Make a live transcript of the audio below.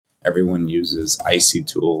everyone uses icy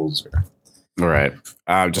tools. All right.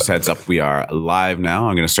 Just heads up, we are live now.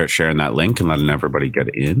 I'm going to start sharing that link and letting everybody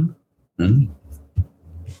get in. I'm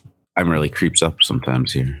really creeps up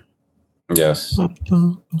sometimes here. Yes.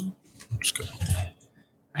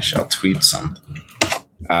 I shall tweet something.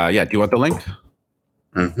 Yeah. Do you want the link?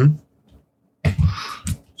 Mm-hmm.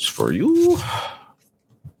 It's for you.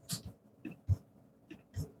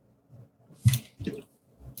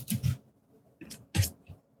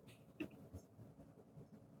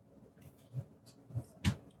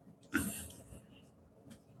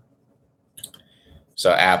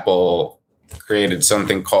 So Apple created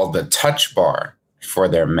something called the Touch Bar for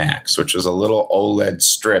their Macs, which is a little OLED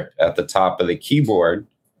strip at the top of the keyboard.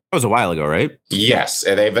 That was a while ago, right? Yes.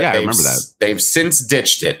 I remember that. They've since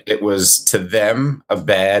ditched it. It was, to them, a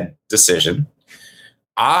bad decision.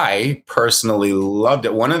 I personally loved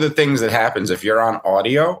it. One of the things that happens if you're on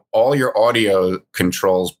audio, all your audio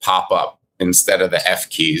controls pop up instead of the F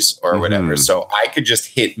keys or whatever. So I could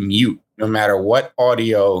just hit mute no matter what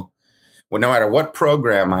audio. Well, no matter what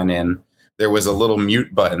program I'm in, there was a little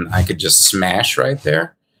mute button I could just smash right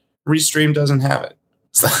there. Restream doesn't have it.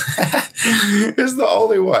 So it's the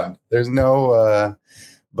only one. There's no,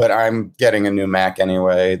 but I'm getting a new Mac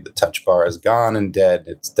anyway. The Touch Bar is gone and dead.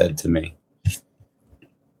 It's dead to me.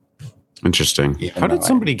 Interesting. How did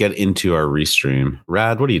somebody get into our Restream?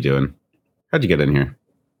 Rad, what are you doing? How'd you get in here?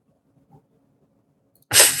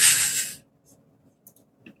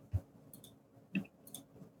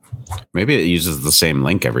 Maybe it uses the same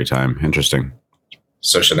link every time. Interesting.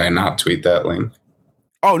 So should I not tweet that link?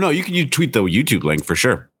 Oh, no, you can tweet the YouTube link for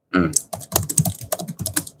sure.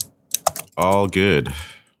 All good.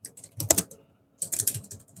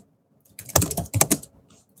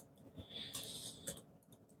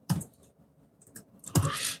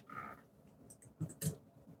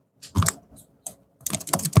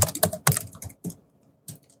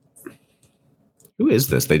 Who is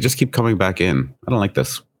this? They just keep coming back in. I don't like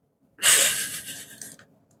this.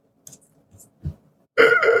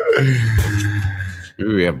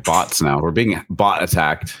 Maybe we have bots now. We're being bot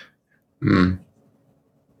attacked. GM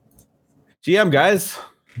guys.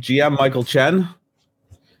 GM Michael Chen.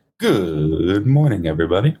 Good morning,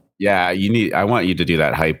 everybody. Yeah, I want you to do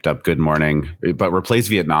that hyped up good morning, but replace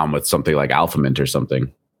Vietnam with something like Alpha Mint or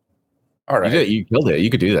something. All right. You killed it.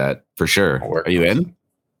 You could do that for sure. Are you in?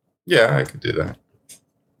 Yeah, I could do that.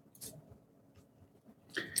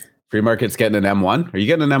 Free market's getting an M1. Are you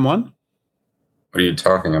getting an M1? What are you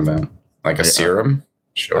talking about? Like a serum?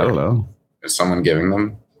 Sure. I don't know. Is someone giving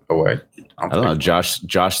them away? I don't know.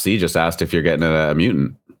 Josh C just asked if you're getting a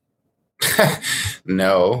mutant.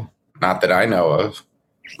 No, not that I know of.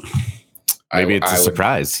 Maybe it's a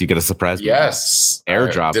surprise. You get a surprise. Yes.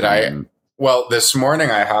 Airdrop. Well, this morning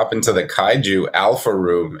I hop into the Kaiju Alpha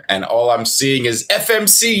room and all I'm seeing is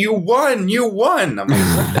FMC, you won. I'm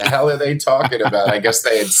like, what the hell are they talking about? I guess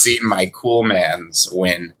they had seen my Cool Mans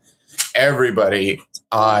win. Everybody's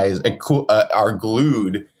eyes are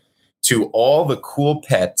glued to all the Cool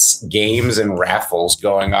Pets games and raffles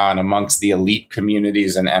going on amongst the elite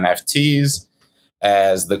communities and NFTs,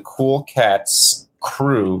 as the Cool Cats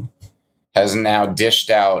crew has now dished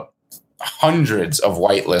out hundreds of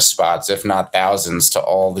whitelist spots, if not thousands, to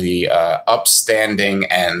all the upstanding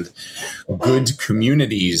and good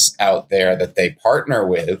communities out there that they partner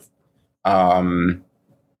with.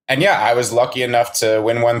 And yeah, I was lucky enough to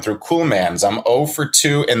win one through Cool Mans. I'm 0 for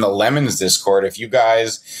 2 in the Lemons Discord. If you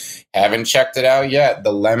guys haven't checked it out yet,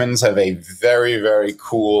 the Lemons have a very, very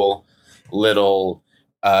cool little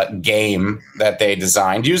game that they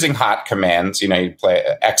designed using hot commands. You know, you play !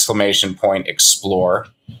 Explore.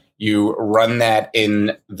 You run that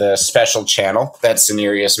in the special channel that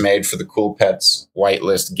Cenarius made for the Cool Pets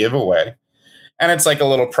whitelist giveaway. And it's like a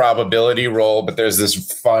little probability roll, but there's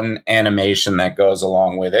this fun animation that goes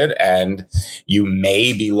along with it. And you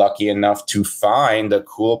may be lucky enough to find a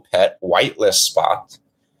Cool Pet whitelist spot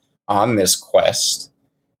on this quest.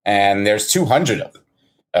 And there's 200 of them.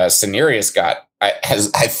 Cenarius got, I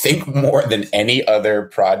think, more than any other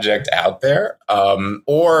project out there.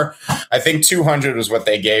 Or I think 200 was what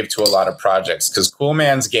they gave to a lot of projects, because Cool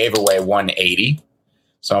Mans gave away 180.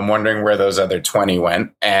 So I'm wondering where those other 20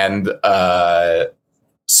 went. And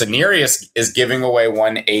Cenarius is giving away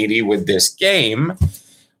 180 with this game,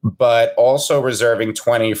 but also reserving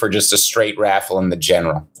 20 for just a straight raffle in the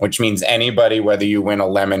general, which means anybody, whether you win a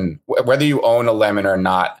lemon, whether you own a lemon or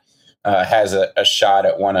not, has a shot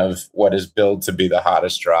at one of what is billed to be the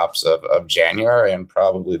hottest drops of January and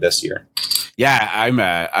probably this year. Yeah,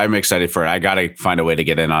 I'm excited for it. I got to find a way to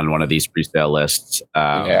get in on one of these pre-sale lists.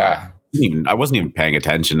 Yeah. I wasn't even paying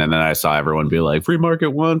attention, and then I saw everyone be like, "Free Market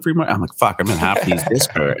 1, Free Market." I'm like, "Fuck! I'm in half these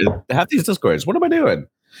discords. What am I doing?"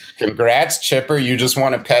 Congrats, Chipper! You just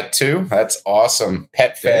won a pet too. That's awesome.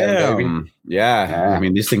 Pet fan, baby. Yeah. I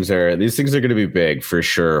mean, these things are going to be big for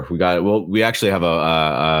sure. We actually have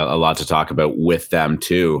a lot to talk about with them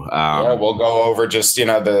too. We'll go over just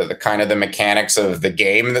the kind of the mechanics of the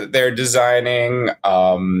game that they're designing,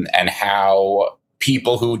 and how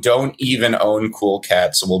people who don't even own Cool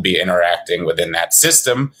Cats will be interacting within that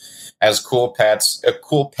system, as Cool Pets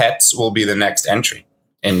will be the next entry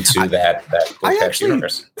into that Cool Cats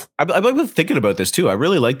universe. I've been thinking about this too. I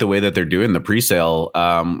really like the way that they're doing the pre-sale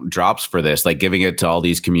drops for this, like giving it to all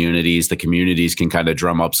these communities. The communities can kind of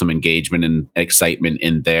drum up some engagement and excitement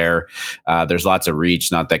in there. There's lots of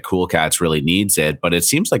reach. Not that Cool Cats really needs it, but it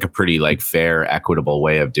seems like a pretty fair, equitable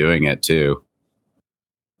way of doing it too.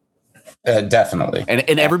 Definitely.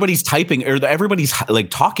 And everybody's typing, or everybody's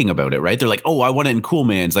talking about it, right? They're like, "Oh, I want it in Cool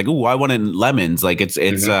Man's." Like, "Oh, I want it in Lemons." Like it's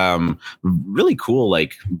really cool,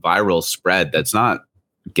 viral spread that's not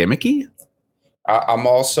gimmicky. I'm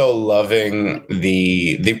also loving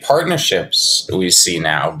the partnerships we see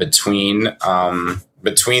now between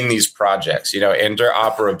these projects.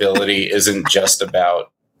 Interoperability isn't just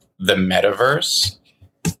about the metaverse,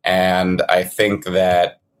 and I think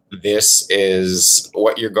that this is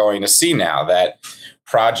what you're going to see now, that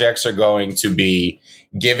projects are going to be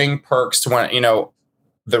giving perks to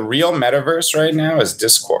the real metaverse right now is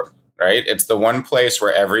Discord, right? It's the one place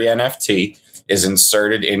where every NFT is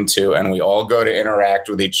inserted into, and we all go to interact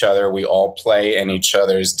with each other. We all play in each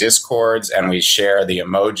other's Discords, and we share the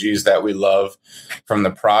emojis that we love from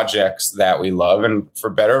the projects that we love. And for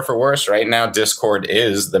better or for worse, right now, Discord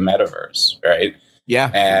is the metaverse, right?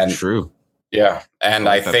 Yeah, and true. Yeah. And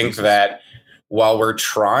I think that while we're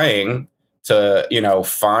trying to,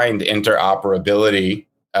 find interoperability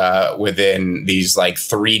within these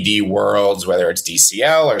 3D worlds, whether it's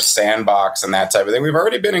DCL or Sandbox and that type of thing, we've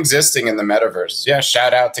already been existing in the metaverse. Yeah.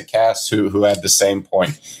 Shout out to Cass who had the same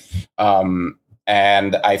point.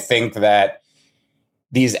 And I think that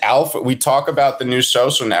we talk about the new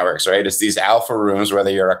social networks, right? It's these alpha rooms,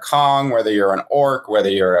 whether you're a Kong, whether you're an Orc, whether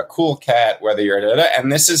you're a Cool Cat, whether you're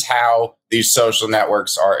and this is how these social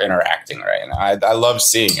networks are interacting right now. I love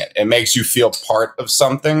seeing it. It makes you feel part of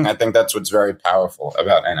something. I think that's what's very powerful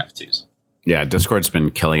about NFTs. Yeah, Discord's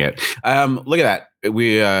been killing it. Look at that.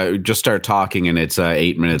 We just started talking, and it's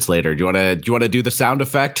 8 minutes later. Do you want to do the sound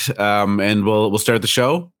effect? And we'll start the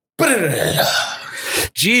show.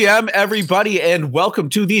 GM, everybody, and welcome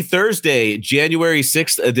to the Thursday, January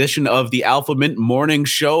 6th edition of the Alpha Mint Morning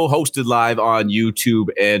Show, hosted live on YouTube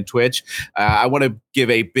and Twitch. I want to give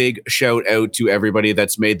a big shout out to everybody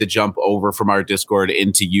that's made the jump over from our Discord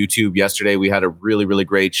into YouTube. Yesterday, we had a really, really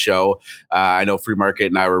great show. I know Free Market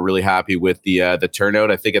and I were really happy with the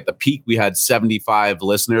turnout. I think at the peak, we had 75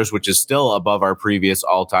 listeners, which is still above our previous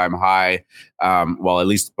all-time high. Well, at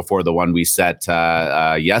least before the one we set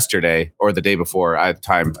yesterday or the day before. I have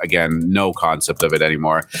time, again, no concept of it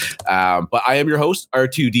anymore. But I am your host,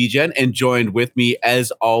 R2DGen, and joined with me,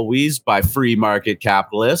 as always, by Free Market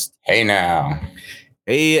Capitalist. Hey now.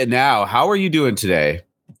 How are you doing today?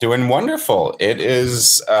 Doing wonderful. It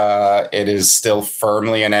is still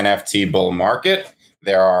firmly an NFT bull market.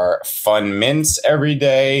 There are fun mints every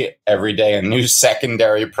day. Every day a new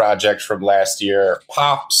secondary project from last year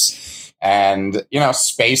pops. And,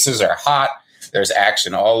 spaces are hot. There's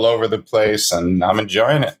action all over the place, and I'm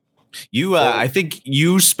enjoying it. I think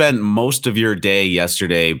you spent most of your day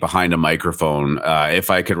yesterday behind a microphone, if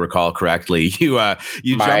I could recall correctly. You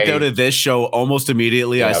jumped out of this show almost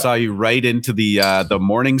immediately. Yep. I saw you right into the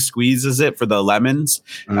morning squeeze, is it, for the lemons?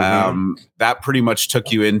 Mm-hmm. That pretty much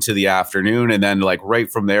took you into the afternoon, and then right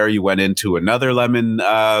from there, you went into another lemon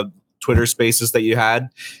Twitter spaces that you had.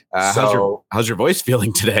 How's your voice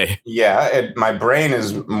feeling today? Yeah, my brain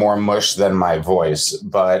is more mush than my voice,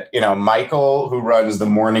 but Michael, who runs the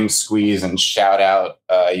Morning Squeeze, and shout out,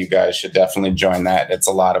 you guys should definitely join that. It's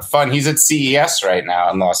a lot of fun. He's at CES right now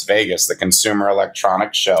in Las Vegas, the Consumer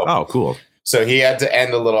Electronics Show. Oh, cool. So he had to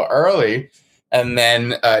end a little early, and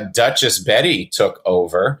then Duchess Betty took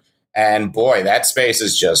over. And boy, that space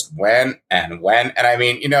is just went. And I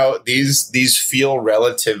mean, these feel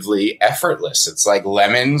relatively effortless. It's like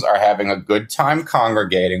lemons are having a good time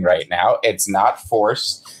congregating right now. It's not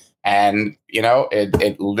forced. And,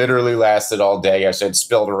 it literally lasted all day. So it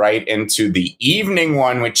spilled right into the evening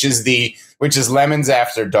one, which is lemons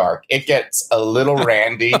after dark. It gets a little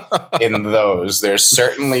randy in those. There's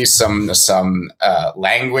certainly some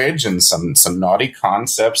language and some naughty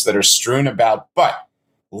concepts that are strewn about, but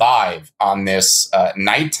live on this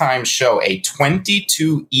nighttime show, a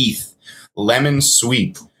 22 ETH lemon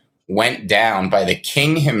sweep went down by the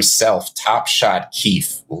king himself, Top Shot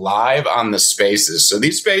Keith, live on the Spaces. So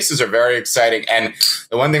these Spaces are very exciting. And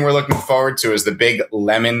the one thing we're looking forward to is the big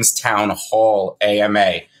Lemons Town Hall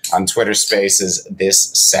AMA on Twitter Spaces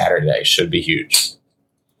this Saturday. Should be huge.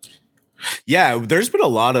 Yeah, there's been a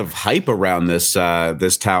lot of hype around this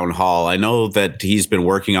town hall. I know that he's been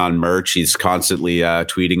working on merch. He's constantly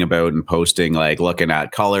tweeting about and posting, like looking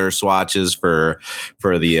at color swatches for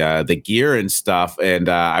the gear and stuff. And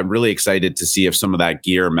I'm really excited to see if some of that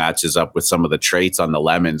gear matches up with some of the traits on the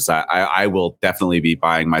lemons. I will definitely be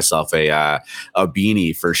buying myself a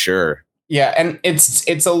beanie for sure. Yeah, and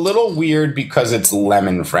it's a little weird because it's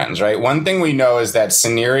Lemon Friends, right? One thing we know is that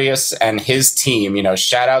Cenarius and his team,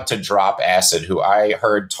 shout out to Drop Acid, who I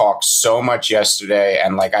heard talk so much yesterday,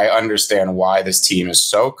 and like I understand why this team is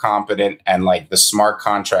so competent and like the smart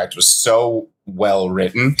contract was so well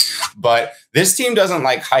written, but this team doesn't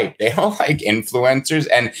like hype. They don't like influencers,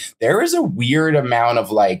 and there is a weird amount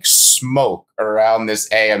of like smoke around this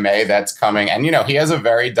AMA that's coming. And he has a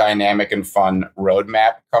very dynamic and fun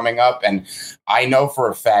roadmap coming up, and I know for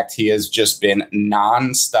a fact he has just been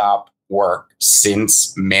nonstop work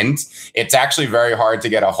since Mint. It's actually very hard to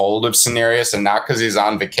get a hold of Cenarius, and not because he's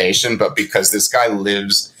on vacation, but because this guy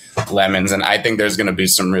lives lemons, and I think there's going to be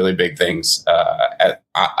some really big things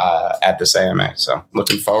at this AMA. So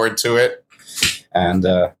looking forward to it. And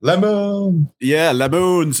lemon, yeah,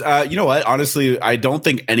 lemons. You know what? Honestly, I don't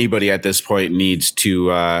think anybody at this point needs to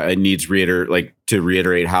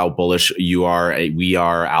reiterate how bullish we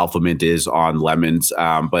are. Alpha Mint is on lemons,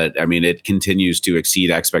 but I mean, it continues to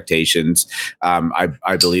exceed expectations.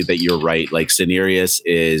 I believe that you're right. Like Cenarius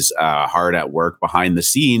is hard at work behind the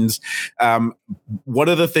scenes. One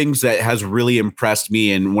of the things that has really impressed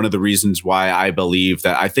me, and one of the reasons why I believe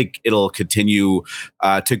that I think it'll continue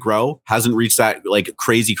to grow, hasn't reached that like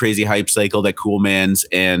crazy hype cycle that Cool Man's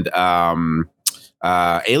and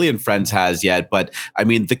Alien Friends has yet, but I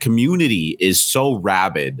mean the community is so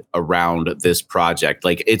rabid around this project.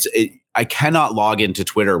 Like I cannot log into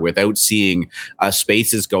Twitter without seeing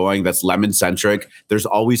spaces going that's lemon centric. There's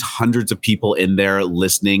always hundreds of people in there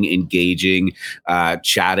listening, engaging,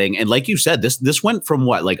 chatting, and like you said, this went from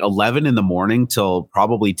what, like 11 in the morning till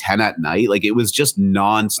probably 10 at night. Like it was just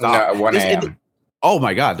nonstop. No, 1 a.m. Oh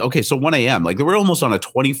my God. Okay. So 1 a.m. Like we're almost on a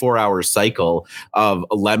 24-hour cycle of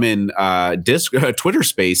Lemon Twitter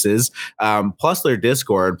spaces, plus their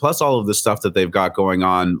Discord, plus all of the stuff that they've got going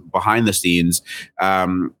on behind the scenes.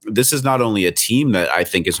 This is not only a team that I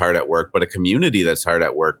think is hard at work, but a community that's hard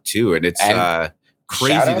at work too. And it's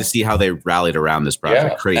crazy to see how they rallied around this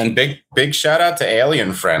project. Yeah. Crazy. And big shout out to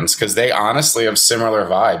Alien Friends, because they honestly have similar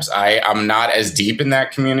vibes. I'm not as deep in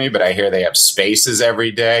that community, but I hear they have spaces every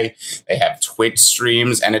day. They have Twitch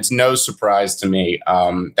streams, and it's no surprise to me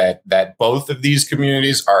that both of these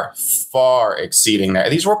communities are far exceeding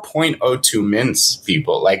that. These were 0.02 mints,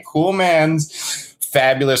 people. Like Cool Man's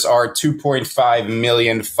Fabulous are 2.5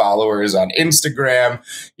 million followers on Instagram.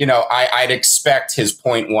 I'd expect his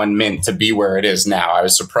 0.1 mint to be where it is now. I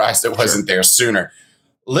was surprised it wasn't there sooner.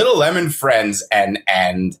 Little Lemon Friends and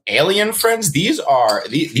Alien Friends, these are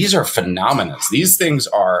phenomena. These things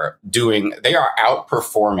they are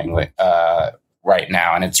outperforming right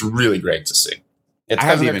now, and it's really great to see. It's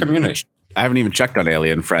because of their community. I haven't even checked on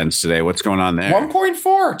Alien Friends today. What's going on there?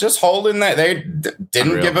 1.4, just holding that. They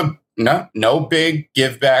didn't give no big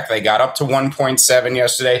give back. They got up to 1.7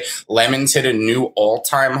 yesterday. Lemons hit a new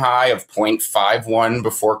all-time high of 0.51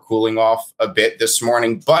 before cooling off a bit this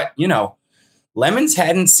morning. But, Lemons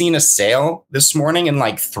hadn't seen a sale this morning in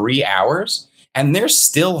like 3 hours, and they're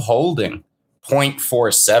still holding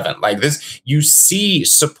 0.47. Like this, you see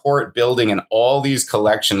support building in all these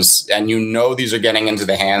collections, and these are getting into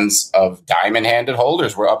the hands of diamond-handed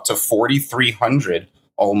holders. We're up to 4,300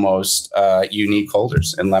 almost unique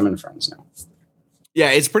holders in Lemon Friends now.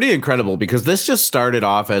 Yeah, it's pretty incredible because this just started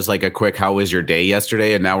off as like a quick "How was your day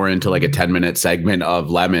yesterday?" and now we're into like a 10-minute segment of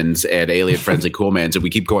Lemons and Alien Friends and Cool Mans, and we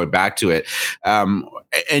keep going back to it.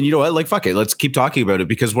 And you know what? Like, fuck it, let's keep talking about it,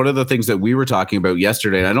 because one of the things that we were talking about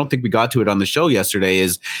yesterday, and I don't think we got to it on the show yesterday,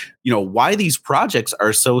 is why these projects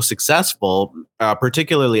are so successful,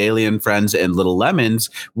 particularly Alien Friends and Little Lemons,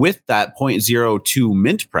 with that 0.02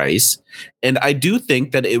 mint price. And I do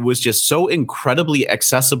think that it was just so incredibly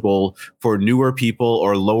accessible for newer people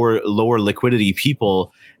or lower liquidity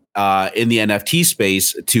people in the NFT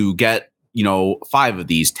space to get 5 of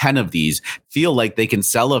these, 10 of these, feel like they can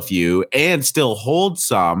sell a few and still hold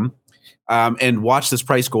some. And watch this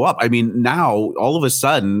price go up. I mean, now all of a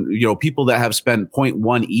sudden, people that have spent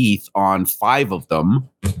 0.1 ETH on 5 of them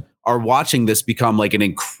are watching this become like an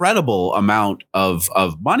incredible amount of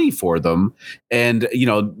money for them. And,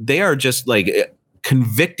 they are just like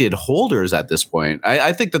convicted holders at this point.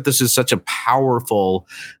 I think that this is such a powerful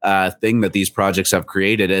thing that these projects have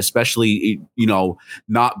created, especially,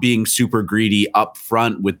 not being super greedy up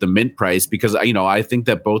front with the mint price, because, I think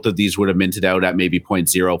that both of these would have minted out at maybe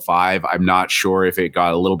 0.05. I'm not sure if it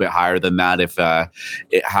got a little bit higher than that, if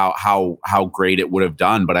how great it would have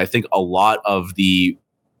done. But I think a lot of the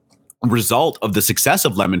result of the success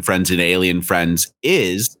of Lemon Friends and Alien Friends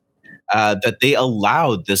is that they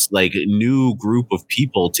allowed this like new group of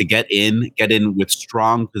people to get in with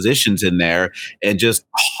strong positions in there and just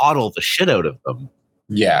hodl the shit out of them.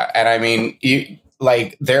 Yeah. And I mean,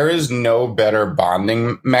 there is no better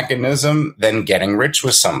bonding mechanism than getting rich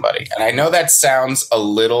with somebody. And I know that sounds a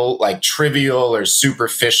little like trivial or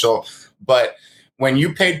superficial, but when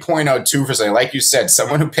you paid 0.02 for something, like you said,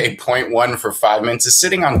 someone who paid 0.1 for 5 minutes is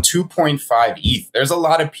sitting on 2.5 ETH. There's a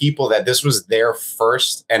lot of people that this was their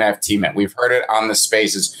first NFT mint. We've heard it on the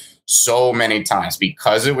spaces so many times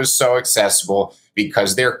because it was so accessible,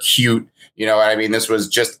 because they're cute. You know what I mean? This was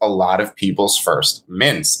just a lot of people's first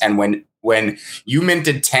mints. And when you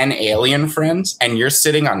minted 10 Alien Friends and you're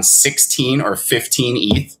sitting on 16 or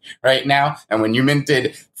 15 ETH right now, and when you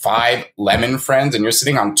minted 5 Lemon Friends and you're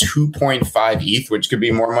sitting on 2.5 ETH, which could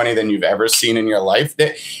be more money than you've ever seen in your life,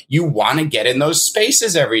 that you want to get in those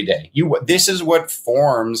spaces every day. This is what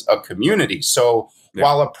forms a community. So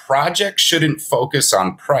while a project shouldn't focus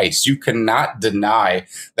on price, you cannot deny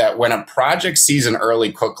that when a project sees an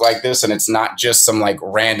early cook like this, and it's not just some like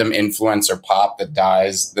random influencer pop that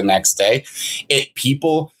dies the next day,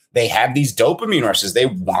 they have these dopamine rushes. They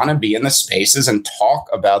want to be in the spaces and talk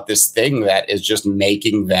about this thing that is just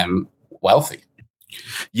making them wealthy.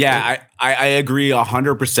 Yeah, I agree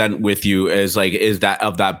 100% with you is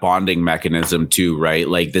that bonding mechanism too, right?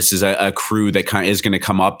 Like this is a crew that is going to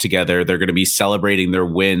come up together. They're going to be celebrating their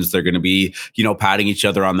wins. They're going to be, patting each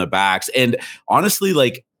other on the backs. And honestly,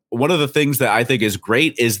 like, one of the things that I think is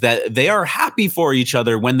great is that they are happy for each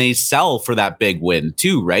other when they sell for that big win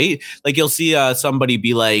too, right? Like you'll see somebody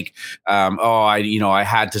be like, I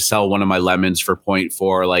had to sell one of my lemons for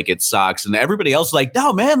 0.4, like it sucks. And everybody else is like,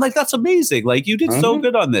 no, man, like that's amazing. Like you did so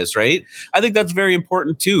good on this, right? I think that's very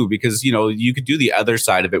important too, because, you could do the other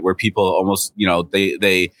side of it where people almost,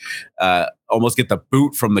 they almost get the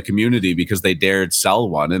boot from the community because they dared sell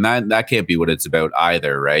one. And that can't be what it's about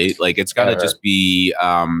either, right? Like it's got to just be,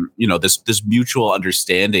 this mutual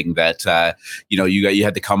understanding that, you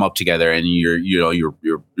had to come up together and you're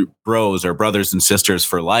bros or brothers and sisters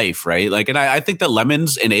for life, right? Like, and I think that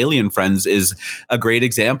Lemons and Alien Friends is a great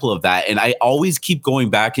example of that. And I always keep going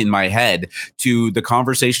back in my head to the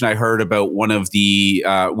conversation I heard about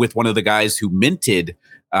with one of the guys who minted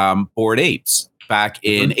Bored Apes back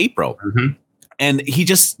in April. And he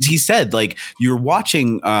said, like, you're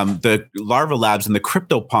watching the Larva Labs and the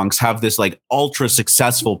CryptoPunks have this like ultra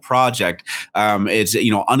successful project. It's,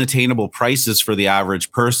 unattainable prices for the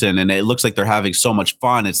average person. And it looks like they're having so much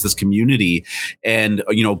fun. It's this community. And,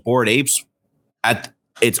 Bored Apes at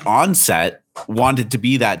its onset wanted to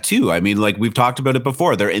be that too. I mean, like we've talked about it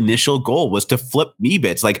before, their initial goal was to flip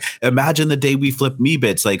Meebits. Like imagine the day we flip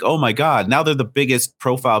Meebits, like, oh my God, now they're the biggest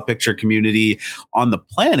profile picture community on the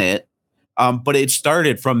planet. But it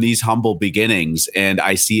started from these humble beginnings, and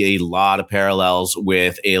I see a lot of parallels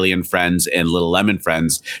with Alien Friends and Little Lemon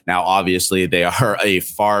Friends. Now, obviously, they are a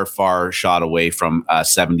far, far shot away from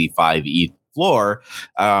 75 ETH floor.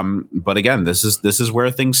 But again, this is where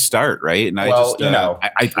things start, right? And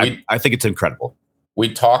I think it's incredible.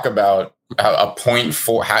 We talk about a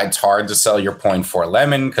 0.4, how it's hard to sell your 0.4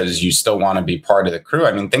 lemon because you still want to be part of the crew.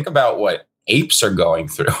 I mean, think about what apes are going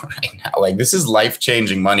through right now. Like this is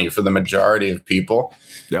life-changing money for the majority of people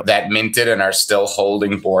that minted and are still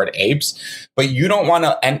holding Bored Apes. But you don't want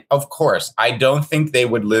to, and of course, I don't think they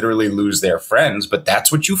would literally lose their friends, but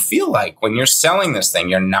that's what you feel like when you're selling this thing.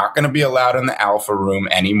 You're not going to be allowed in the alpha room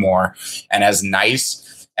anymore. And as nice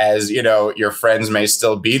as your friends may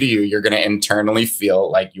still be to you, you're going to internally feel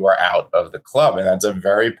like you are out of the club, and that's a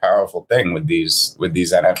very powerful thing with these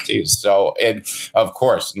NFTs. So, of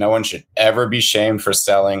course, no one should ever be shamed for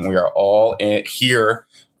selling. We are all here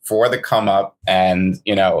for the come up, and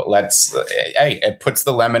it puts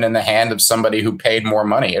the lemon in the hand of somebody who paid more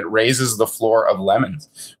money. It raises the floor of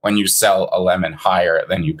lemons when you sell a lemon higher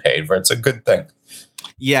than you paid for. It's a good thing.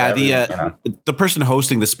 Yeah, Everyone, the person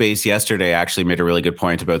hosting the space yesterday actually made a really good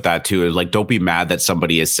point about that too. Like, don't be mad that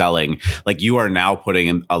somebody is selling. Like, you are now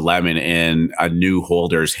putting a lemon in a new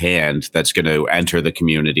holder's hand that's going to enter the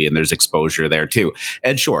community, and there's exposure there too.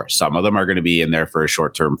 And sure, some of them are going to be in there for a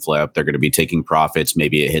short-term flip. They're going to be taking profits.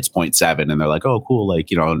 Maybe it hits 0.7, and they're like, "Oh, cool!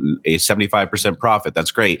 Like, a 75% profit.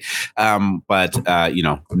 That's great." But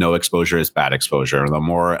no exposure is bad exposure. The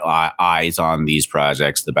more eyes on these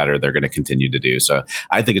projects, the better they're going to continue to do. So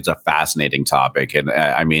I think it's a fascinating topic. And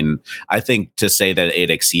I think to say that it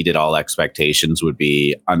exceeded all expectations would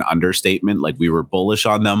be an understatement. Like, we were bullish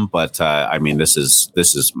on them, but this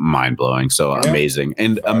is mind blowing. So amazing,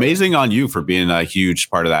 and amazing on you for being a huge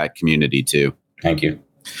part of that community too. Thank you.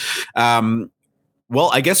 Well,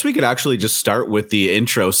 I guess we could actually just start with the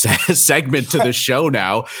intro segment to the show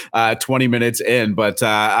now, 20 minutes in. But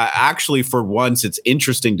actually, for once, it's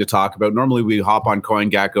interesting to talk about. Normally, we hop on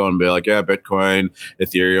CoinGecko and be like, yeah, Bitcoin,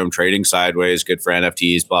 Ethereum trading sideways, good for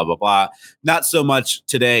NFTs, blah, blah, blah. Not so much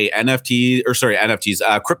today.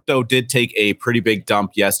 NFTs. Crypto did take a pretty big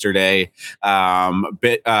dump yesterday.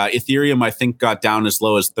 Ethereum, I think, got down as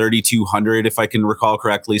low as 3,200, if I can recall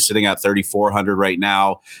correctly, sitting at 3,400 right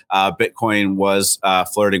now. Bitcoin was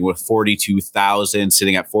flirting with 42,000,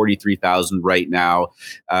 sitting at 43,000 right now.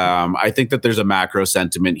 I think that there's a macro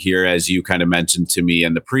sentiment here, as you kind of mentioned to me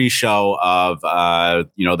in the pre-show, of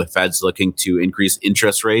the Fed's looking to increase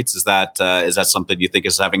interest rates. Is that something you think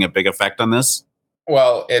is having a big effect on this?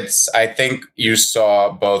 Well, I think you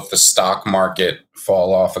saw both the stock market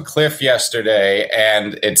fall off a cliff yesterday,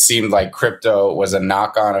 and it seemed like crypto was a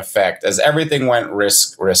knock-on effect as everything went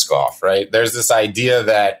risk off, right? There's this idea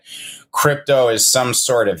that crypto is some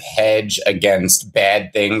sort of hedge against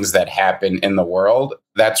bad things that happen in the world.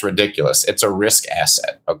 That's ridiculous. It's a risk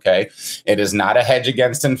asset, okay? It is not a hedge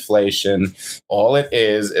against inflation. All it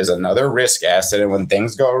is another risk asset. And when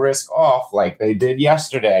things go risk off, like they did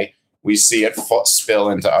yesterday, we see it spill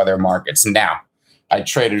into other markets. Now, I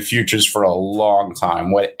traded futures for a long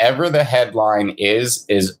time. Whatever the headline is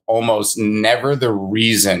almost never the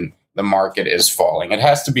reason the market is falling. It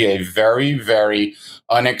has to be a very, very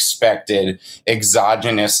unexpected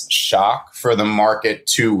exogenous shock for the market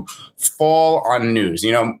to fall on news.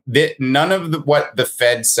 None of what the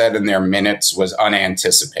Fed said in their minutes was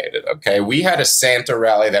unanticipated. Okay. We had a Santa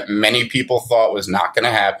rally that many people thought was not going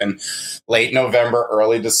to happen. Late November,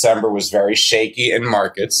 early December was very shaky in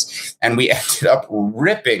markets, and we ended up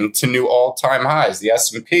ripping to new all-time highs. The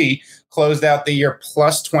S&P closed out the year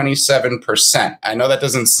plus 27%. I know that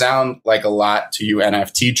doesn't sound like a lot to you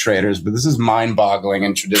NFT traders, but this is mind-boggling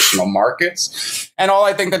in traditional markets. And all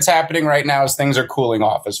I think that's happening right now is things are cooling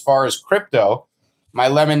off. As far as crypto, my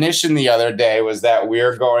lemonition the other day was that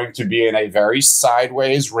we're going to be in a very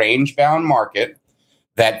sideways, range-bound market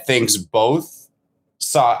that thinks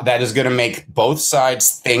that is going to make both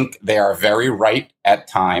sides think they are very right at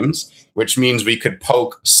times, which means we could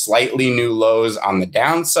poke slightly new lows on the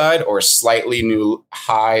downside or slightly new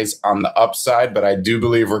highs on the upside. But I do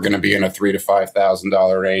believe we're going to be in a $3,000 to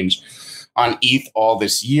 $5,000 range on ETH all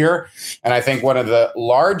this year. And I think one of the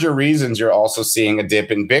larger reasons you're also seeing a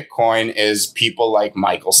dip in Bitcoin is people like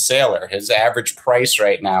Michael Saylor. His average price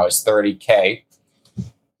right now is $30K.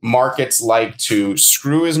 Markets like to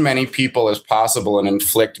screw as many people as possible and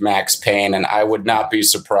inflict max pain. And I would not be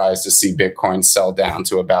surprised to see Bitcoin sell down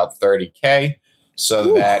to about 30K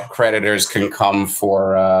so that creditors can come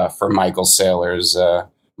for Michael Saylor's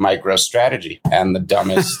micro strategy and the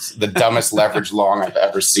dumbest leverage long I've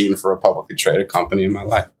ever seen for a publicly traded company in my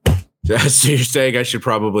life. So you're saying I should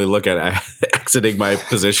probably look at exiting my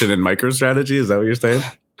position in MicroStrategy? Is that what you're saying?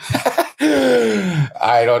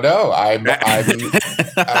 I don't know. I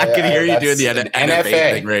can hear you doing the NFA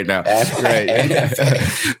thing right now.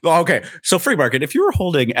 Right. Well, okay. So free market, if you were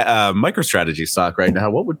holding MicroStrategy stock right now,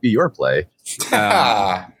 what would be your play?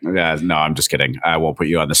 Yeah, no, I'm just kidding. I won't put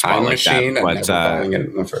you on the spot like that. But buying it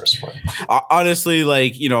in the first place. Honestly,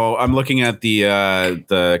 I'm looking at the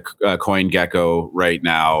CoinGecko right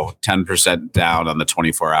now, 10% down on the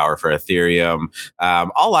 24-hour for Ethereum.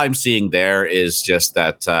 All I'm seeing there is just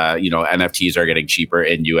that NFTs are getting cheaper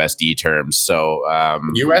in USD terms. So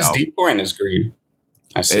USD coin is green.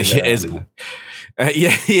 I see that.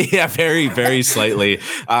 Yeah, very, very slightly.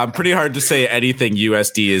 Pretty hard to say anything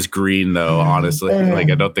USD is green, though, honestly. I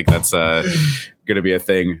don't think that's going to be a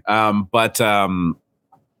thing. But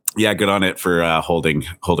Yeah, good on it for holding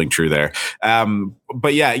true there.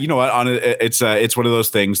 But yeah, you know what? It's one of those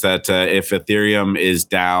things that if Ethereum is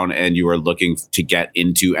down and you are looking to get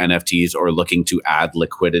into NFTs or looking to add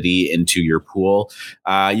liquidity into your pool,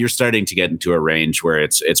 you're starting to get into a range where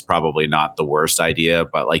it's probably not the worst idea.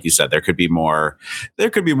 But like you said, there could be more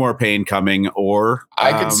pain coming, or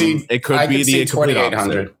I could see it could be the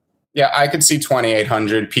 2,800. Yeah, I could see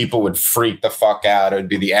 2,800. People would freak the fuck out. It would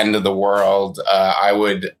be the end of the world. I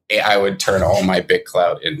would turn all my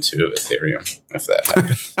BitClout into Ethereum if that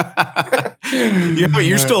happened.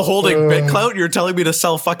 You're still holding BitClout? You're telling me to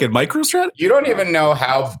sell fucking MicroStrategy? You don't even know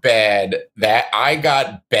how bad that I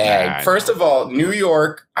got bagged. First of all, New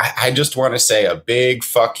York, I just want to say a big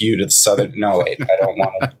fuck you to the Southern. No, wait, I don't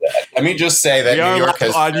want to do that. Let me just say that New York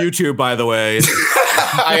has on YouTube, by the way.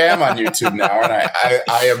 I am on YouTube now, and I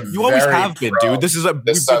am. You always have been, dude. This is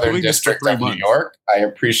the Southern District of New York. I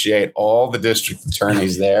appreciate all the district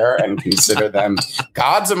attorneys there and consider them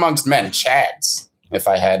gods amongst men, Chads. If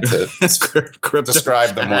I had to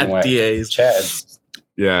describe them one way, Chads.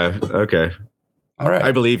 Yeah. Okay. All right.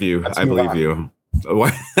 I believe you. I believe you.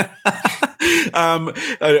 One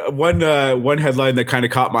headline that kind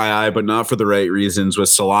of caught my eye, but not for the right reasons,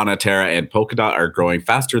 was Solana, Terra, and Polkadot are growing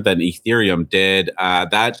faster than Ethereum did.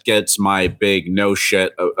 That gets my big no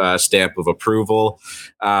shit stamp of approval.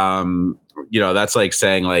 That's like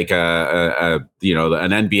saying like an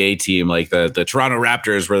NBA team like the Toronto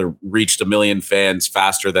Raptors reached 1 million fans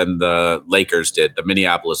faster than the Lakers did, the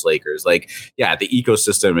Minneapolis Lakers. Like, yeah, the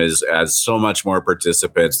ecosystem has so much more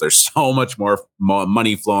participants. There's so much more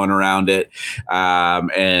money flowing around it.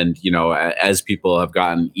 And as people have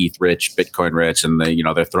gotten ETH rich, Bitcoin rich, and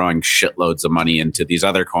they're throwing shitloads of money into these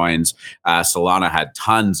other coins. Solana had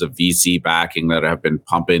tons of VC backing that have been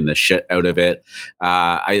pumping the shit out of it.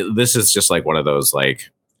 This is just like one of those like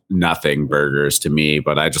nothing burgers to me,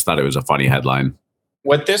 but I just thought it was a funny headline.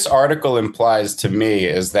 What this article implies to me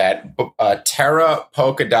is that Terra,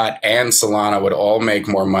 Polkadot, and Solana would all make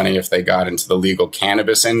more money if they got into the legal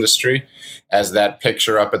cannabis industry, as that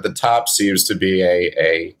picture up at the top seems to be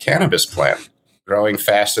a cannabis plant growing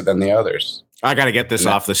faster than the others. I got to get this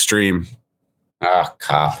off the stream. Ah,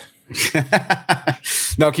 cop.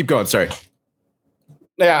 No, keep going. Sorry.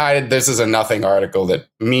 Yeah, this is a nothing article that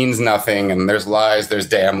means nothing, and there's lies, there's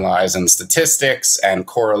damn lies, and statistics, and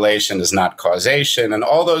correlation is not causation, and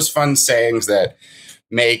all those fun sayings that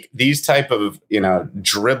make these type of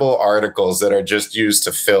dribble articles that are just used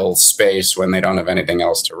to fill space when they don't have anything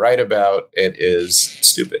else to write about. It is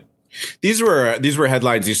stupid. These were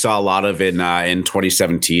headlines you saw a lot of in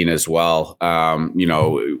 2017 as well.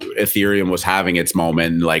 Ethereum was having its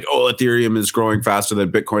moment, like, oh, Ethereum is growing faster than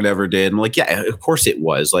Bitcoin ever did. And like, yeah, of course it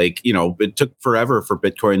was. Like, it took forever for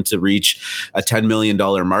Bitcoin to reach a $10 million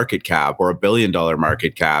market cap or $1 billion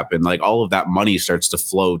market cap. And like all of that money starts to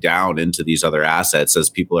flow down into these other assets as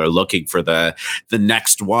people are looking for the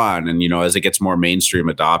next one. And, as it gets more mainstream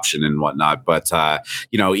adoption and whatnot. But,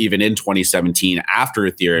 even in 2017, after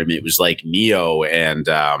Ethereum, it was like Neo and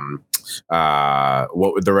there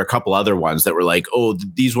were a couple other ones that were like, oh,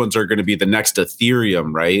 these ones are going to be the next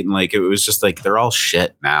Ethereum, right? And like it was just like they're all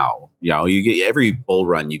shit now. You get every bull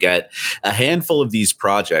run, you get a handful of these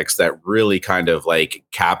projects that really kind of like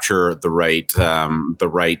capture the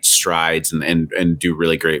right strides and do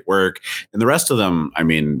really great work, and the rest of them, I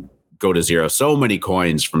mean, go to zero. So many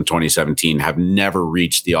coins from 2017 have never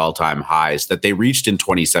reached the all-time highs that they reached in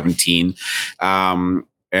 2017.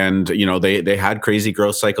 And, they had crazy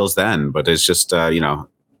growth cycles then, but it's just, it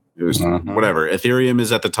was whatever. Ethereum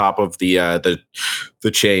is at the top of the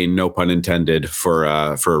chain, no pun intended, for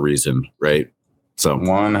a reason, right? So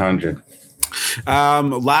 100.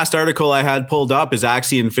 Last article I had pulled up is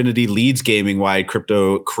Axie Infinity leads gaming-wide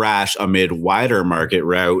crypto crash amid wider market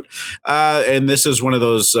rout. And this is one of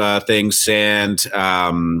those things, Sand,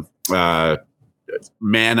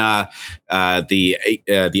 Mana, the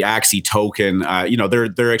Axie token,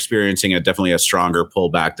 they're experiencing definitely a stronger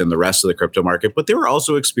pullback than the rest of the crypto market, but they were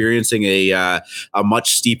also experiencing a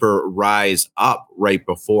much steeper rise up right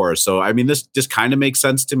before. So, I mean, this just kind of makes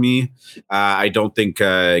sense to me. I don't think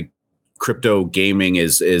crypto gaming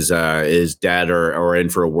is dead or in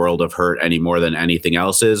for a world of hurt any more than anything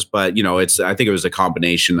else is. But I think it was a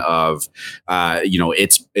combination of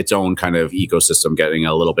its own kind of ecosystem getting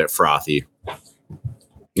a little bit frothy.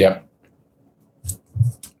 Yep.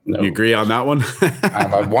 No. You agree on that one?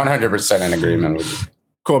 I'm 100% in agreement with you.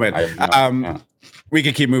 Cool, man. We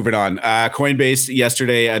could keep moving on. Coinbase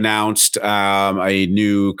yesterday announced a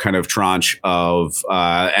new kind of tranche of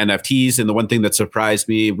NFTs. And the one thing that surprised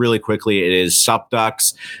me really quickly, it is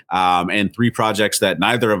Supducks and 3 projects that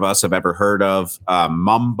neither of us have ever heard of.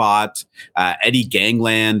 Mumbot, Eddie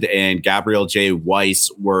Gangland, and Gabriel J. Weiss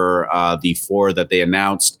were the 4 that they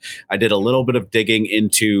announced. I did a little bit of digging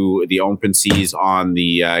into the OpenSeas on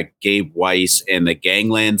the Gabe Weiss and the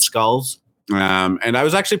Gangland skulls. And I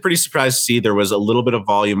was actually pretty surprised to see there was a little bit of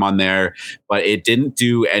volume on there, but it didn't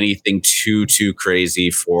do anything too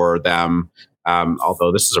crazy for them.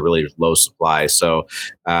 Although this is a really low supply. So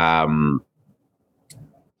I'm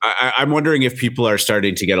wondering if people are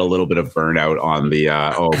starting to get a little bit of burnout on the,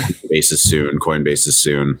 Coinbase is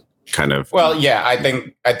soon. Kind of. Well, yeah, I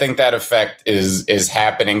think that effect is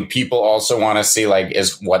happening. People also want to see, like,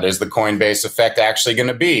 what is the Coinbase effect actually going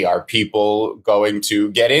to be? Are people going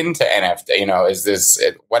to get into NFT? Is this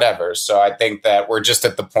whatever? So I think that we're just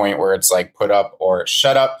at the point where it's like put up or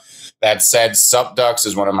shut up. That said, Supducks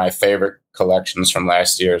is one of my favorite collections from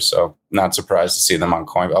last year, so not surprised to see them on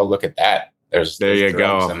Coinbase. Oh, look at that! There you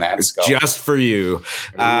go. In that skull. Just for you.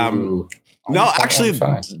 No, actually,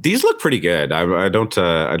 these look pretty good. I don't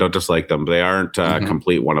dislike them. They aren't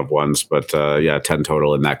complete one of ones, but 10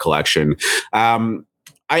 total in that collection.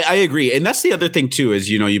 I agree. And that's the other thing too, is,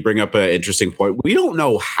 you bring up an interesting point. We don't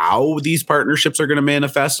know how these partnerships are going to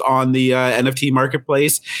manifest on the NFT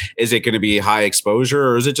marketplace. Is it going to be high exposure,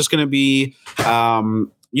 or is it just going to be,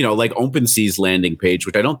 like OpenSea's landing page,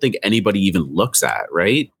 which I don't think anybody even looks at,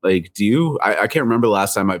 right? Like, do you? I can't remember the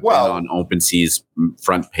last time I've been on OpenSea's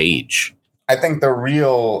front page. I think the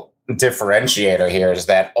real differentiator here is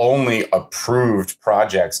that only approved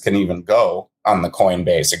projects can even go on the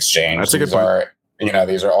Coinbase exchange. That's a good point.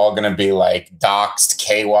 These are all going to be like doxed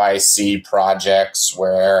KYC projects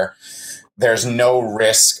where there's no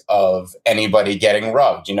risk of anybody getting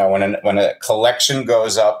rubbed. When a collection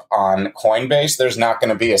goes up on Coinbase, there's not going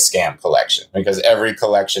to be a scam collection because every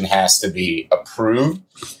collection has to be approved.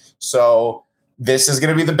 So this is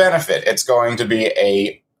going to be the benefit. It's going to be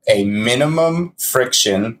a minimum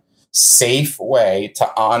friction, safe way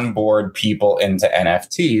to onboard people into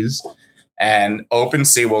NFTs. And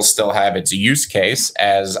OpenSea will still have its use case,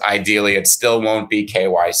 as ideally it still won't be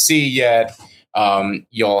KYC yet.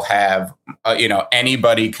 You'll have,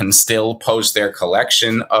 anybody can still post their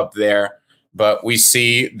collection up there. But we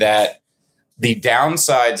see that the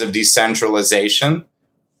downsides of decentralization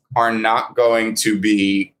are not going to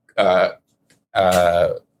be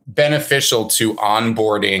beneficial to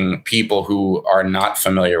onboarding people who are not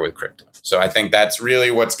familiar with crypto. So I think that's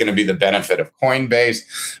really what's going to be the benefit of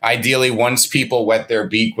Coinbase. Ideally, once people wet their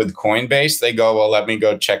beak with Coinbase, they go, well, let me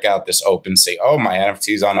go check out this OpenSea. Oh, my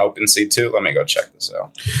NFT's on OpenSea too. Let me go check this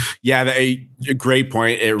out. Yeah, a great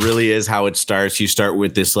point. It really is how it starts. You start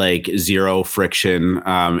with this like zero friction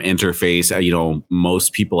interface.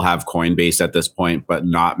 Most people have Coinbase at this point, but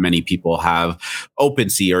not many people have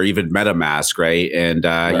OpenSea or even MetaMask, right? And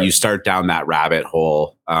right. You start down that rabbit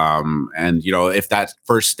hole. If that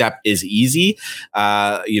first step is easy,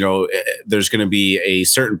 there's going to be a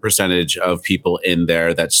certain percentage of people in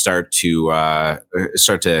there that start to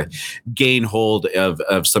gain hold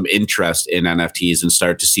of some interest in NFTs and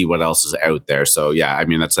start to see what else is out there. So, yeah, I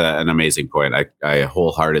mean, that's an amazing point. I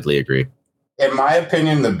wholeheartedly agree. In my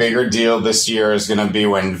opinion, the bigger deal this year is going to be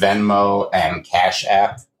when Venmo and Cash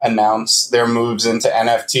App announce their moves into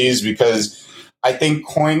NFTs, because I think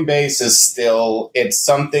Coinbase is still, it's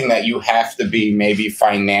something that you have to be maybe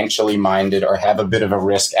financially minded or have a bit of a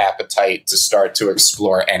risk appetite to start to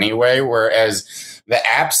explore anyway. Whereas the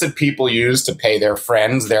apps that people use to pay their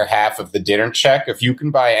friends their half of the dinner check, if you can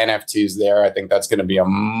buy NFTs there, I think that's going to be a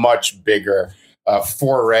much bigger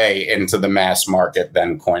foray into the mass market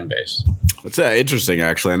than Coinbase. That's interesting,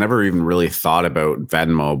 actually. I never even really thought about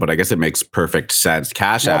Venmo, but I guess it makes perfect sense.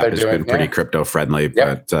 Cash App has been pretty crypto friendly,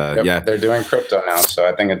 but they're doing crypto now, so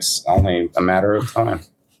I think it's only a matter of time.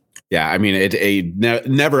 Yeah, I mean,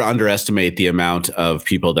 never underestimate the amount of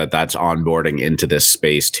people that's onboarding into this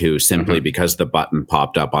space too, simply because the button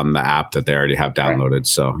popped up on the app that they already have downloaded. Right.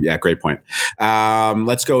 So, yeah, great point.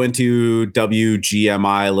 Let's go into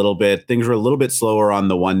WGMI a little bit. Things were a little bit slower on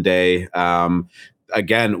the 1 day.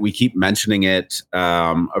 Again, we keep mentioning it.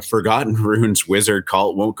 A Forgotten Runes wizard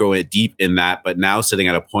cult won't go deep in that, but now sitting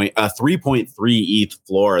at a 3.3 ETH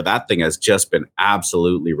floor. That thing has just been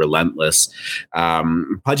absolutely relentless.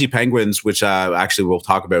 Pudgy Penguins, which actually we'll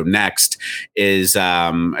talk about next, is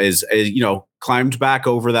climbed back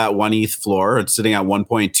over that 1 ETH floor. It's sitting at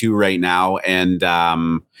 1.2 right now, and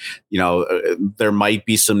there might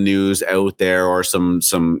be some news out there or some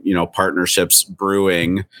partnerships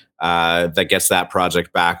brewing that gets that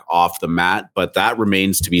project back off the mat, but that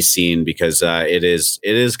remains to be seen because it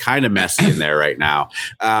is kind of messy in there right now.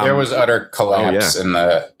 There was utter collapse in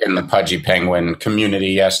the Pudgy Penguin community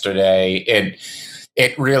yesterday.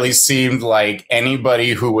 It really seemed like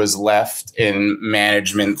anybody who was left in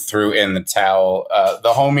management threw in the towel.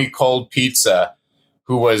 The homie Cold Pizza,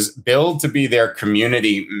 who was billed to be their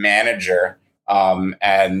community manager,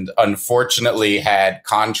 and unfortunately had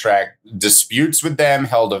contract disputes with them,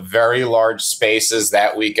 held a very large spaces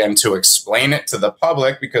that weekend to explain it to the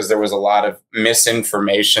public because there was a lot of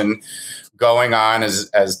misinformation going on,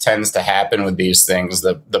 as tends to happen with these things.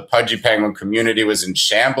 The Pudgy Penguin community was in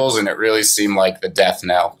shambles, and it really seemed like the death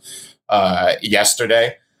knell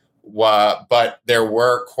yesterday. But there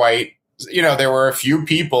were there were a few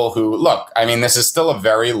people who, look, I mean, this is still a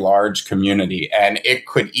very large community, and it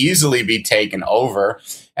could easily be taken over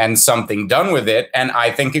and something done with it. And I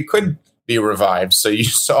think it could be revived. So you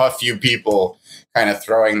saw a few people kind of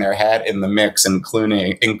throwing their hat in the mix,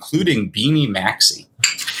 including Beanie Maxi.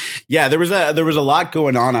 Yeah, there was a lot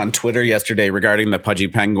going on Twitter yesterday regarding the Pudgy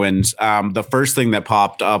Penguins. The first thing that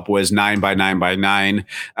popped up was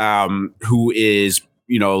 9x9x9, who is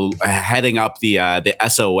heading up the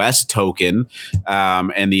SOS token,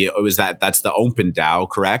 and that's the Open DAO,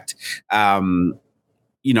 correct?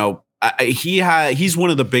 He's one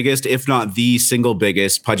of the biggest, if not the single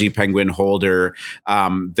biggest, Pudgy Penguin holder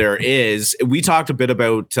there is. We talked a bit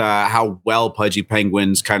about how well Pudgy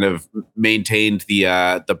Penguins kind of maintained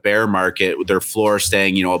the bear market, with their floor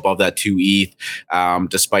staying above that 2 ETH,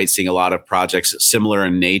 despite seeing a lot of projects similar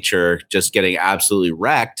in nature just getting absolutely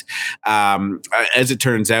wrecked. As it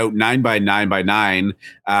turns out,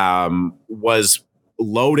 9x9x9 was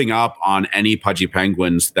loading up on any Pudgy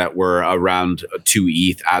Penguins that were around 2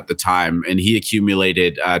 ETH at the time, and he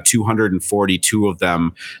accumulated 242 of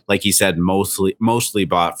them, like he said, mostly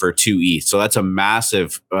bought for 2 ETH. So that's a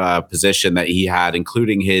massive position that he had,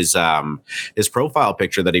 including his profile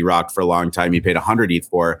picture that he rocked for a long time. He paid 100 ETH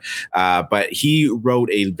for, but he wrote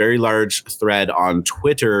a very large thread on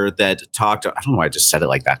Twitter that talked, I don't know why I just said it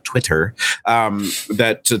like that, Twitter,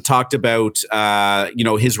 that talked about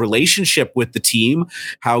his relationship with the team,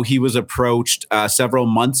 how he was approached several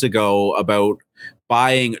months ago about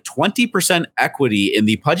buying 20% equity in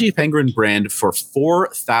the Pudgy Penguin brand for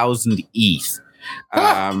 4,000 ETH.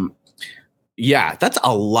 Yeah, that's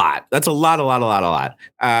a lot. That's a lot.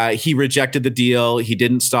 He rejected the deal. He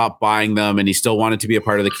didn't stop buying them, and he still wanted to be a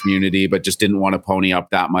part of the community, but just didn't want to pony up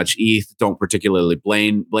that much ETH. Don't particularly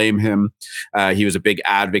blame him. He was a big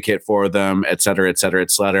advocate for them, et cetera, et cetera,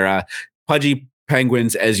 et cetera. Pudgy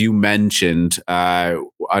Penguins, as you mentioned,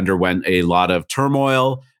 underwent a lot of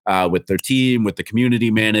turmoil with their team, with the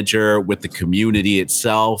community manager, with the community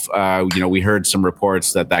itself. We heard some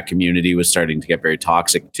reports that community was starting to get very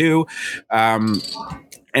toxic too. And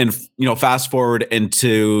fast forward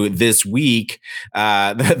into this week,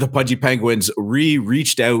 the Pudgy Penguins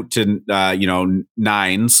reached out to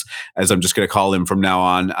Nines, as I'm just going to call him from now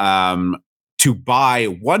on, to buy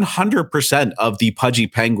 100% of the Pudgy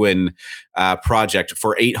Penguin project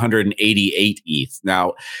for 888 ETH.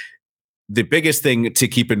 Now, the biggest thing to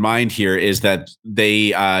keep in mind here is that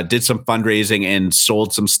they did some fundraising and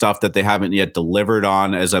sold some stuff that they haven't yet delivered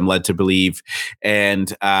on, as I'm led to believe.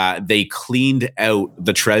 And they cleaned out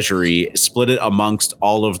the treasury, split it amongst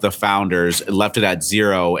all of the founders, left it at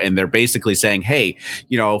zero. And they're basically saying, hey,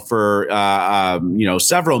 for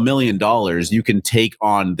several $1 million, you can take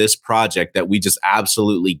on this project that we just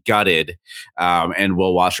absolutely gutted, and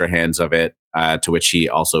we'll wash our hands of it, to which he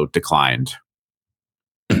also declined.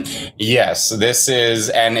 Yes, this is,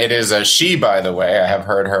 and it is a she, by the way. I have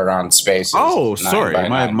heard her on Spaces. Oh, sorry.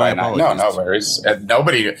 My apologies. No,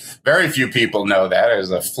 very few people know that. It is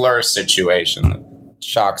a flourish situation that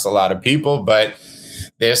shocks a lot of people, but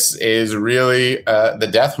this is really the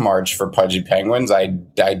death march for Pudgy Penguins. I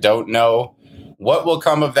don't know what will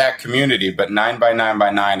come of that community, but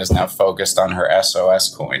 9x9x9 is now focused on her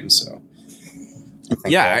SOS coin, so I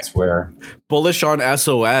think that's where... Bullish on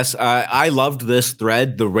SOS. I loved this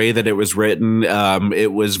thread, the way that it was written.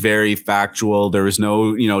 It was very factual. There was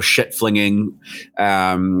no, shit flinging.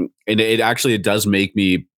 And it actually does make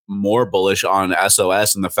me more bullish on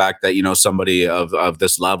SOS and the fact that, somebody of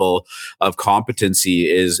this level of competency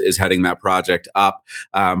is heading that project up.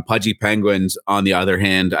 Pudgy Penguins, on the other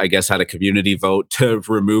hand, I guess had a community vote to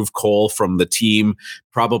remove Cole from the team.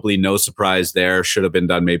 Probably no surprise there. Should have been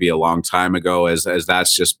done maybe a long time ago, as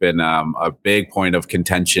that's just been a big point of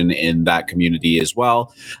contention in that community as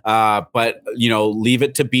well. But leave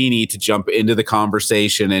it to Beanie to jump into the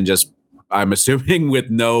conversation and just, I'm assuming with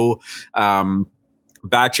no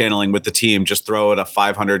back channeling with the team, just throw it a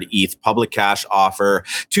 500 ETH public cash offer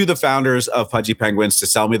to the founders of Pudgy Penguins to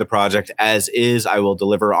sell me the project as is. I will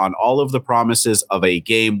deliver on all of the promises of a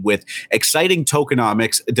game with exciting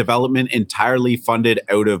tokenomics, development entirely funded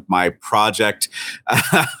out of my project.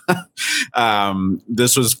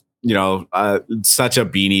 This was such a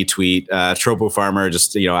Beanie tweet. Tropo Farmer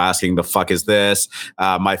just, asking the fuck is this?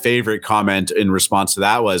 My favorite comment in response to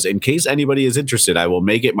that was, in case anybody is interested, I will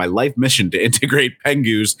make it my life mission to integrate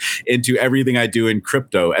Pengus into everything I do in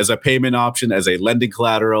crypto as a payment option, as a lending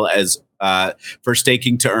collateral, as for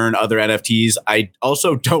staking to earn other NFTs. I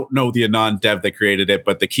also don't know the Anon dev that created it,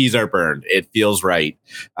 but the keys are burned. It feels right.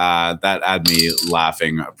 That had me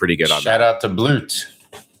laughing pretty good on that. Shout out to Blute.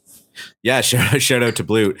 Yeah, shout out to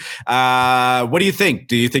Blute. What do you think?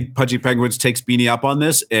 Do you think Pudgy Penguins takes Beanie up on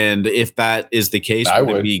this? And if that is the case,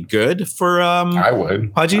 would it be good for I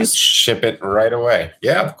would. Pudgies? I'd ship it right away.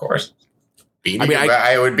 Yeah, of course. Beanie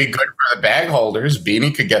I would be good for the bag holders.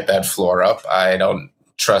 Beanie could get that floor up. I don't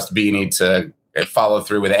trust Beanie to follow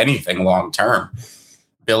through with anything long term.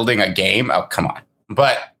 Building a game? Oh, come on.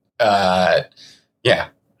 But yeah,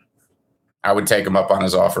 I would take him up on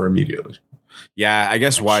his offer immediately. Yeah, I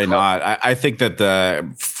guess why not? I think that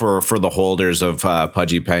for the holders of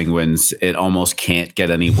Pudgy Penguins, it almost can't get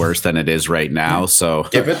any worse than it is right now. So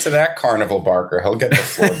give it to that Carnival Barker. He'll get the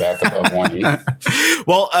floor back above 1 ETH.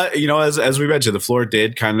 Well, as we mentioned, the floor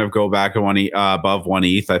did kind of go back above 1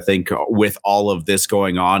 ETH. I think with all of this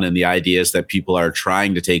going on and the ideas that people are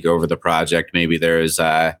trying to take over the project, maybe there is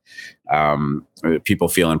people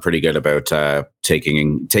feeling pretty good about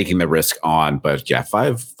taking the risk on. But yeah,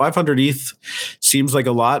 500 ETH seems like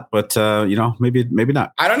a lot, but maybe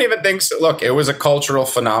not. I don't even think so. Look, it was a cultural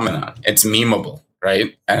phenomenon. It's memeable,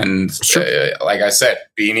 right? And like I said,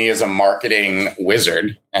 Beanie is a marketing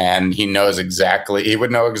wizard, and he would know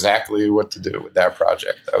exactly what to do with that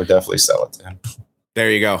project. I would definitely sell it to him. There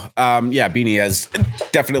you go. Yeah, Beanie has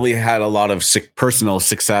definitely had a lot of personal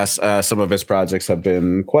success. Some of his projects have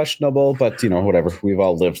been questionable, but whatever. We've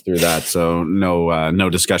all lived through that, so no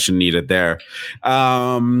discussion needed there.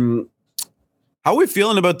 How are we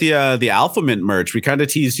feeling about the Alpha Mint merch? We kind of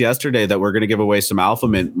teased yesterday that we're going to give away some Alpha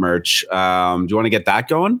Mint merch. Do you want to get that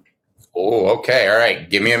going? Oh, okay. All right.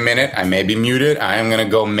 Give me a minute. I may be muted. I am going to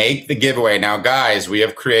go make the giveaway. Now, guys, we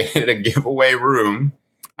have created a giveaway room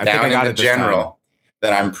down in the general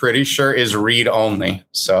that I'm pretty sure is read only.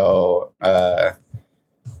 So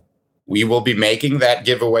we will be making that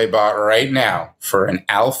giveaway bot right now for an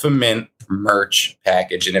Alpha Mint merch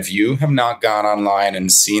package. And if you have not gone online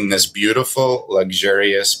and seen this beautiful,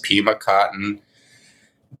 luxurious Pima cotton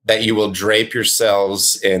that you will drape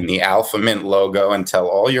yourselves in the Alpha Mint logo and tell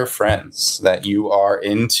all your friends that you are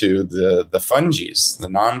into the fungies, the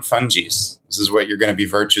non-fungies. This is what you're going to be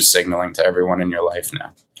virtue signaling to everyone in your life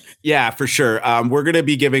now. Yeah, for sure. We're going to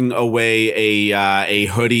be giving away a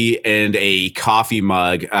hoodie and a coffee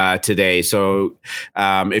mug today. So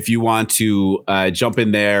if you want to jump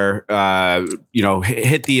in there,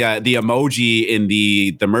 hit the emoji in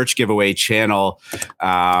the merch giveaway channel,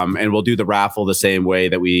 and we'll do the raffle the same way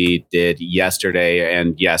that we did yesterday.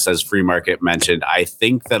 And yes, as Free Market mentioned, I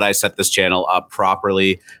think that I set this channel up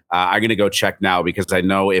properly. I'm going to go check now because I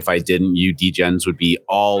know if I didn't, you degens would be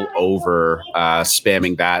all over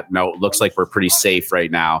spamming that. No, it looks like we're pretty safe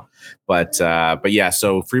right now. But yeah,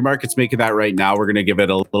 so Free Market's making that right now. We're going to give it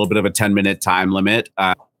a little bit of a 10-minute time limit.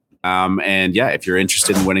 And yeah, if you're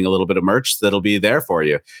interested in winning a little bit of merch, that'll be there for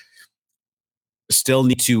you. Still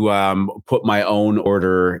need to put my own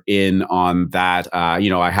order in on that.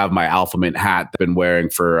 I have my Alpha Mint hat that I've been wearing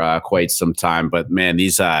for quite some time. But man,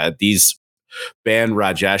 these Ban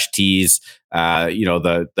Rajesh tees,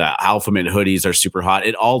 the Alpha Mint hoodies are super hot.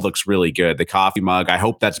 It all looks really good. The coffee mug, I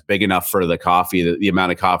hope that's big enough for the coffee, the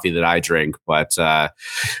amount of coffee that I drink. But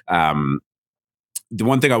the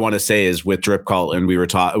one thing I want to say is with Drip Cult, and we were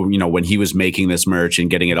talking, when he was making this merch and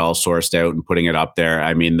getting it all sourced out and putting it up there,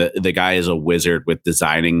 I mean, the guy is a wizard with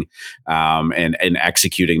designing and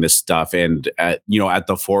executing this stuff. And, at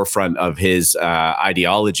the forefront of his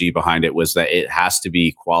ideology behind it was that it has to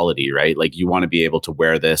be quality, right? Like, you want to be able to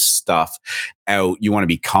wear this stuff out. You want to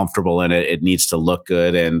be comfortable in it. It needs to look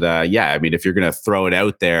good. And I mean, if you're going to throw it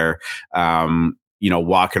out there,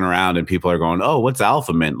 walking around and people are going, "Oh, what's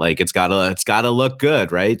Alpha Mint?" Like, it's gotta look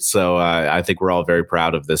good, right? So I think we're all very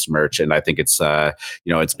proud of this merch, and I think it's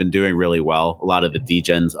it's been doing really well. A lot of the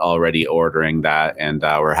DGens already ordering that, and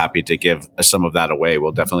we're happy to give some of that away.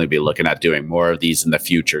 We'll definitely be looking at doing more of these in the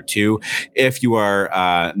future too, if you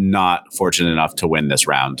are not fortunate enough to win this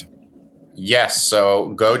round. Yes,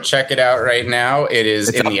 so go check it out right now. It is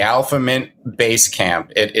in the Alpha Mint base camp.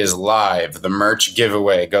 It is live, the merch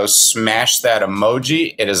giveaway. Go smash that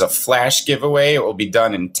emoji. It is a flash giveaway. It will be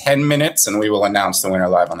done in 10 minutes, and we will announce the winner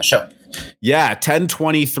live on the show. Yeah,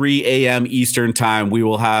 10:23 a.m. Eastern time. We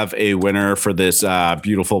will have a winner for this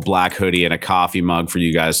beautiful black hoodie and a coffee mug for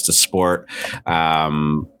you guys to sport.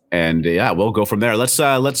 And yeah, we'll go from there. Let's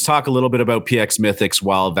talk a little bit about PX Mythics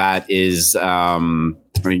while that is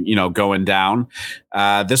going down.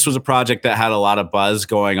 This was a project that had a lot of buzz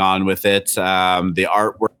going on with it. The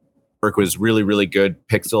artwork was really, really good.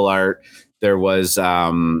 Pixel art. There was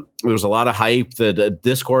a lot of hype. The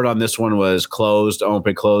Discord on this one was closed,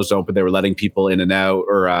 open. They were letting people in and out,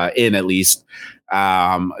 or in at least.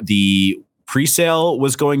 The pre-sale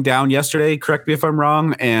was going down yesterday, correct me if I'm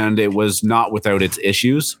wrong, and it was not without its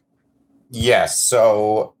issues. Yes,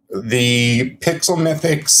 so the Pixel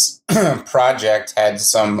Mythics project had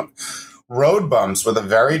some road bumps with a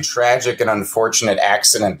very tragic and unfortunate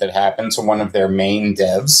accident that happened to one of their main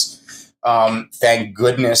devs. Thank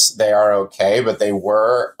goodness they are okay, but they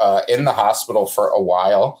were in the hospital for a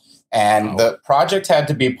while, and the project had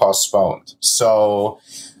to be postponed. So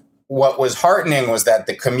what was heartening was that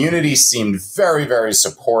the community seemed very, very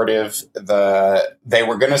supportive. They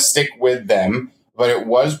were going to stick with them, but it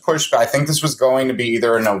was pushed. I think this was going to be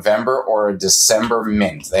either a November or a December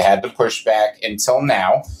mint. They had to push back until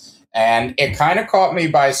now, and it kind of caught me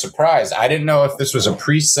by surprise. I didn't know if this was a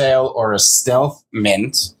pre-sale or a stealth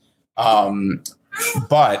mint,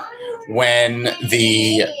 but when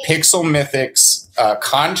the Pixel Mythics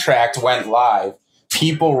contract went live,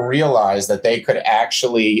 people realized that they could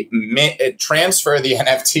actually transfer the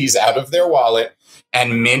NFTs out of their wallet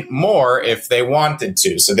and mint more if they wanted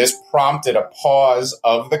to. So this prompted a pause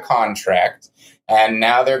of the contract, and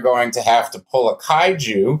now they're going to have to pull a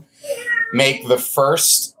kaiju, make the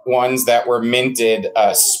first ones that were minted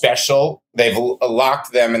special. They've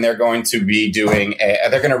locked them, and they're going to be doing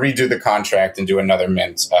they're going to redo the contract and do another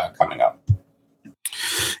mint coming up.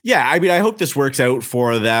 Yeah, I mean, I hope this works out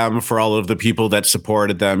for them, for all of the people that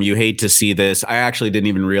supported them. You hate to see this. I actually didn't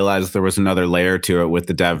even realize there was another layer to it with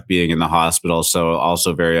the dev being in the hospital. So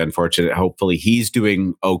also very unfortunate. Hopefully he's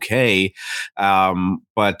doing okay.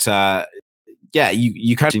 Yeah,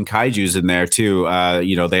 you kind of kaijus in there too.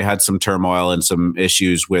 They had some turmoil and some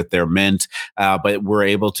issues with their mint, but were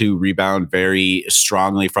able to rebound very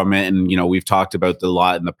strongly from it. And, we've talked about the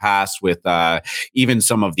lot in the past with even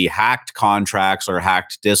some of the hacked contracts or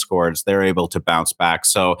hacked discords, they're able to bounce back.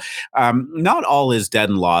 So not all is dead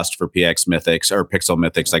and lost for PX Mythics, or Pixel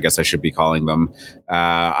Mythics, I guess I should be calling them.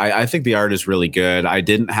 I think the art is really good. I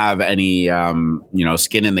didn't have any,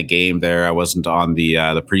 skin in the game there. I wasn't on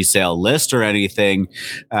the pre-sale list or anything.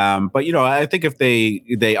 But I think if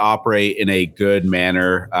they operate in a good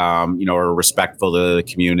manner, are respectful to the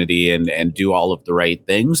community and do all of the right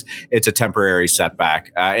things, it's a temporary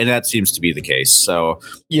setback, and that seems to be the case. So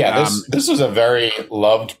yeah, this was a very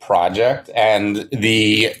loved project, and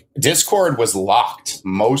the Discord was locked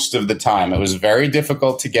most of the time. It was very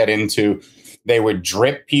difficult to get into. They would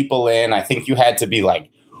drip people in. I think you had to be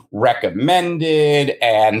recommended,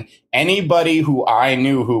 and anybody who I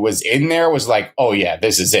knew who was in there was like, oh yeah,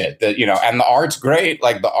 this is it. And the art's great.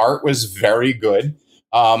 Like, the art was very good.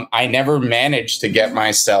 I never managed to get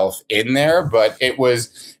myself in there, but it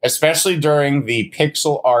was, especially during the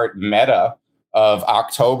pixel art meta of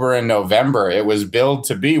October and November, it was billed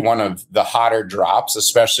to be one of the hotter drops,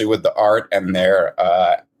 especially with the art and their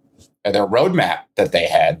roadmap that they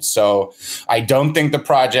had. So I don't think the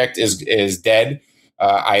project is dead.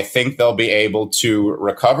 I think they'll be able to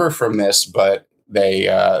recover from this, but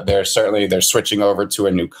they're switching over to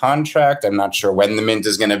a new contract. I'm not sure when the mint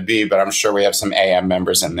is going to be, but I'm sure we have some AM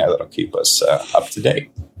members in there that'll keep us up to date.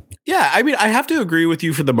 Yeah, I mean, I have to agree with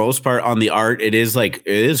you for the most part on the art. It is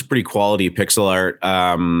pretty quality pixel art.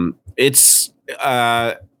 It's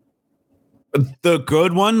The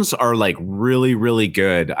good ones are like really, really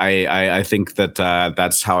good. I think that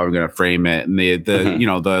that's how I'm going to frame it. And the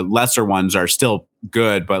the lesser ones are still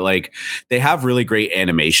good, but like they have really great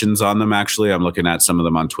animations on them. Actually, I'm looking at some of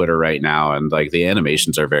them on Twitter right now, and like the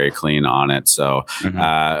animations are very clean on it. So,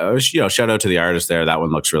 shout out to the artist there. That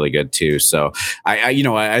one looks really good too. So,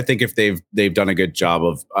 I think if they've done a good job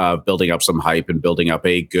of building up some hype and building up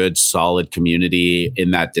a good, solid community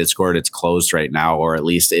in that Discord. It's closed right now, or at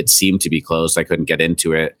least it seemed to be closed. I couldn't get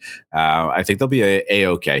into it. I think they'll be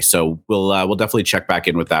a-okay. So we'll definitely check back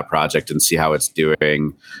in with that project and see how it's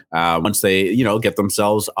doing once they get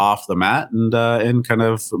themselves off the mat and kind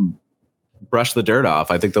of brush the dirt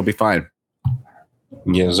off. I think they'll be fine.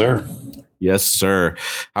 Yes, sir. Yes, sir.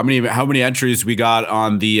 How many entries we got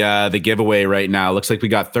on the giveaway right now? Looks like we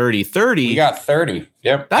got 30. We got 30.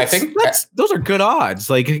 Yep. I think those are good odds.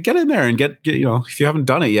 Like, get in there and get if you haven't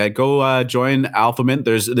done it yet, go join AlphaMint.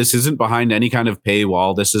 This isn't behind any kind of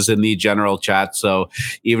paywall. This is in the general chat. So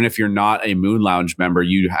even if you're not a Moon Lounge member,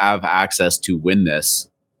 you have access to win this.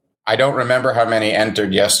 I don't remember how many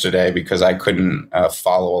entered yesterday because I couldn't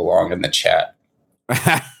follow along in the chat.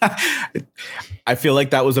 I feel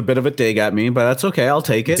like that was a bit of a dig at me, but that's okay. I'll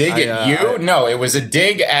take it. Dig at you? No, it was a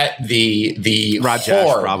dig at the Rajesh,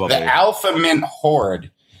 horde, probably. the AlphaMint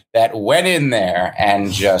horde that went in there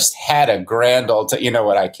and just had a grand old time. You know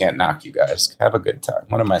what? I can't knock you guys. Have a good time.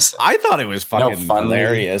 What am I saying? I thought it was fucking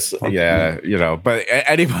hilarious. Yeah, but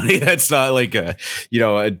anybody that's not like a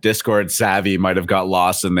Discord savvy might have got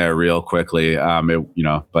lost in there real quickly.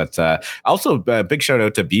 But also a big shout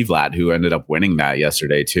out to Bvlat, who ended up winning that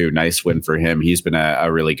yesterday too. Nice win for him. He's been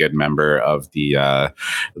a really good member of the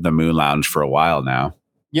Moon Lounge for a while now.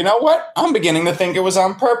 You know what? I'm beginning to think it was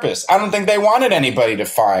on purpose. I don't think they wanted anybody to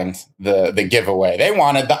find the giveaway. They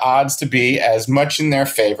wanted the odds to be as much in their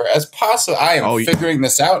favor as possible. I am figuring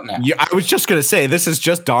this out now. Yeah, I was just going to say, this is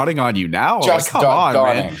just dawning on you now. Just come on,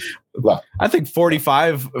 dawning. Man. Look, I think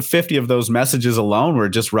 50 of those messages alone were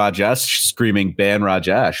just Rajesh screaming, ban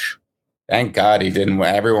Rajesh. Thank God he didn't.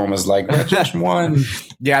 Everyone was like, Rajesh won.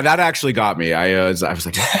 Yeah, that actually got me. I was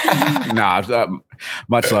like, nah.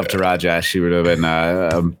 Much love to Rajesh. He would have been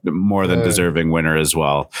a more than deserving winner as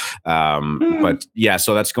well. But yeah,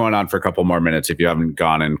 so that's going on for a couple more minutes. If you haven't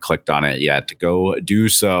gone and clicked on it yet, go do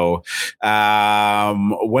so.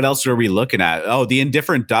 What else are we looking at? Oh, the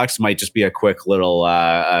Indifferent Ducks might just be a quick little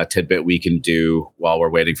tidbit we can do while we're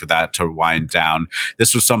waiting for that to wind down.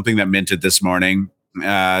 This was something that minted this morning.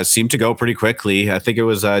 Seemed to go pretty quickly. I think it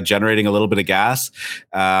was generating a little bit of gas.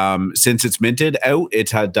 Since it's minted out,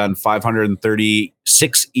 it had done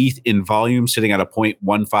 536 ETH in volume, sitting at a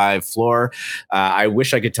 0.15 floor. I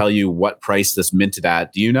wish I could tell you what price this minted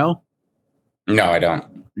at. Do you know? No, I don't.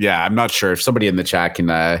 Yeah, I'm not sure. If somebody in the chat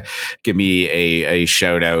can give me a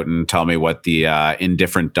shout out and tell me what the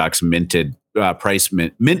Indifferent Ducks minted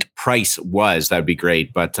mint price was, that'd be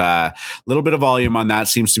great. But a little bit of volume on that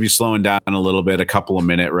seems to be slowing down a little bit, a couple of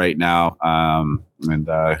minutes right now.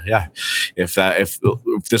 If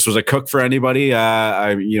this was a cook for anybody,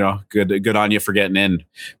 good on you for getting in.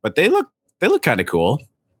 But they look kind of cool.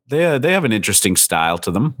 They have an interesting style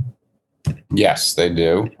to them. Yes, they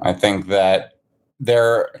do. I think that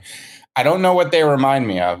I don't know what they remind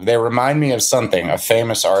me of. They remind me of something, a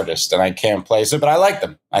famous artist, and I can't place it, but I like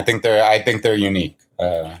them. I think they're unique.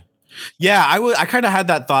 Yeah, I kind of had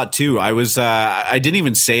that thought too. I didn't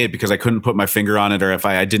even say it because I couldn't put my finger on it, or if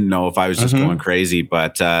I didn't know if I was just going crazy.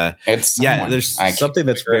 But there's something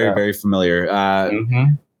that's very, very familiar.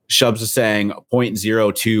 Shubs is saying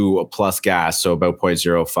 0.02 plus gas, so about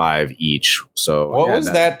 0.05 each. So what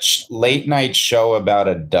was that late night show about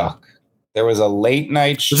a duck? There was a late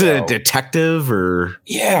night show. Was it a detective or?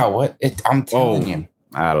 Yeah, I'm telling you.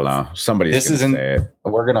 I don't know. Somebody's going to say it.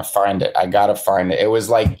 We're going to find it. I got to find it. It was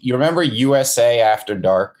like, you remember USA After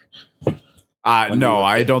Dark? No,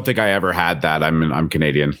 I don't think I ever had that. I'm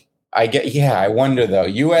Canadian. I wonder though.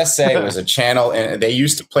 USA was a channel, and they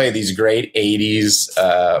used to play these great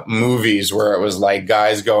 80s movies where it was like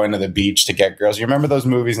guys going to the beach to get girls. You remember those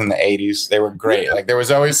movies in the 80s? They were great. Like there was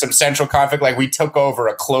always some central conflict. Like we took over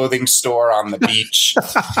a clothing store on the beach,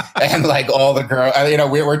 and like all the girls,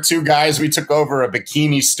 we were two guys. We took over a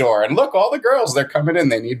bikini store, and look, all the girls, they're coming in.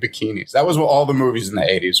 They need bikinis. That was what all the movies in the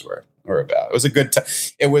 80s were about. It was a good time.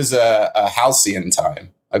 It was a halcyon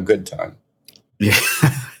time, a good time. Yeah.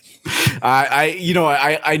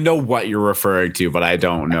 I know what you're referring to, but I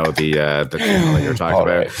don't know the channel that you're talking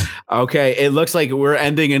about. Right. Okay, it looks like we're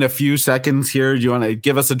ending in a few seconds here. Do you want to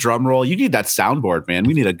give us a drum roll? You need that soundboard, man.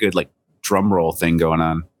 We need a good drum roll thing going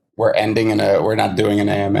on. We're ending we're not doing an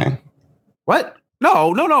AMA. What?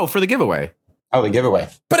 No, for the giveaway. Oh, the giveaway.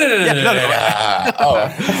 Oh,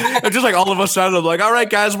 just like all of us sounded like, all right,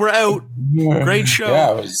 guys, we're out. Great show.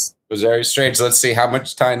 Yeah, it was very strange. Let's see, how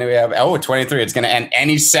much time do we have? Oh, 23. It's going to end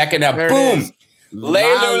any second now. There Boom.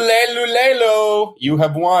 Lelu. You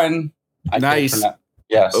have won. Nice.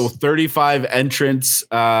 Yes. 35 entrants.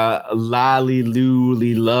 Lali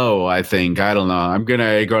Low, I think. I don't know. I'm going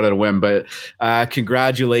to go to win, but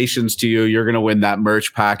congratulations to you. You're going to win that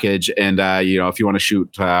merch package. And, if you want to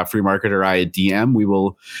shoot Free Market or I a DM, we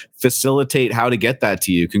will facilitate how to get that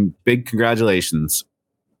to you. Big congratulations.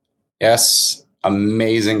 Yes.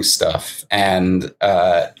 Amazing stuff. And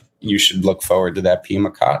you should look forward to that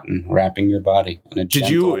Pima cotton wrapping your body. Did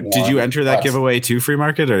you enter that giveaway to Free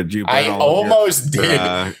Market, or did you? I almost did.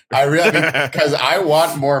 I really, because I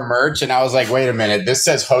want more merch, and I was like, wait a minute, this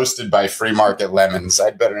says hosted by Free Market Lemons.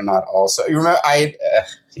 I'd better not also. You remember?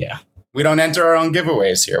 We don't enter our own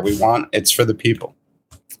giveaways here. It's for the people.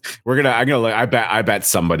 I'm gonna look. I bet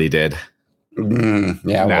somebody did. We'll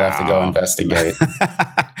have to go investigate.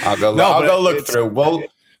 I'll go look through.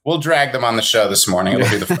 We'll drag them on the show this morning.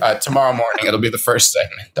 It'll be tomorrow morning. It'll be the first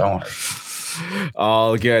segment. Don't worry.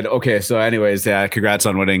 All good. Okay. So, anyways, congrats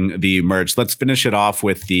on winning the merch. Let's finish it off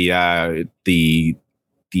with the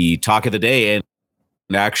talk of the day. And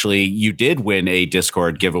actually, you did win a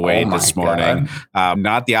Discord giveaway this morning.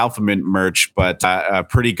 Not the Alpha Mint merch, but a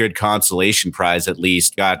pretty good consolation prize at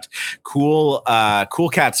least. Got Cool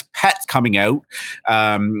Cat's Pet coming out.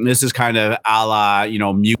 This is kind of a la,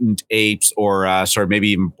 Mutant Apes or maybe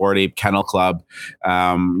even Bored Ape Kennel Club.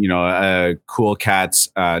 Cool Cat's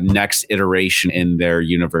next iteration in their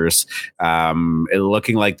universe. It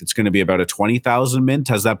looking like it's going to be about a 20,000 mint.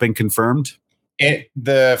 Has that been confirmed?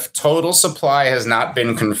 The total supply has not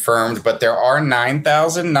been confirmed, but there are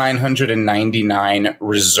 9,999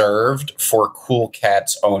 reserved for Cool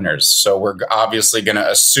Cat's owners. So we're obviously going to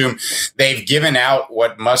assume they've given out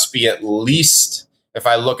what must be at least, if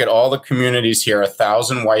I look at all the communities here,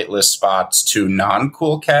 1,000 whitelist spots to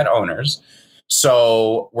non-Cool Cat owners.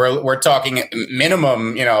 So we're talking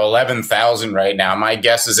minimum, 11,000 right now. My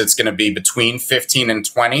guess is it's going to be between 15 and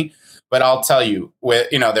 20. But I'll tell you,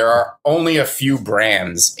 there are only a few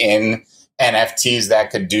brands in NFTs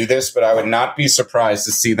that could do this, but I would not be surprised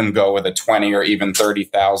to see them go with a 20 or even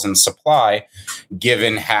 30,000 supply,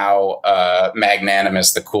 given how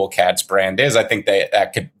magnanimous the Cool Cats brand is. I think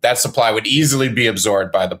that supply would easily be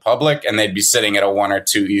absorbed by the public, and they'd be sitting at a 1 or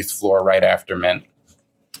 2 ETH floor right after mint.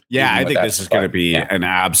 Yeah, I think this is going to be an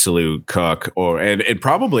absolute cook, and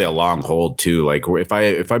probably a long hold too. Like if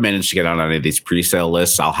I manage to get on any of these pre-sale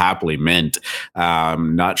lists, I'll happily mint.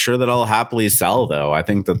 Not sure that I'll happily sell though. I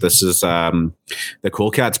think that this is the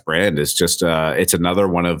Cool Cats brand is just it's another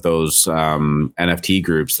one of those NFT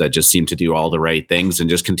groups that just seem to do all the right things and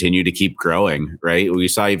just continue to keep growing. Right? We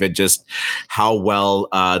saw even just how well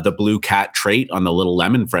the Blue Cat trait on the Little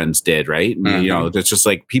Lemon Friends did. Right? Mm-hmm. It's just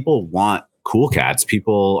like people want Cool Cats.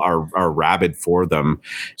 People are rabid for them.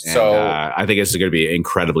 So I think it's going to be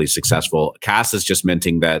incredibly successful. Cass is just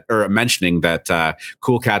mentioning that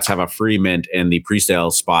Cool Cats have a free mint and the pre-sale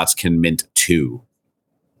spots can mint 2.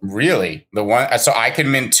 Really? So I can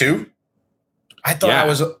mint 2? I thought I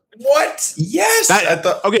was what? Yes.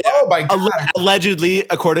 Okay. Oh my God. Allegedly,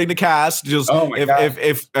 according to Cass,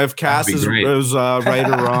 if Cass is right or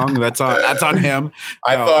wrong, that's on him.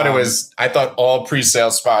 I thought all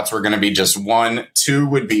pre-sale spots were going to be just 1, 2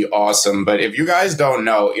 would be awesome. But if you guys don't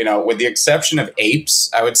know, with the exception of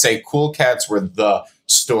apes, I would say Cool Cats were the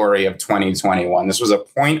story of 2021. This was a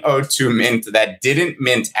 0.02 mint that didn't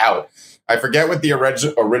mint out. I forget what the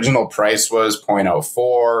original price was, 0.04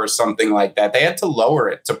 or something like that. They had to lower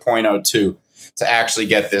it to 0.02 to actually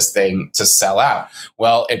get this thing to sell out.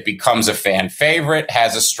 Well, it becomes a fan favorite,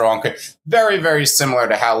 has a strong, very, very similar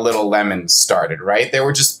to how Little Lemons started, right? They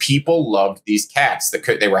were just, people loved these cats.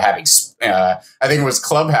 They were having, I think it was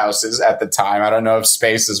Clubhouses at the time. I don't know if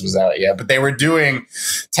Spaces was out yet, but they were doing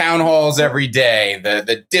town halls every day.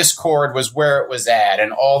 The Discord was where it was at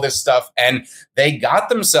and all this stuff. And they got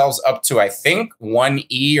themselves up to, I think,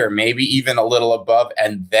 1E or maybe even a little above.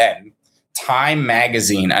 And then Time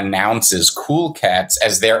Magazine announces Cool Cats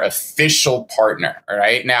as their official partner. All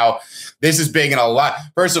right. Now, this is big in a lot.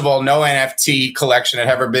 First of all, no NFT collection had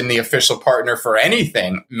ever been the official partner for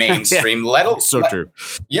anything mainstream. Let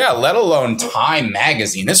alone Time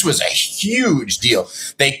Magazine. This was a huge deal.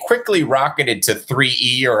 They quickly rocketed to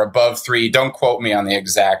 3E or above 3. Don't quote me on the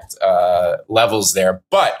exact levels there,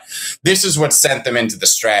 but this is what sent them into the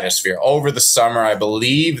stratosphere. Over the summer, I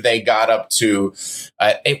believe they got up to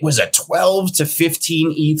it was a 12 to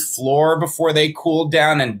 15 ETH floor before they cooled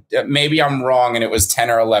down, and maybe I'm wrong and it was 10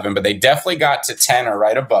 or 11, but they definitely got to 10 or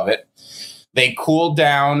right above it. They cooled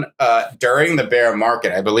down during the bear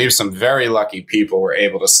market. I believe some very lucky people were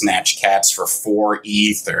able to snatch cats for 4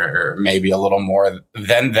 ETH or maybe a little more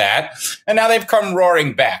than that. And now they've come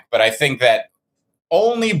roaring back. But I think that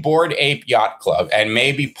only Bored Ape Yacht Club and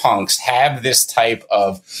maybe Punks have this type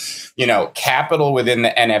of, capital within the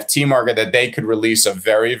NFT market that they could release a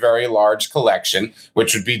very, very large collection,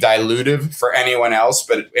 which would be dilutive for anyone else,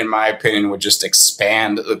 but in my opinion would just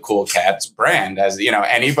expand the Cool Cats brand. As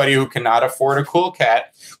anybody who cannot afford a Cool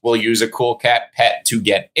Cat will use a Cool Cat pet to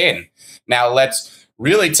get in. Now let's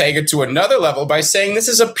really take it to another level by saying this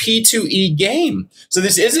is a P2E game. So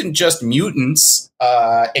this isn't just mutants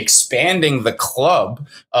expanding the club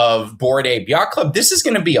of Bored Ape Yacht Club. This is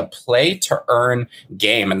going to be a play to earn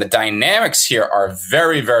game. And the dynamics here are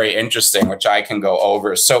very, very interesting, which I can go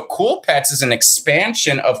over. So Cool Pets is an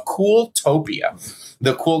expansion of Cooltopia,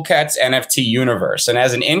 the Cool Cats NFT universe. And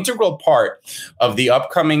as an integral part of the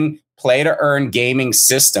upcoming play to earn gaming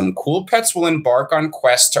system, Cool Pets will embark on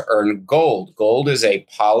quests to earn gold. Gold is a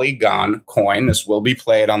Polygon coin. This will be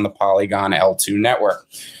played on the Polygon L2 network.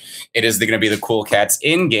 It is going to be the Cool Cats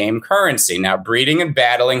in-game currency. Now, breeding and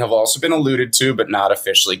battling have also been alluded to, but not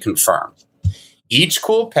officially confirmed. Each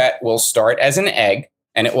Cool Pet will start as an egg,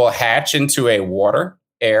 and it will hatch into a water,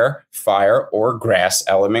 air, fire, or grass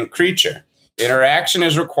element creature. Interaction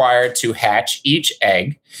is required to hatch each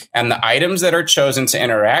egg, and the items that are chosen to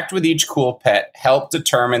interact with each Cool Pet help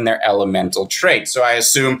determine their elemental trait. So I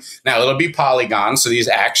assume now it'll be Polygon, so these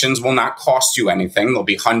actions will not cost you anything. They'll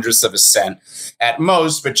be hundredths of a cent at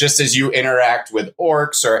most, but just as you interact with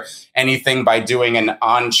orcs or anything by doing an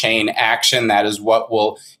on-chain action, that is what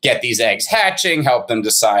will get these eggs hatching, help them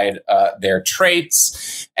decide their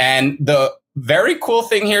traits. And the very cool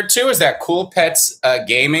thing here, too, is that Cool Pets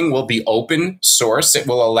gaming will be open source. It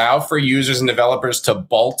will allow for users and developers to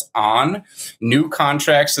bolt on new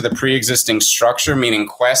contracts to the pre-existing structure, meaning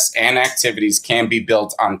quests and activities can be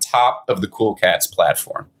built on top of the Cool Cats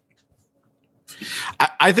platform.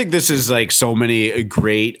 I think this is like so many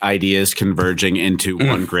great ideas converging into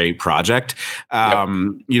one great project.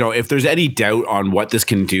 If there's any doubt on what this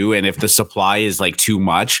can do, and if the supply is like too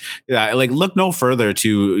much, look no further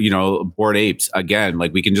to, Bored Apes again.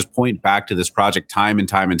 Like we can just point back to this project time and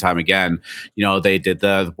time and time again. They did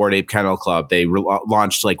the Bored Ape Kennel Club. They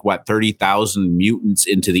launched 30,000 mutants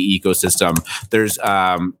into the ecosystem. There's,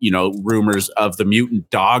 rumors of the mutant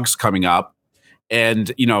dogs coming up.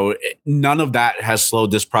 And, none of that has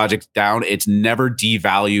slowed this project down. It's never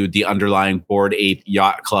devalued the underlying Bored Ape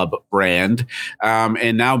Yacht Club brand.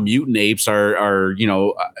 And now mutant apes are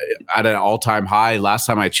at an all-time high. Last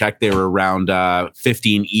time I checked, they were around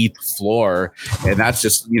 15 ETH floor. And that's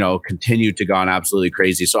just, continued to gone absolutely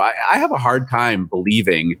crazy. So I have a hard time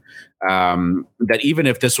believing that even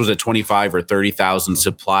if this was a 25 or 30,000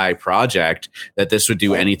 supply project, that this would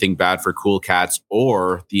do anything bad for Cool Cats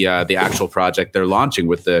or the actual project they're launching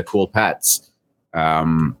with the Cool Pets.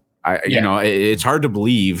 It's hard to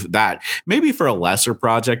believe that. Maybe for a lesser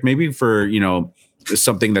project, maybe for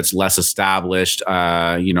something that's less established,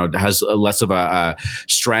 has less of a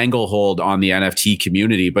stranglehold on the NFT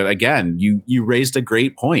community. But again, you raised a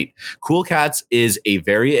great point. Cool Cats is a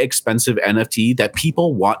very expensive NFT that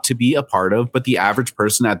people want to be a part of, but the average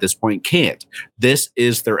person at this point can't. This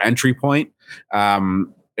is their entry point.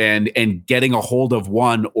 And getting a hold of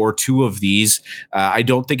one or two of these, I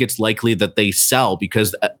don't think it's likely that they sell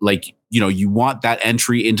because you want that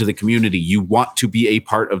entry into the community. You want to be a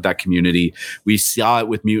part of that community. We saw it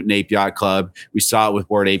with Mutant Ape Yacht Club. We saw it with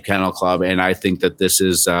Bored Ape Kennel Club. And I think that this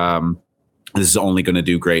is only going to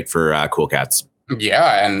do great for Cool Cats.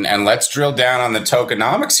 Yeah, and let's drill down on the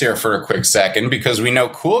tokenomics here for a quick second, because we know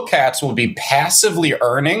Cool Cats will be passively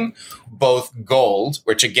earning both gold,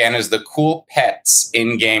 which again is the Cool Pets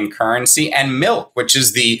in-game currency, and Milk, which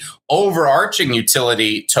is the overarching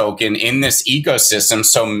utility token in this ecosystem.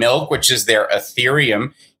 So Milk, which is their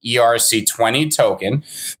Ethereum ERC20 token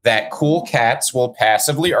that Cool Cats will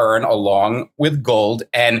passively earn along with gold.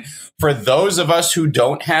 And for those of us who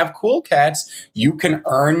don't have Cool Cats, you can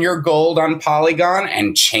earn your gold on Polygon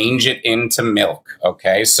and change it into Milk.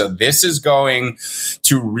 Okay, so this is going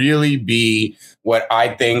to really be what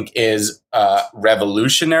I think is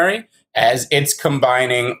revolutionary, as it's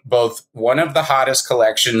combining both one of the hottest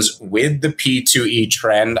collections with the P2E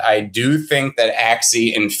trend. I do think that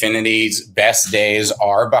Axie Infinity's best days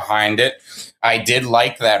are behind it. I did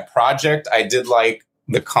like that project. I did like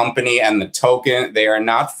the company and the token. They are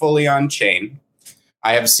not fully on chain.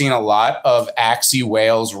 I have seen a lot of Axie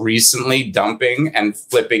whales recently dumping and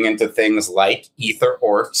flipping into things like Ether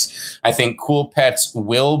Orcs. I think Cool Pets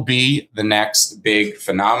will be the next big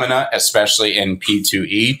phenomena, especially in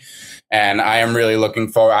P2E. And I am really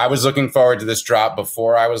looking forward. I was looking forward to this drop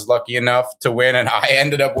before I was lucky enough to win, and I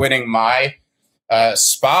ended up winning my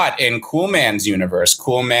spot in Cool Man's universe.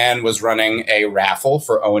 Cool Man was running a raffle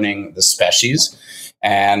for owning the Species.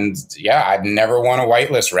 And yeah, I've never won a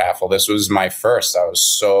whitelist raffle. This was my first. I was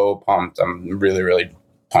so pumped. I'm really, really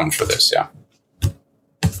pumped for this. Yeah.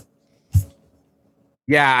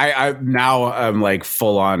 Yeah, I'm like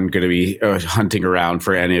full on going to be hunting around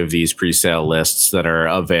for any of these pre-sale lists that are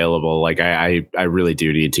available. Like I really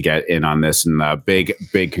do need to get in on this, and big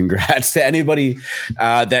congrats to anybody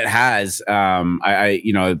that has. I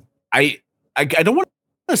don't want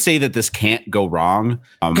to say that this can't go wrong,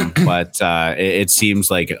 but it seems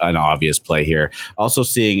like an obvious play here. Also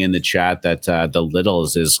seeing in the chat that the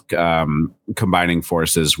Littles is combining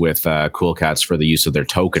forces with Cool Cats for the use of their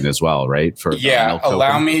token as well, right?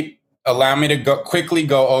 Allow me to quickly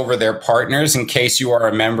go over their partners in case you are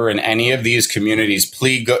a member in any of these communities.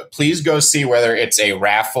 Please go see whether it's a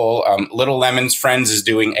raffle. Little Lemon's Friends is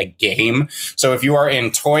doing a game. So if you are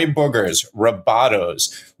in Toy Boogers,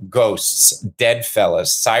 Robotos, Ghosts, Deadfellas,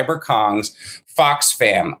 Cyber Kongs, Fox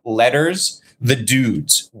Fam, Letters, The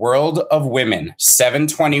Dudes, World of Women,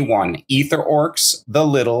 721, Ether Orcs, The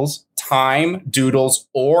Littles, Time, Doodles,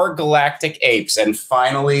 or Galactic Apes, and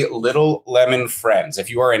finally, Little Lemon Friends. If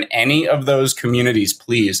you are in any of those communities,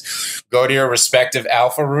 please go to your respective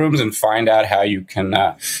alpha rooms and find out how you can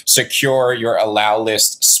secure your allow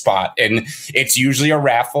list spot. And it's usually a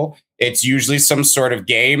raffle. It's usually some sort of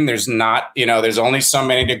game. There's not, there's only so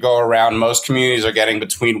many to go around. Most communities are getting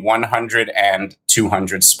between 100 and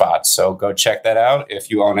 200 spots. So go check that out if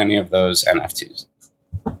you own any of those NFTs.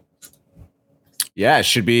 Yeah, it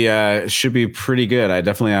should be pretty good. I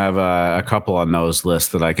definitely have a couple on those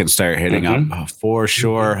lists that I can start hitting up for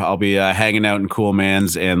sure. I'll be hanging out in Cool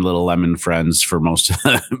Man's and Little Lemon Friends for most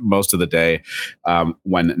of the day,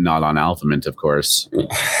 when not on Alpha Mint, of course.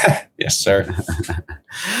 Yes, sir.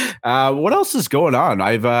 What else is going on?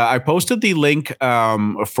 I posted the link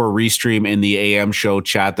for Restream in the AM show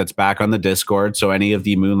chat that's back on the Discord. So any of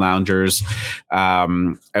the Moon Loungers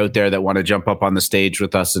out there that want to jump up on the stage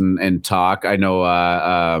with us and talk, I know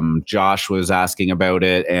Josh was asking about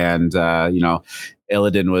it, and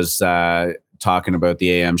Illidan was talking about the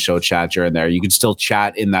AM show chat during there. You can still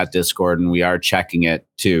chat in that Discord, and we are checking it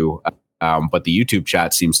too. But the YouTube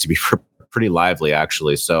chat seems to be pretty lively,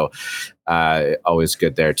 actually. So always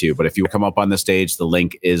good there too. But if you come up on the stage, the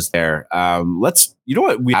link is there. What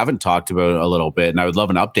we haven't talked about a little bit, and I would love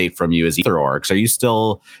an update from you, is Ether Orcs. Are you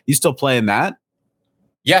still playing that?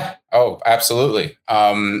 Yeah. Oh, absolutely.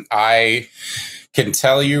 I can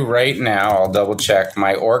tell you right now, I'll double check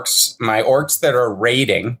my orcs that are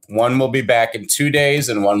raiding. One will be back in 2 days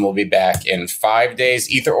and one will be back in 5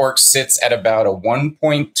 days. Ether Orcs sits at about a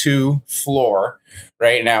 1.2 floor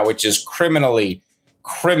right now, which is criminally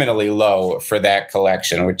low for that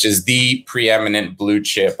collection, which is the preeminent blue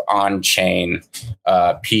chip on-chain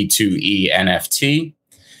P2E NFT.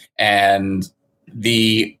 And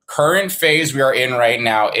the current phase we are in right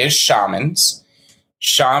now is Shamans.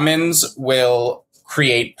 Shamans will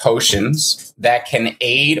create potions that can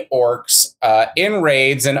aid orcs in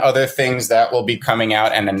raids and other things that will be coming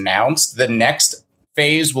out and announced. The next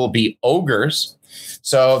phase will be ogres.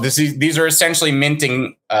 So these are essentially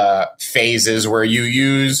minting phases where you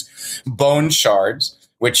use bone shards,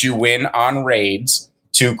 which you win on raids,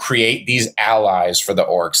 to create these allies for the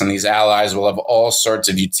orcs. And these allies will have all sorts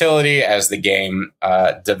of utility as the game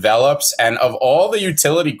develops. And of all the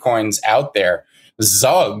utility coins out there,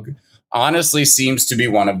 Zug honestly seems to be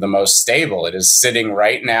one of the most stable. It is sitting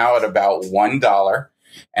right now at about $1.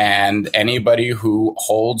 And anybody who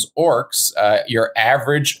holds orcs, your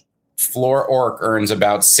average floor orc earns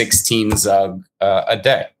about 16 Zug a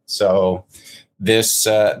day. So this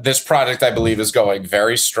product, I believe, is going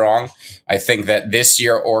very strong. I think that this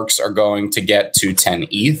year orcs are going to get to 10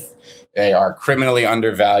 ETH. They are criminally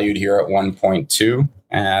undervalued here at 1.2.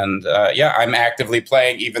 And I'm actively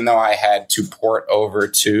playing, even though I had to port over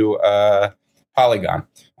to Polygon.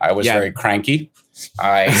 I was very cranky.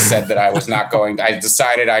 I said that I was not going. I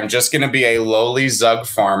decided I'm just going to be a lowly Zug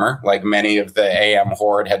farmer, like many of the AM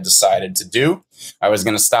Horde had decided to do. I was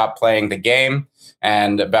going to stop playing the game.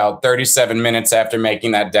 And about 37 minutes after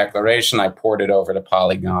making that declaration, I ported over to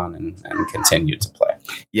Polygon and continued to play.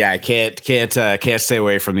 Yeah, I can't stay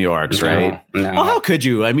away from the orcs, right? No. Well, how could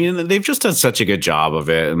you? I mean, they've just done such a good job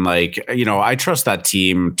of it, and I trust that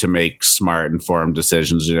team to make smart, informed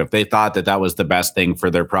decisions. If they thought that was the best thing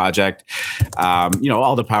for their project,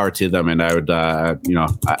 all the power to them. And I would,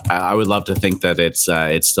 I would love to think that it's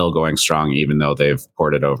still going strong, even though they've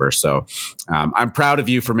ported over. So I'm proud of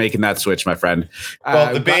you for making that switch, my friend.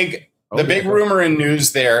 Well, the The big rumor and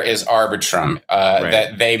news there is Arbitrum,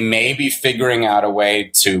 that they may be figuring out a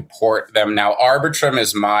way to port them. Now, Arbitrum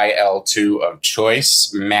is my L2 of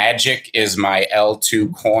choice. Magic is my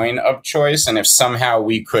L2 coin of choice. And if somehow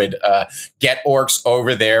we could get orcs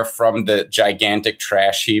over there from the gigantic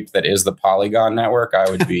trash heap that is the Polygon network,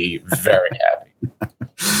 I would be very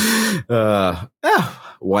happy.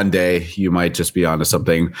 One day you might just be onto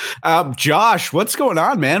something. Josh, what's going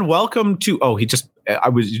on, man? Welcome to. I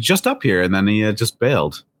was just up here and then he just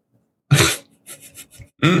bailed.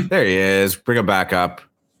 There he is. Bring him back up.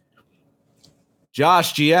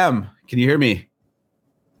 Josh, GM, can you hear me?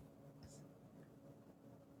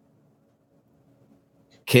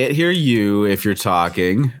 Can't hear you if you're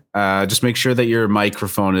talking. Just make sure that your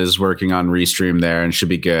microphone is working on Restream there and should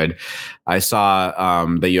be good. I saw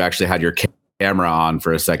that you actually had your camera on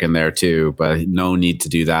for a second there too, but no need to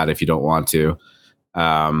do that if you don't want to.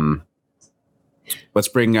 Let's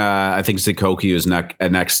bring, I think Zikoki is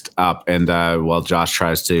next up, and while Josh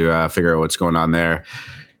tries to figure out what's going on there.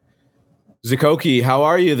 Zikoki, how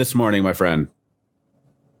are you this morning, my friend?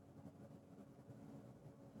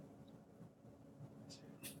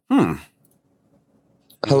 Hello?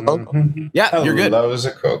 Yeah, Hello, you're good.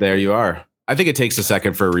 Zikoki. There you are. I think it takes a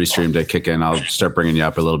second for a Restream to kick in. I'll start bringing you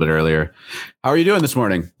up a little bit earlier. How are you doing this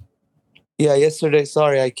morning? Yeah, yesterday,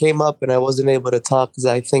 sorry, I came up and I wasn't able to talk because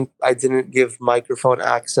I think I didn't give microphone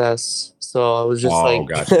access. So I was just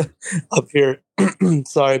gotcha. up here.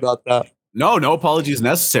 Sorry about that. No apologies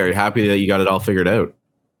necessary. Happy that you got it all figured out.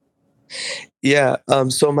 Yeah,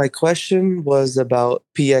 so my question was about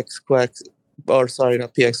PX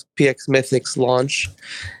Mythic's launch.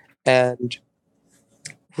 And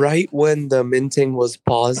right when the minting was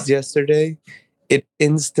paused yesterday, it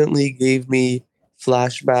instantly gave me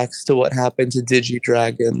flashbacks to what happened to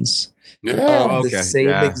DigiDragons. The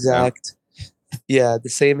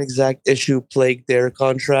same exact issue plagued their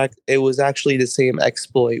contract. It was actually the same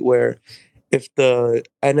exploit where if the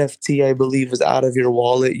NFT, I believe, was out of your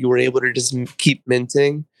wallet, you were able to just keep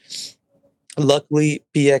minting. Luckily,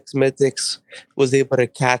 PX Mythics was able to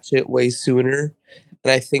catch it way sooner,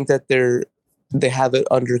 and I think that they have it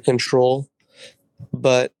under control.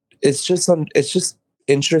 But it's just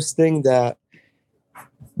interesting that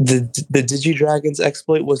the DigiDragons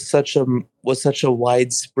exploit was such a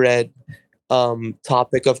widespread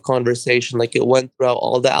topic of conversation. Like, it went throughout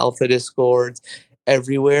all the alpha discords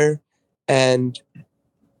everywhere, and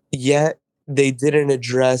yet they didn't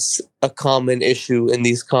address a common issue in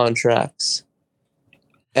these contracts.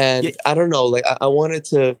 And I don't know, like, I wanted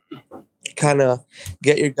to kind of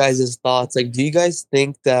get your guys' thoughts. Like, do you guys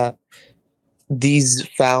think that these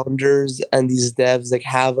founders and these devs like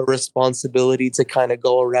have a responsibility to kind of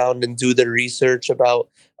go around and do the research about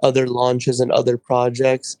other launches and other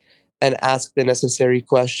projects and ask the necessary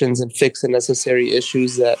questions and fix the necessary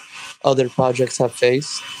issues that other projects have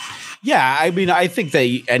faced? Yeah, I mean, I think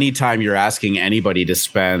that anytime you're asking anybody to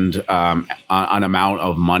spend an amount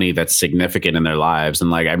of money that's significant in their lives, and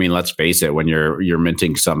like, I mean, let's face it, when you're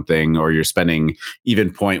minting something or you're spending even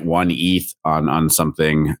 0.1 ETH on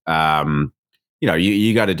something,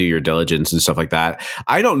 you got to do your diligence and stuff like that.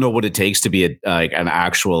 I don't know what it takes to be an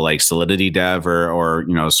actual like Solidity dev or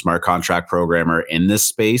smart contract programmer in this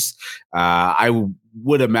space. I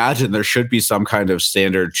would imagine there should be some kind of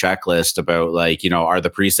standard checklist about are the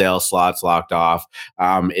pre-sale slots locked off?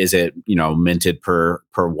 Is it, minted per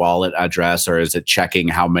wallet address, or is it checking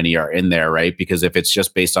how many are in there, right? Because if it's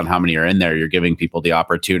just based on how many are in there, you're giving people the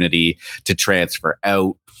opportunity to transfer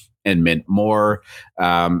out and mint more.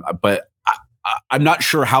 But I'm not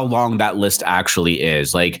sure how long that list actually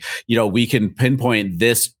is. Like, we can pinpoint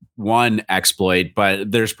this one exploit,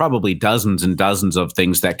 but there's probably dozens and dozens of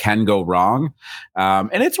things that can go wrong.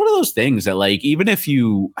 And it's one of those things that, like, even if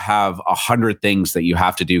you have 100 things that you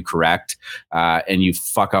have to do correct, and you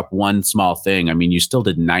fuck up one small thing, I mean, you still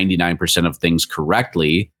did 99% of things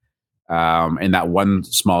correctly. And that one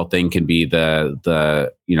small thing can be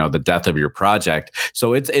the death of your project.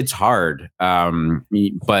 So it's hard.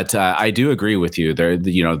 But I do agree with you there.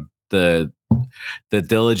 The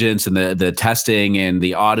diligence and the testing and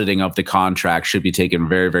the auditing of the contract should be taken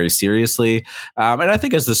very, very seriously. And I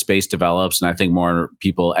think as the space develops and I think more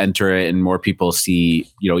people enter it and more people see,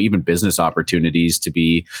 even business opportunities to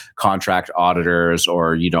be contract auditors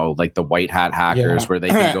or, like the white hat hackers where they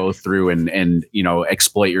can go through and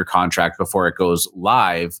exploit your contract before it goes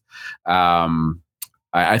live.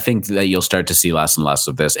 I think that you'll start to see less and less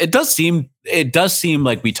of this. It does seem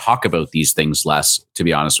like we talk about these things less, to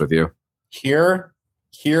be honest with you. Here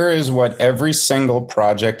is what every single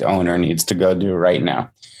project owner needs to go do right now.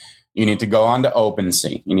 You need to go on to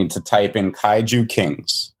OpenSea. You need to type in Kaiju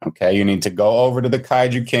Kings. Okay. You need to go over to the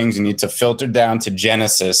Kaiju Kings. You need to filter down to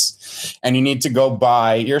Genesis, and you need to go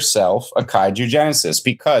buy yourself a Kaiju Genesis,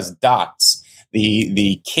 because Dots,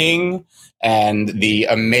 the king and the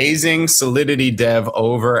amazing Solidity dev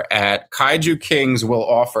over at Kaiju Kings, will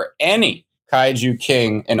offer any Kaiju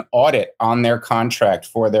King an audit on their contract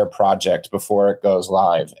for their project before it goes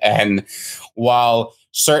live. And while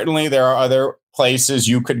certainly there are other places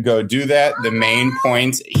you could go do that, the main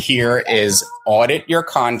point here is audit your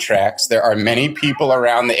contracts. There are many people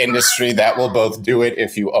around the industry that will both do it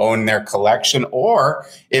if you own their collection or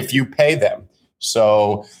if you pay them.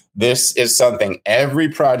 So this is something every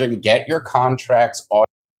project, get your contracts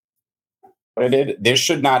audited. This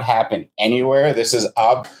should not happen anywhere. This is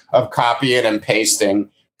of copying and pasting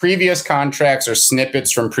previous contracts or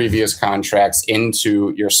snippets from previous contracts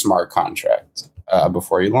into your smart contract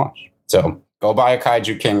before you launch. So go buy a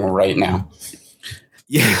Kaiju King right now.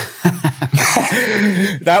 Yeah.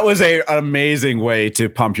 That was an amazing way to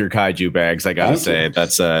pump your Kaiju bags, I gotta say.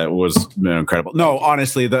 That's was incredible. No,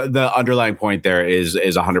 honestly, the underlying point there is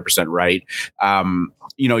 100% right.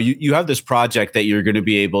 You have this project that you're going to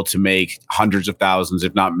be able to make hundreds of thousands,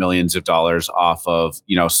 if not millions of dollars off of,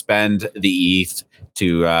 spend the ETH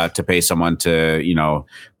to pay someone to,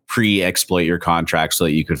 pre-exploit your contract so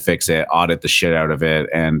that you could fix it, audit the shit out of it,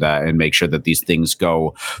 and make sure that these things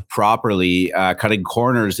go properly. Cutting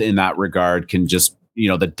corners in that regard can just,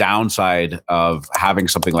 the downside of having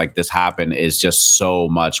something like this happen is just so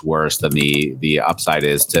much worse than the upside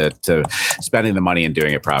is to spending the money and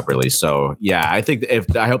doing it properly. So yeah, I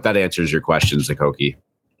hope that answers your question, Zakoki.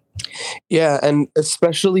 Yeah, and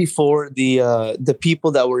especially for the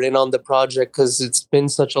people that were in on the project, because it's been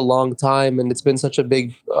such a long time and it's been such a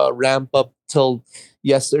big ramp up till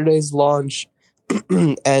yesterday's launch,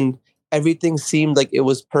 and everything seemed like it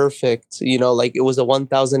was perfect. Like it was a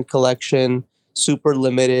 1,000 collection, super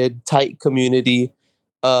limited, tight community.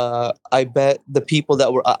 I bet the people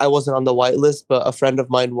that I wasn't on the whitelist, but a friend of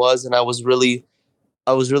mine was, and I was really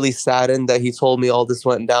saddened that he told me all this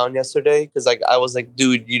went down yesterday, because I was like,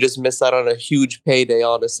 dude, you just missed out on a huge payday.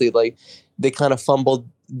 Honestly, like they kind of fumbled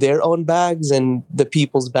their own bags and the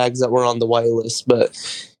people's bags that were on the whitelist. But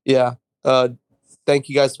yeah, thank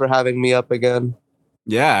you guys for having me up again.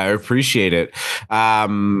 Yeah, I appreciate it.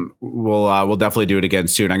 We'll definitely do it again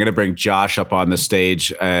soon. I'm going to bring Josh up on the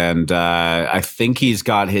stage, and I think he's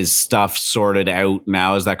got his stuff sorted out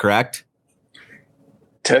now. Is that correct?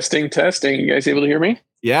 Testing. You guys able to hear me?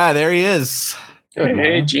 Yeah, there he is.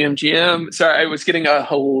 Hey, GM. Sorry, I was getting a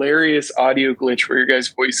hilarious audio glitch where your guys'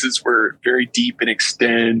 voices were very deep and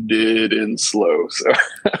extended and slow. So,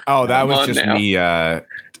 that was just now. Me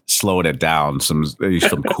slowing it down. Some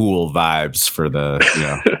cool vibes for the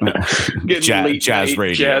jazz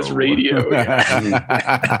radio. Jazz radio.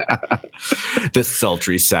 Yeah. The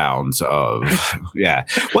sultry sounds of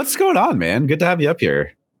What's going on, man? Good to have you up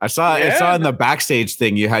here. I saw in the backstage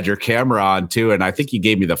thing you had your camera on too, and I think you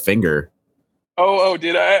gave me the finger. Oh,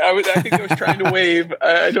 did I? I think I was trying to wave.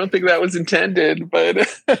 I don't think that was intended, but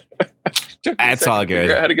that's all good.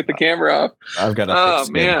 How to get the camera off? I've got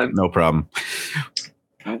a man, no problem.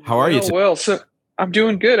 How are you? Well, so I'm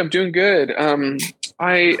doing good.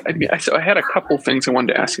 I had a couple things I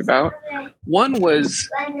wanted to ask about. One was,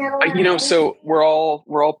 so we're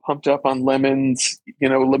all pumped up on Lemons,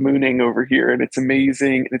 Lemooning over here, and it's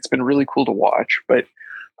amazing. It's been really cool to watch. But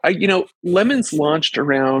Lemons launched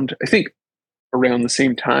around the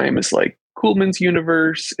same time as like Coolman's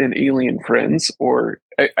Universe and Alien Friends, or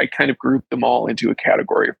I kind of grouped them all into a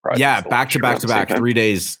category of projects. Yeah, back to back, 3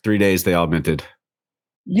 days. 3 days they all minted.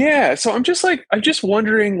 Yeah, so I'm just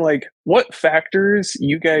wondering, like, what factors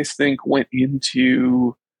you guys think went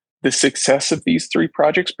into the success of these three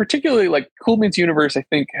projects, particularly like Coolman's Universe, I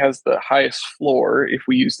think has the highest floor if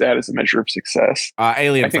we use that as a measure of success.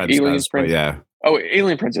 Alien Friends, yeah. Oh,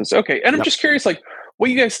 Alien Princess. Okay. And I'm just curious, like,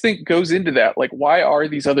 what you guys think goes into that? Like, why are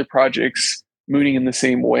these other projects mooning in the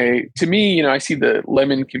same way? To me, I see the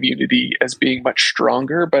Lemon community as being much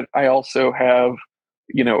stronger, but I also have,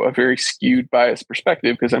 a very skewed biased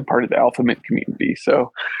perspective because I'm part of the Alpha Mint community.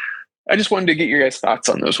 So I just wanted to get your guys' thoughts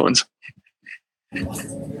on those ones.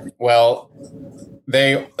 Well,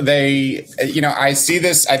 they I see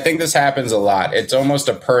this, I think this happens a lot. It's almost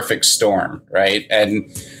a perfect storm, right?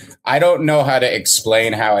 And I don't know how to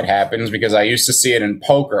explain how it happens because I used to see it in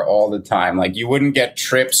poker all the time. Like you wouldn't get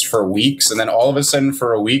trips for weeks, and then all of a sudden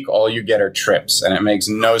for a week, all you get are trips, and it makes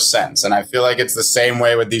no sense. And I feel like it's the same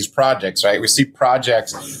way with these projects, right? We see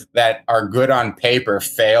projects that are good on paper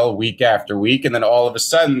fail week after week, and then all of a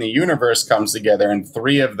sudden the universe comes together, and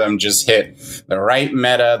 3 of them just hit the right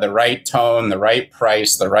meta, the right tone, the right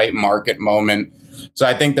price, the right market moment. So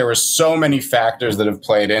I think there were so many factors that have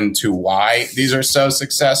played into why these are so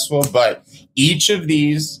successful, but each of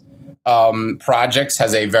these projects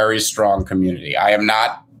has a very strong community. I am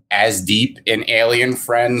not as deep in Alien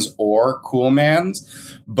Friends or Cool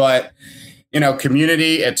Mans, but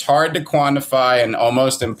community, it's hard to quantify and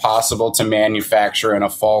almost impossible to manufacture in a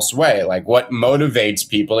false way. Like what motivates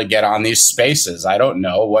people to get on these spaces? I don't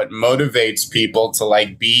know. What motivates people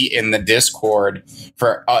to be in the Discord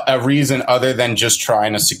for a reason other than just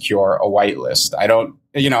trying to secure a whitelist? I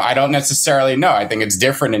don't necessarily know. I think it's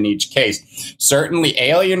different in each case. Certainly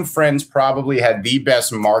Alien Friends probably had the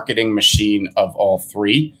best marketing machine of all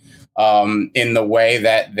 3 in the way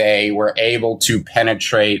that they were able to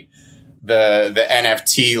penetrate the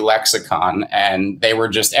NFT lexicon, and they were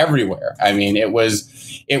just everywhere. I mean, it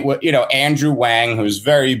was Andrew Wang, who's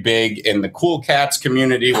very big in the Cool Cats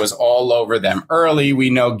community, was all over them early.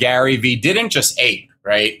 We know Gary Vee didn't just ape,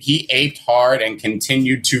 right? He aped hard and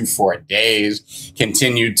continued to for days,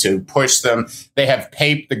 continued to push them. They have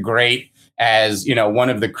Pape the Great as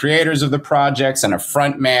one of the creators of the projects and a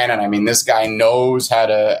front man, and I mean, this guy knows how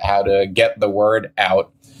to get the word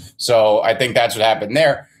out. So I think that's what happened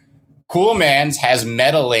there. Cool Mans has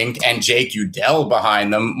Metalink and Jake Udell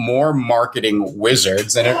behind them, more marketing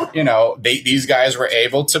wizards. And, these guys were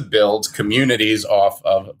able to build communities off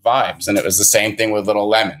of vibes. And it was the same thing with Little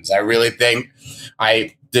Lemons. I really think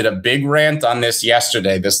I did a big rant on this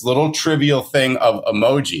yesterday, this little trivial thing of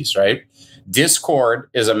emojis, right? Discord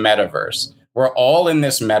is a metaverse. We're all in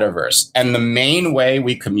this metaverse. And the main way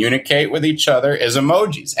we communicate with each other is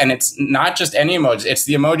emojis. And it's not just any emojis. It's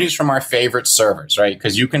the emojis from our favorite servers, right?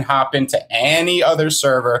 Because you can hop into any other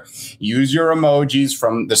server, use your emojis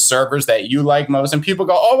from the servers that you like most. And people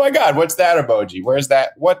go, oh my God, what's that emoji? Where's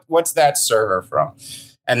that? What's that server from?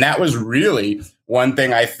 And that was really one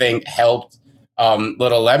thing I think helped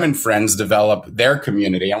Little Lemon Friends develop their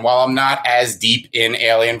community. And while I'm not as deep in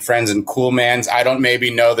Alien Friends and Cool Mans, I don't maybe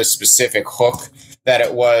know the specific hook that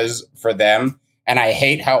it was for them. And I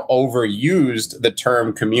hate how overused the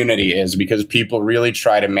term community is because people really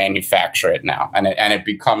try to manufacture it now, and it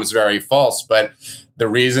becomes very false. But the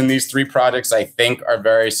reason these 3 projects I think are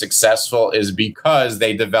very successful is because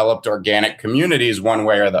they developed organic communities one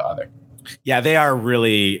way or the other. Yeah, they are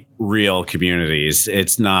really real communities.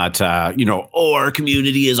 It's not, our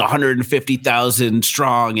community is 150,000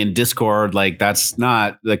 strong in Discord. Like, that's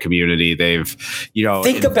not the community they've,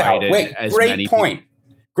 think about. Wait, great point.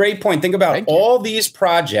 Great point. Think about all these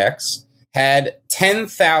projects had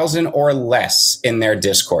 10,000 or less in their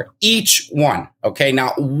Discord. Each one. Okay.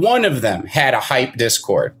 Now, one of them had a hype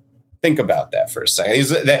Discord. Think about that for a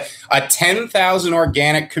second. A 10,000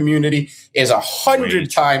 organic community is 100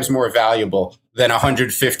 times more valuable than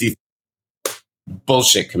 150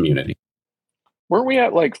 bullshit community. Weren't we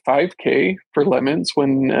at 5K for lemons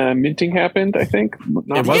when minting happened? I think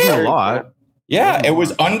it wasn't a lot. Yeah, it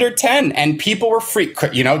was under 10, and people were free.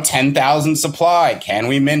 10,000 supply. Can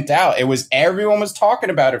we mint out? Everyone was talking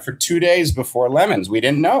about it for 2 days before lemons. We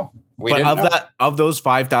didn't know. Of those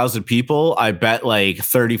 5,000 people, I bet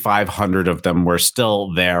 3,500 of them were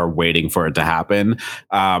still there waiting for it to happen.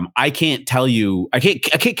 I can't tell you. I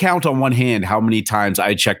can't count on one hand how many times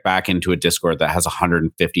I check back into a Discord that has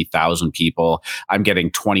 150,000 people. I'm getting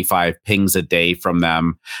 25 pings a day from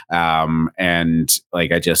them, and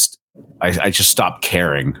I just stopped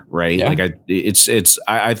caring, right? Yeah.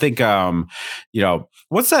 I think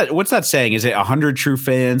what's that saying? Is it 100 true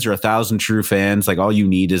fans or 1,000 true fans? All you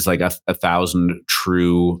need is 1,000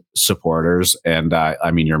 true supporters, and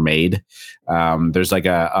you're made. There's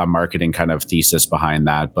a marketing kind of thesis behind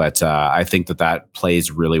that, but I think that plays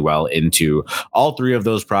really well into all 3 of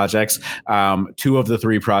those projects. 2 of the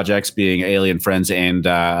 3 projects, being Alien Friends and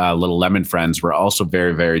Little Lemon Friends, were also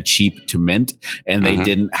very, very cheap to mint, and they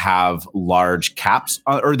didn't have large caps,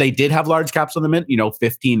 or they did have large caps on the mint.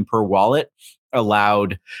 15 per wallet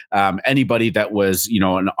allowed anybody that was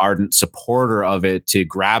an ardent supporter of it to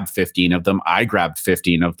grab 15 of them. I grabbed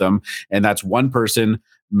 15 of them, and that's one person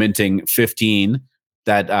minting 15.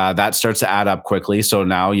 That starts to add up quickly. So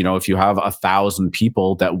now, if you have 1,000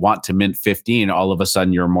 people that want to mint 15, all of a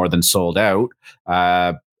sudden you're more than sold out.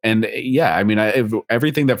 And yeah, I mean,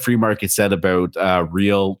 everything that Free Market said about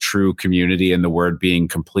real, true community and the word being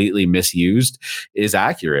completely misused is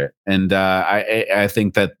accurate. And I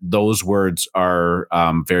think that those words are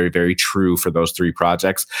very, very true for those three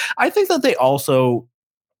projects. I think that they also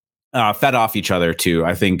fed off each other too.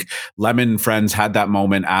 I think Lemon Friends had that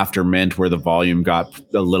moment after Mint where the volume got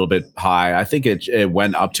a little bit high. I think it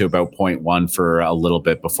went up to about 0.1 for a little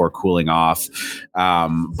bit before cooling off.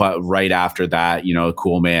 But right after that,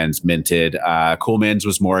 Cool Man's minted. Cool Man's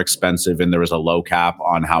was more expensive and there was a low cap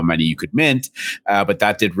on how many you could mint. But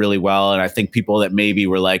that did really well. And I think people that maybe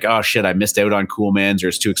were like, oh shit, I missed out on Cool Man's or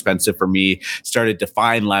it's too expensive for me, started to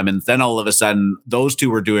find Lemons. Then all of a sudden, those two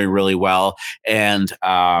were doing really well. And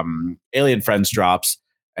Alien Friends drops,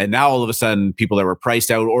 and now all of a sudden people that were priced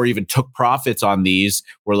out or even took profits on these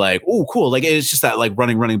were like, oh cool, like it's just that like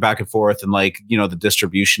running back and forth, and like the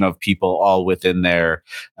distribution of people all within there,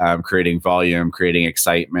 creating volume, creating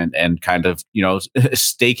excitement, and kind of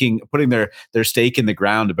putting their stake in the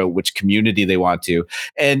ground about which community they want to.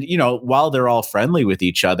 And while they're all friendly with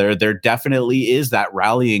each other, there definitely is that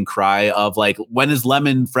rallying cry of like, when is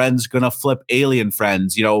Lemon Friends gonna flip Alien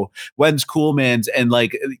Friends? When's Cool Man's? And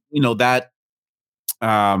like that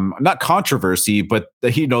not controversy, but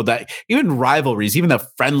that even rivalries, even the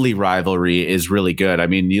friendly rivalry is really good. I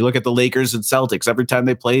mean, you look at the Lakers and Celtics, every time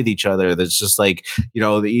they play with each other, that's just like,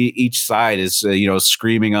 each side is,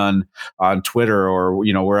 screaming on Twitter or,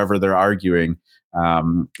 wherever they're arguing.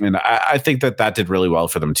 And I think that did really well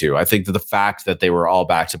for them too. I think that the fact that they were all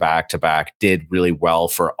back to back did really well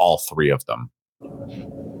for all three of them.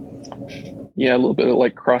 Yeah, a little bit of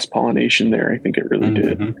like cross-pollination there. I think it really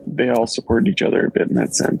did. They all supported each other a bit in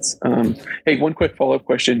that sense. Hey, one quick follow-up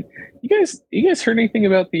question. You guys heard anything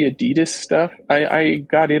about the Adidas stuff? I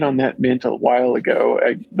got in on that mint a while ago.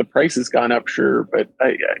 The price has gone up, sure, but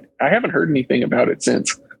I haven't heard anything about it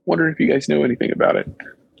since. Wondering if you guys know anything about it.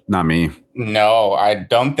 Not me. No, I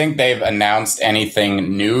don't think they've announced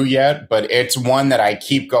anything new yet, but it's one that I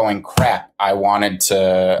keep going, crap. I wanted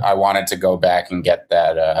to go back and get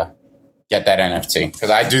that NFT, because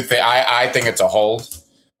I do think I think it's a hold.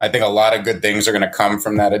 I think a lot of good things are going to come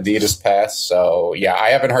from that Adidas pass. So yeah, I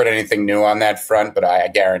haven't heard anything new on that front, but I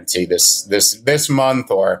guarantee this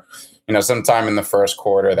month or sometime in the first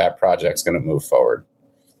quarter, that project's going to move forward.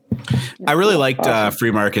 I really liked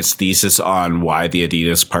Free Market's thesis on why the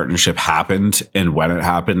Adidas partnership happened and when it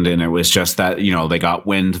happened. And it was just that, they got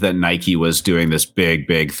wind that Nike was doing this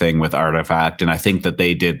big thing with Artifact. And I think that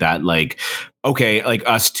they did that like, okay, like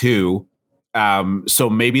us too. So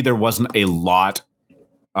maybe there wasn't a lot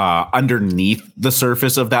underneath the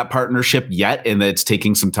surface of that partnership yet, and it's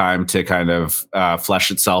taking some time to kind of flesh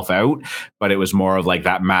itself out. But it was more of like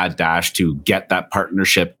that mad dash to get that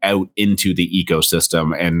partnership out into the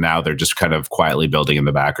ecosystem, and now they're just kind of quietly building in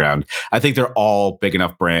the background. I think they're all big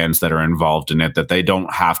enough brands that are involved in it that they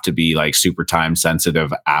don't have to be like super time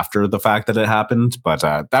sensitive after the fact that it happened. But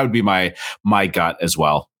that would be my gut as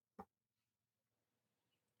well.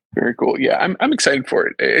 Very cool. Yeah, I'm excited for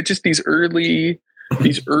it. It's just these early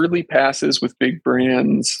passes with big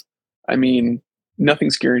brands. I mean,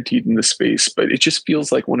 nothing's guaranteed in this space, but it just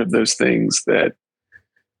feels like one of those things that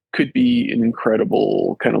could be an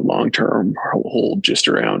incredible kind of long-term hold just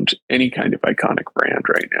around any kind of iconic brand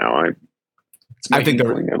right now. I think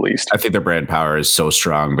their brand power is so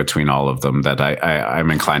strong between all of them that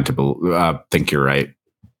I'm inclined to think you're right.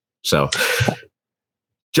 So,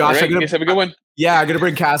 Josh, you guys have a good one. Yeah, I'm going to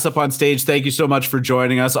bring Cass up on stage. Thank you so much for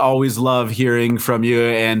joining us. Always love hearing from you.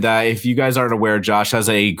 And if you guys aren't aware, Josh has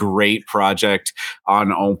a great project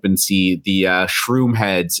on OpenSea, the Shroom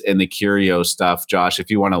Heads and the Curio stuff. Josh, if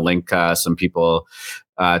you want to link some people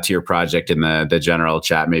to your project in the general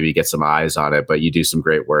chat, maybe get some eyes on it. But you do some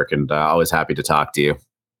great work, and always happy to talk to you.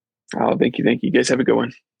 Oh, thank you. You guys have a good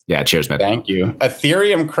one. Yeah, cheers, man. Thank you.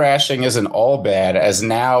 Ethereum crashing isn't all bad, as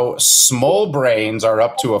now Small Brains are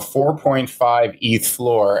up to a 4.5 ETH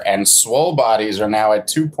floor, and Swole Bodies are now at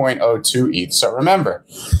 2.02 ETH. So remember,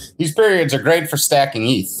 these periods are great for stacking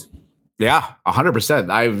ETH. Yeah, 100%.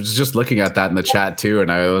 I was just looking at that in the chat too,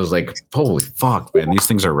 and I was like, "Holy fuck, man! These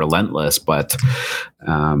things are relentless." But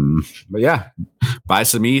yeah, buy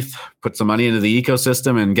some ETH, put some money into the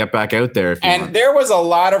ecosystem, and get back out there. And there was a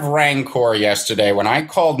lot of rancor yesterday when I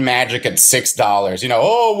called Magic at $6.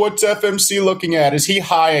 Oh, what's FMC looking at? Is he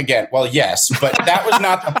high again? Well, yes, but that was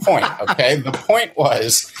not the point. Okay, the point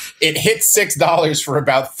was it hit $6 for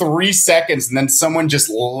about 3 seconds, and then someone just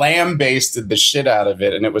lambasted the shit out of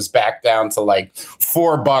it, and it was back down to like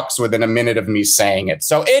 $4 within a minute of me saying it.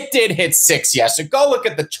 So it did hit 6, yes. So go look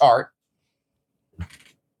at the chart.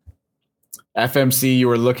 FMC, you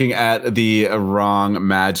were looking at the wrong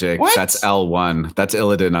magic. What? That's L1. That's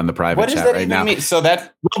Illidan on the private What does chat that right even now. mean? So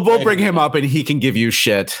that We'll bring him up and he can give you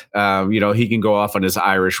shit. He can go off on his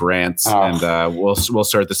Irish rants and we'll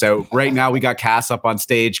sort this out. Right now, we got Cass up on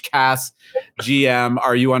stage. Cass, GM,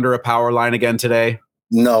 are you under a power line again today?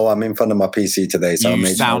 No, I'm in front of my PC today. So you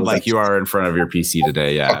sound like you are in front of your PC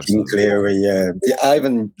today. Yeah, fucking clearly. Yeah, I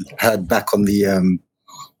even heard back on the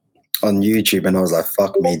on YouTube, and I was like,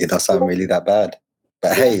 "Fuck me, did I sound really that bad?"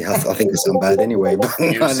 But hey, I think I sound bad anyway.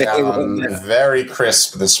 You sound very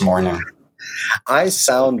crisp this morning. I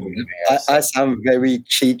sound very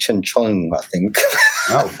Cheech and Chong, I think.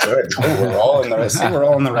 Oh, good. We're all in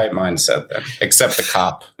the right mindset then, except the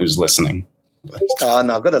cop who's listening. Oh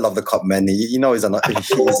no, I've got to love the cop, man. He's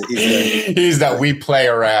that we play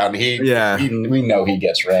around. We know he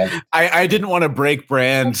gets randy. I didn't want to break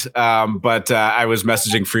brand, but I was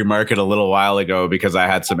messaging Free Market a little while ago because I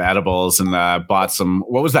had some edibles and bought some.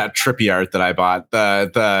 What was that trippy art that I bought?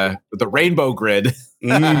 The rainbow grid.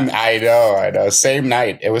 I know. Same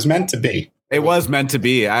night. It was meant to be. It was meant to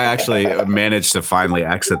be. I actually managed to finally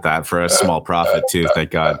exit that for a small profit too,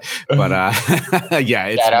 thank God. But yeah,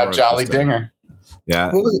 it's shout out Jolly Dinger.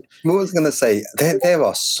 Yeah. What was going to say? There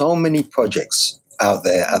are so many projects out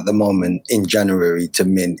there at the moment in January to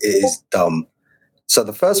mint. It is dumb. So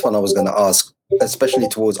the first one I was going to ask, especially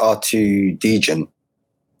towards R2 Degen,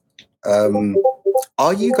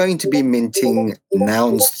 are you going to be minting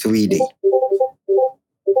Nouns 3D?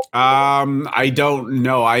 I don't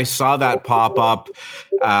know. I saw that pop up.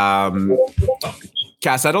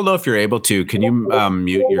 Cass, I don't know if you're able to. Can you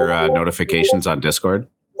mute your notifications on Discord?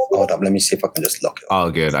 Hold up, let me see if I can just lock it.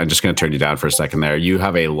 Oh, good. I'm just going to turn you down for a second there. You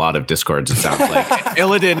have a lot of Discords, it sounds like.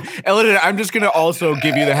 Illidan, I'm just going to also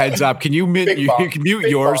give you the heads up. Can you mute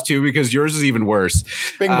yours too? Because yours is even worse.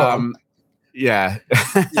 Bing bong. Yeah.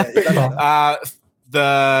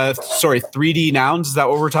 3D Nouns, is that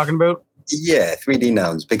what we're talking about? Yeah, 3D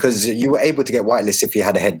Nouns, because you were able to get whitelist if you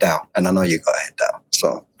had a head down, and I know you got a head down.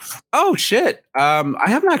 So, oh shit! I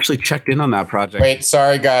haven't actually checked in on that project. Wait,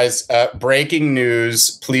 sorry guys. Breaking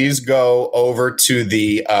news! Please go over to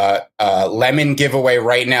the Lemon giveaway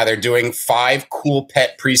right now. They're doing 5 cool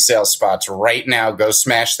pet pre-sale spots right now. Go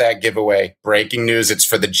smash that giveaway. Breaking news! It's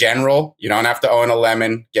for the general. You don't have to own a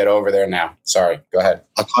lemon. Get over there now. Sorry. Go ahead.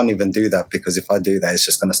 I can't even do that because if I do that, it's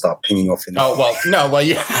just going to start pinging off.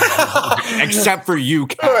 Yeah. Except for you,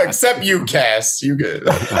 Cass. Except you, Cass. You good.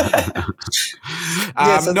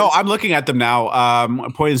 No, I'm looking at them now.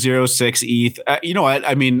 0.06 ETH. You know what?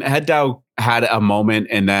 I mean, HeadDAO had a moment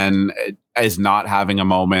and then is not having a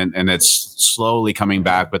moment, and it's slowly coming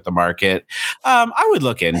back with the market. I would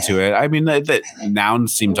look into it. I mean, the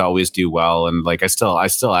Nouns seem to always do well, and like I still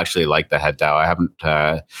actually like the HeadDAO. I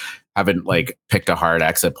haven't like picked a hard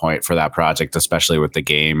exit point for that project, especially with the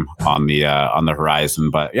game on the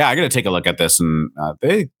horizon. But yeah, I got to take a look at this, and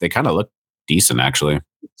they kind of look decent actually.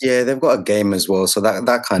 Yeah, they've got a game as well, so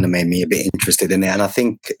that kind of made me a bit interested in it. And I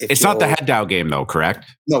think it's not the HeadDAO game though, correct?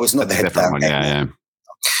 No, it's not the HeadDAO game.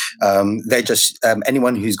 Yeah. They just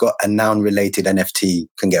anyone who's got a noun related NFT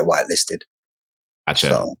can get whitelisted. Gotcha.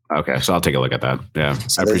 So, okay, so I'll take a look at that. Yeah,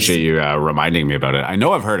 so I appreciate you reminding me about it. I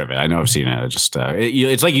know I've heard of it. I know I've seen it.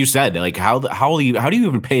 It's like you said. Like how do you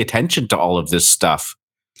even pay attention to all of this stuff?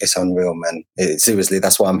 It's unreal, man. Seriously,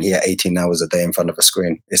 that's why I'm here 18 hours a day in front of a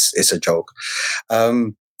screen. It's a joke.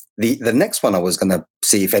 The next one I was going to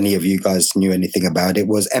see if any of you guys knew anything about it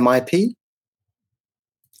was MIP.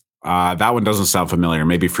 That one doesn't sound familiar.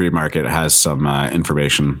 Maybe Free Market has some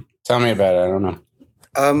information. Tell me about it. I don't know.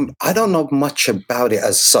 I don't know much about it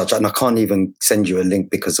as such, and I can't even send you a link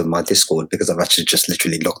because of my Discord because I've actually just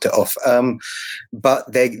literally locked it off.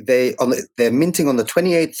 But they're minting on the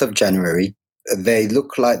 28th of January. They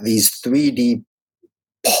look like these 3D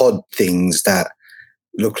pod things that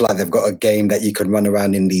look like they've got a game that you can run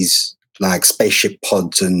around in these like spaceship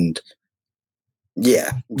pods and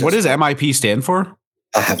yeah. What does MIP stand for?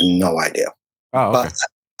 I have no idea. Oh, okay. But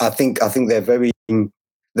I think they're the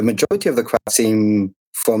majority of the crowd seem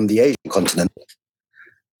from the Asian continent.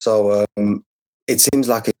 So it seems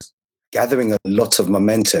like it's gathering a lot of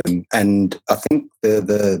momentum, and I think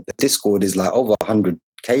the Discord is like over 100K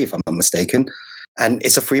if I'm not mistaken, and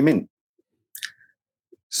it's a free mint.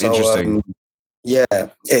 So, interesting.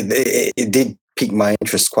 It did pique my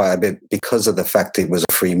interest quite a bit because of the fact it was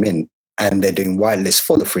a free mint, and they're doing whitelist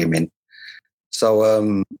for the free mint.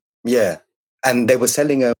 So and they were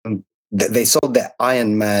selling they sold their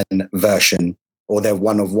Iron Man version or their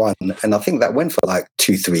 1 of 1, and I think that went for like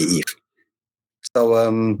 2-3 ETH.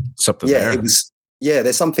 So something there.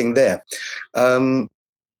 there's something there.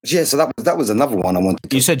 Yeah, so that was another one I wanted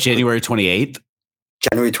to. You said January 28th?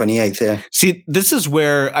 January 28th, yeah. See, this is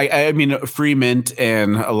where I mean, free mint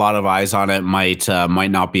and a lot of eyes on it might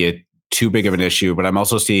not be too big of an issue, but I'm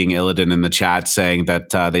also seeing Illidan in the chat saying that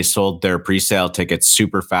they sold their pre-sale tickets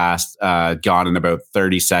super fast, gone in about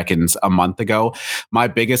 30 seconds a month ago. My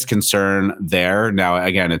biggest concern there, now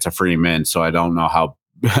again, it's a free mint, so I don't know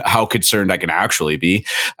how concerned I can actually be,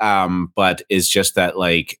 but is just that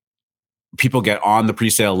like people get on the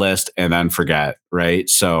pre-sale list and then forget, right?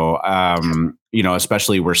 So,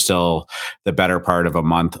 especially we're still the better part of a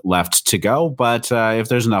month left to go. But if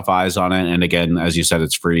there's enough eyes on it, and again, as you said,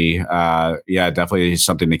 it's free. Definitely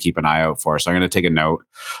something to keep an eye out for. So I'm going to take a note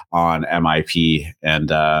on MIP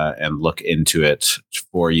and look into it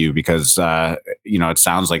for you because it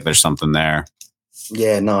sounds like there's something there.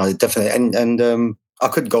 Yeah, no, definitely, and I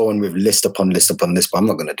could go on with list upon list, but I'm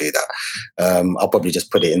not going to do that. I'll probably just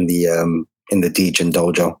put it in the Degen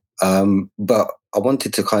Dojo. But I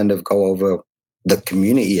wanted to kind of go over the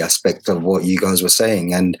community aspect of what you guys were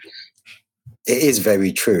saying, and it is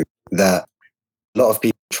very true that a lot of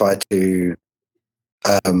people try to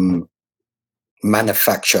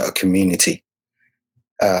manufacture a community.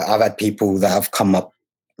 I've had people that have come up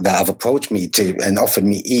that have approached me to and offered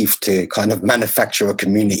me ETH to kind of manufacture a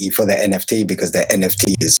community for their NFT because their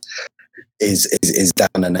NFT is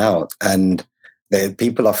down and out, and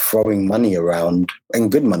people are throwing money around,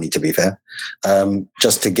 and good money to be fair,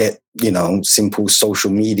 just to get simple social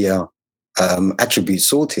media attributes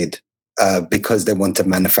sorted because they want to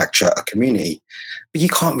manufacture a community. But you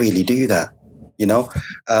can't really do that,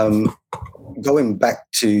 Going back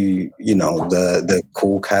to the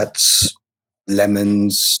Cool Cats,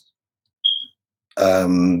 Lemons,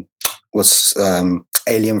 Alien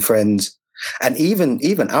Friends, and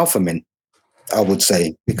even Alpha Mint, I would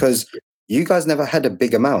say, because you guys never had a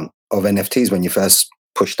big amount of NFTs when you first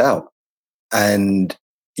pushed out, and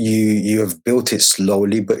you have built it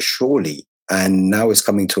slowly but surely, and now it's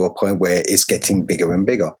coming to a point where it's getting bigger and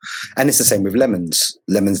bigger. And it's the same with Lemons.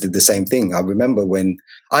 Lemons did the same thing. I remember when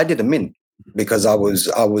I did a mint, because I was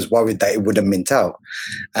worried that it wouldn't mint out.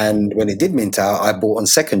 And when it did mint out, I bought on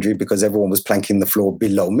secondary because everyone was planking the floor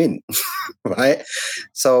below mint, right?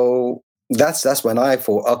 So that's when I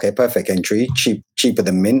thought, okay, perfect entry, cheaper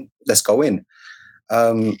than mint, let's go in.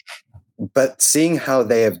 But seeing how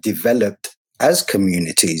they have developed as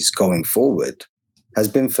communities going forward has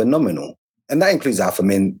been phenomenal. And that includes Alpha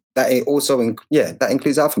Mint. That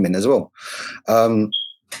includes Alpha Mint as well. And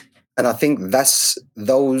I think that's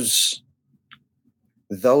those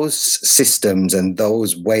systems and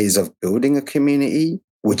those ways of building a community,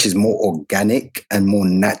 which is more organic and more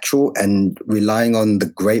natural and relying on the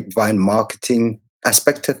grapevine marketing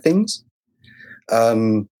aspect of things,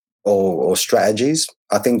 or strategies,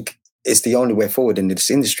 I think it's the only way forward in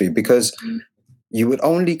this industry, because you would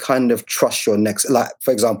only kind of trust your next, like,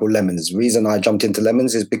 for example, Lemons. The reason I jumped into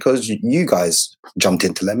Lemons is because you guys jumped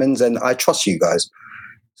into Lemons and I trust you guys.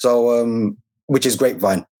 So, which is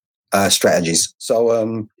grapevine strategies.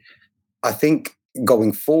 So I think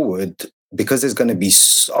going forward, because there's going to be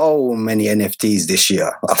so many NFTs this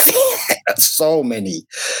year, so many,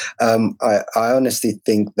 I honestly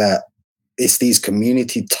think that it's these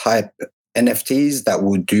community type NFTs that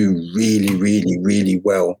will do really, really, really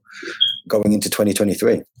well going into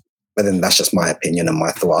 2023. But then that's just my opinion and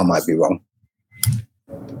my thought. I might be wrong.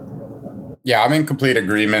 Yeah, I'm in complete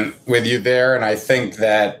agreement with you there. And I think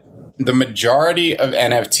that the majority of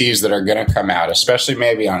NFTs that are going to come out, especially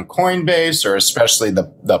maybe on Coinbase or especially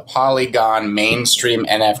the Polygon mainstream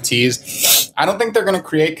NFTs, I don't think they're going to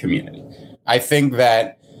create community. I think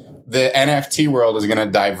that the NFT world is going to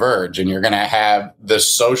diverge, and you're going to have the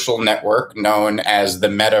social network known as the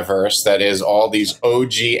metaverse that is all these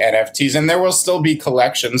OG NFTs, and there will still be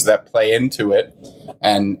collections that play into it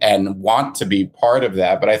and want to be part of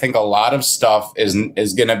that. But I think a lot of stuff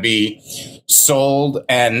is going to be sold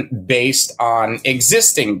and based on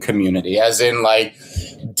existing community, as in like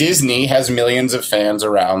Disney has millions of fans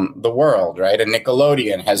around the world, right? And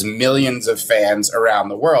Nickelodeon has millions of fans around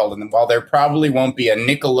the world. And while there probably won't be a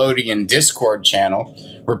Nickelodeon Discord channel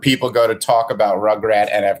where people go to talk about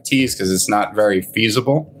Rugrat NFTs because it's not very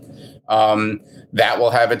feasible, that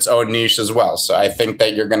will have its own niche as well. So I think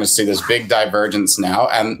that you're going to see this big divergence now,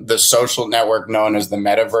 and the social network known as the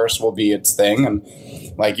metaverse will be its thing. And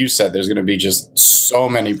like you said, there's going to be just so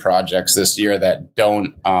many projects this year that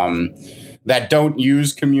don't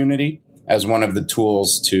use community as one of the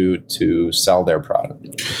tools to sell their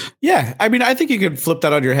product. Yeah, I mean, I think you could flip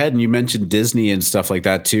that on your head, and you mentioned Disney and stuff like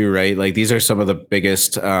that too, right? Like these are some of the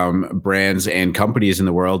biggest brands and companies in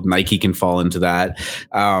the world. Nike can fall into that,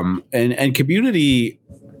 and community.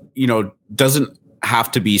 doesn't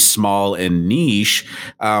have to be small and niche,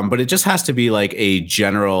 but it just has to be like a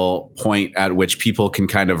general point at which people can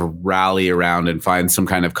kind of rally around and find some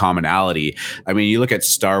kind of commonality. I mean, you look at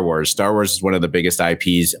Star Wars. Star Wars is one of the biggest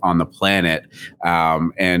IPs on the planet,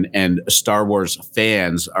 and Star Wars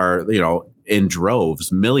fans are, in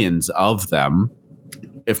droves, millions of them,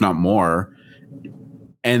 if not more.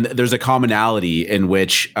 And there's a commonality in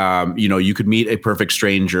which, you could meet a perfect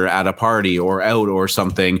stranger at a party or out or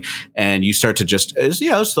something, and you start to just,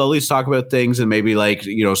 slowly talk about things, and maybe like,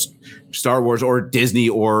 Star Wars or Disney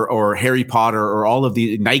or Harry Potter or all of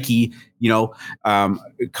the Nike,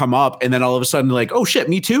 come up, and then all of a sudden like, oh shit,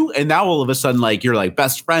 me too. And now all of a sudden, like, you're like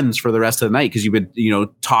best friends for the rest of the night because you've been,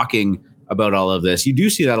 talking about all of this. You do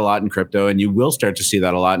see that a lot in crypto, and you will start to see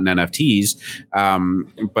that a lot in NFTs.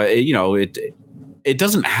 But it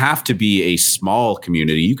doesn't have to be a small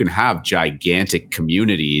community. You can have gigantic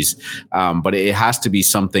communities, but it has to be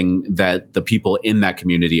something that the people in that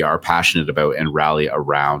community are passionate about and rally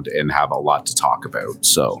around and have a lot to talk about.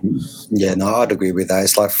 So, yeah, no, I'd agree with that.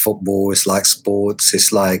 It's like football, it's like sports,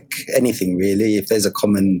 it's like anything really. If there's a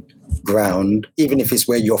common ground, even if it's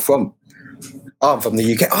where you're from. Oh, I'm from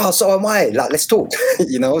the UK. Oh, so am I. Like, let's talk.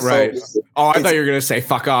 Right. So I thought you were going to say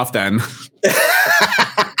 "fuck off" then.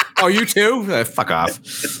 Oh, you too? Fuck off.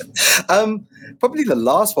 Probably the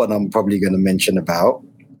last one I'm probably going to mention about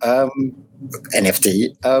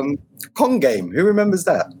NFT. Kong game. Who remembers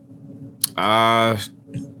that?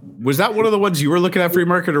 Was that one of the ones you were looking at, free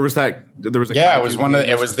market, or was that there was? It was one of.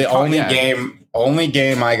 It was the only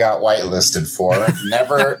game I got whitelisted for.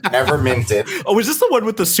 never minted. Oh, was this the one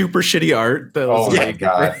with the super shitty art? My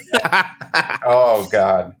god! Oh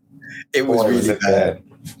god! It was really bad.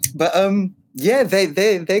 But yeah,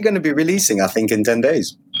 they're going to be releasing, I think, in 10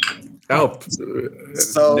 days. Oh,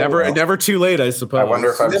 so never too late, I suppose. I wonder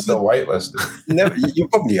if I'm still whitelisted. Never, you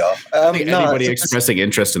probably are. I think anybody expressing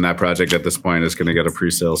interest in that project at this point is going to get a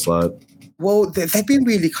pre-sale slot. Well, they've been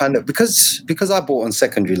really kind of because I bought on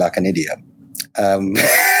secondary like an idiot,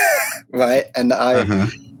 right? And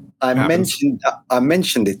I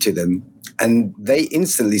mentioned it to them, and they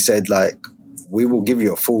instantly said like, "We will give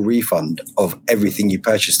you a full refund of everything you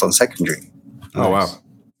purchased on secondary." Oh, wow.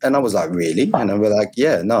 And I was like, really? And they were like,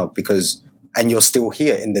 yeah, no, because, and you're still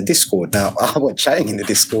here in the Discord. Now, I wasn't chatting in the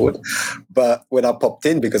Discord, but when I popped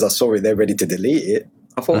in, because I saw it, they're ready to delete it,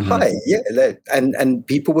 I thought, hi, yeah. And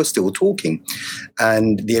people were still talking.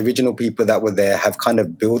 And the original people that were there have kind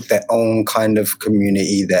of built their own kind of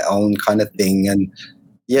community, their own kind of thing. And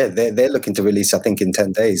yeah, they're looking to release, I think, in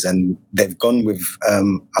 10 days. And they've gone with,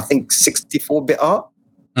 I think, 64-bit art.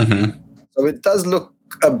 Mm-hmm. So it does look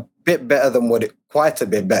quite a bit better than what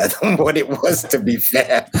it was, to be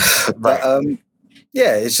fair. But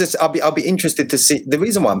yeah, it's just I'll be interested to see. The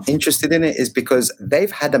reason why I'm interested in it is because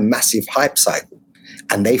they've had a massive hype cycle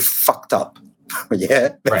and they fucked up.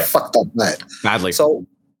 Fucked up badly. So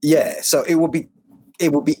yeah, so it will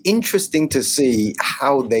be interesting to see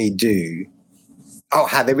how they do,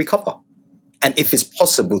 how they recover, and if it's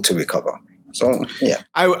possible to recover. So yeah,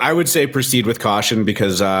 I would say proceed with caution,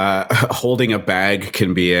 because holding a bag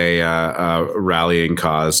can be a rallying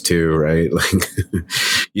cause too, right? Like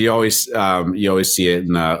you always see it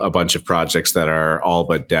in a bunch of projects that are all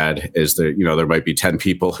but dead. Is there there might be 10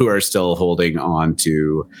 people who are still holding on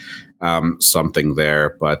to something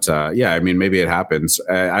there, but yeah, I mean maybe it happens.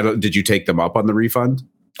 Did you take them up on the refund?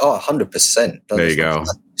 Oh, 100%. There you go.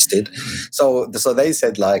 So they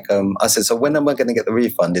said like, I said, so when am I going to get the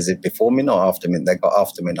refund? Is it before mint or after mint? They got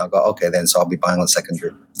after mint. I got, okay, then, so I'll be buying on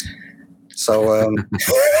secondary. So,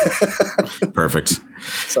 perfect.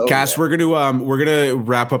 So, Cass, we're gonna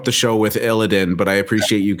wrap up the show with Illidan, but I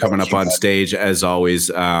appreciate you coming up on stage as always.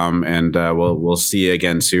 And we'll see you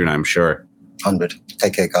again soon, I'm sure. 100.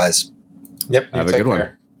 Take care, guys. Yep. Have a good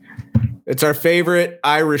one. It's our favorite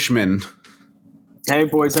Irishman. Hey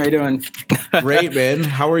boys, how you doing? Great, man.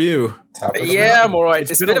 How are you? Yeah, I'm all right.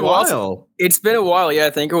 It's been a while. It's been a while. Yeah,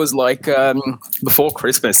 I think it was like before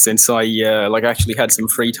Christmas since I actually had some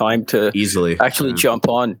free time to actually jump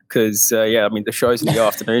on, because I mean the show's in the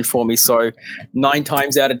afternoon for me. So 9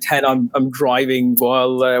 times out of 10, I'm driving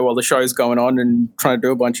while the show's going on and trying to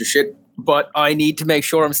do a bunch of shit. But I need to make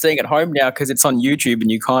sure I'm staying at home now because it's on YouTube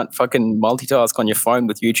and you can't fucking multitask on your phone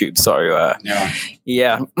with YouTube. So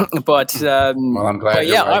yeah. But well, I'm glad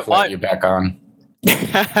your wife let you back on.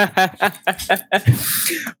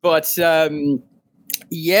 But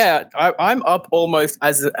Yeah, I'm up almost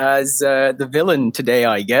as the villain today,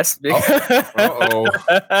 I guess.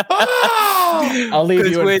 I'll leave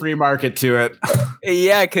you in free market to it.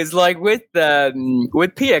 Yeah, because like with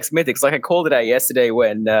PX Mythics, like I called it out yesterday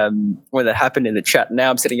when that happened in the chat. Now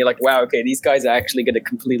I'm sitting here like, wow, okay, these guys are actually going to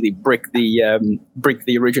completely brick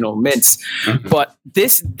the original mints. But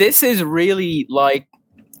this is really like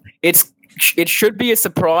it should be a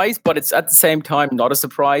surprise, but it's at the same time not a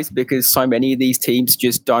surprise because so many of these teams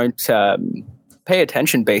just don't pay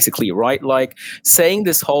attention, basically, right? Like saying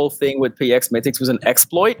this whole thing with PX Mythics was an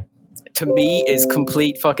exploit to me is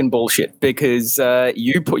complete fucking bullshit because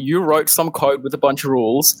you wrote some code with a bunch of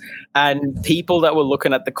rules and people that were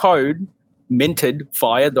looking at the code minted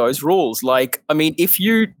via those rules. Like, I mean, if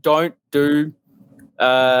you don't do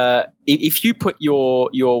if you put your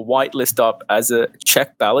whitelist up as a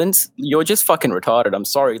check balance, you're just fucking retarded. I'm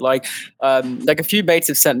sorry. Like a few mates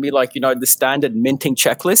have sent me like, you know, the standard minting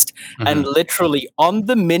checklist, and literally on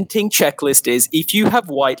the minting checklist is if you have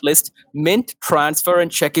whitelist, mint, transfer,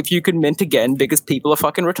 and check if you can mint again because people are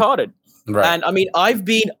fucking retarded. Right. And I mean, I've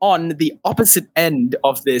been on the opposite end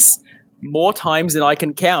of this more times than I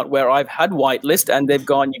can count, where I've had whitelist and they've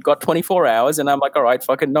gone, you've got 24 hours, and I'm like, all right,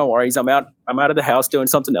 fucking no worries, I'm out of the house doing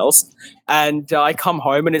something else, and I come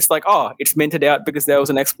home and it's like, oh, it's minted out because there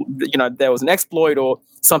was an exploit or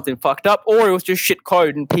something fucked up, or it was just shit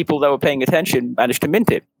code and people that were paying attention managed to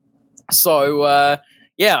mint it. So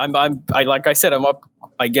yeah, I'm like I said, I'm up,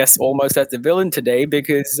 I guess, almost as the villain today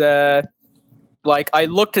because like I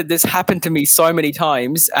looked at this happen to me so many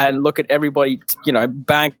times and look at everybody, you know,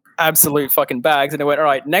 bank absolute fucking bags, and I went, all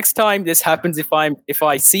right, next time this happens, if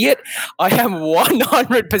I see it, I am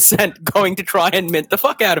 100% going to try and mint the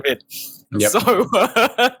fuck out of it. Yep.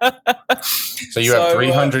 So you have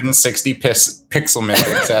 360 pixel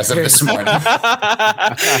minutes as of this morning.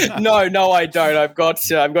 No, I don't. I've got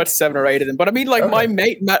 7 or 8 of them. But I mean, like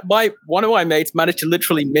one of my mates managed to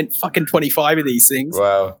literally mint fucking 25 of these things.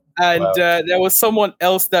 Wow. And there was someone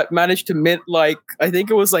else that managed to mint like, I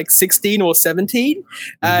think it was like 16 or 17.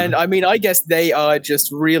 And I mean, I guess they are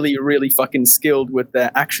just really, really fucking skilled with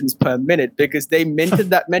their actions per minute because they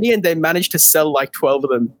minted that many and they managed to sell like 12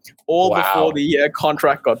 of them all before the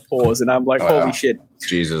contract got paused. And I'm like, holy shit.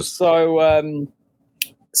 Jesus.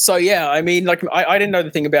 So yeah, I mean, like I didn't know the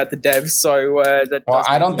thing about the devs, so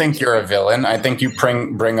I don't think you're a villain. I think you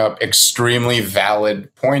bring up extremely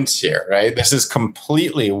valid points here, right? This is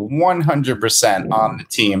completely 100% on the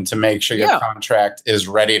team to make sure your contract is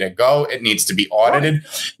ready to go. It needs to be audited.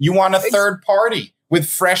 You want a third party with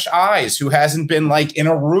fresh eyes who hasn't been like in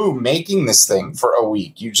a room making this thing for a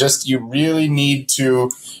week. You really need to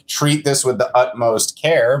treat this with the utmost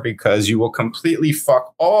care because you will completely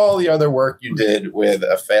fuck all the other work you did with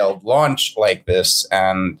a failed launch like this.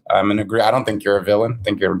 And I'm going to agree. I don't think you're a villain. I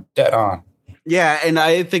think you're dead on. Yeah, and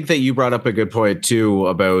I think that you brought up a good point too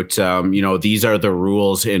about you know, these are the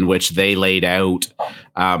rules in which they laid out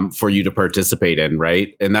for you to participate in,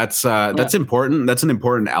 right? And that's important. That's an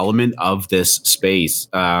important element of this space.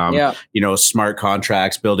 You know, smart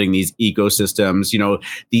contracts, building these ecosystems. You know,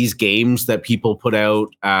 these games that people put out.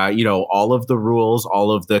 You know, all of the rules,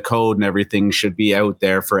 all of the code, and everything should be out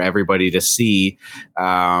there for everybody to see.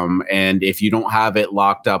 And if you don't have it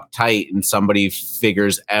locked up tight, and somebody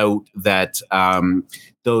figures out that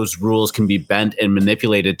those rules can be bent and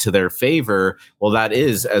manipulated to their favor, well, that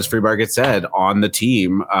is, as Free Market said, on the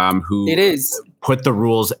team who it is put the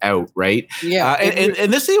rules out, right? Yeah,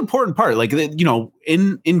 and this is the important part. Like, you know,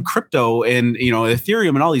 in crypto and, you know, Ethereum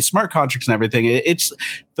and all these smart contracts and everything, it's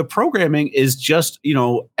the programming is just, you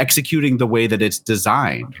know, executing the way that it's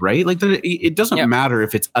designed, right? Like it doesn't matter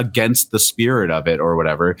if it's against the spirit of it or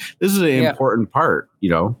whatever. This is an important part, you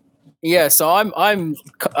know. Yeah, so I'm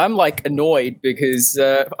like annoyed because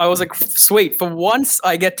I was like, sweet, for once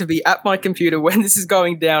I get to be at my computer when this is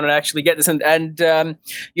going down and actually get this. And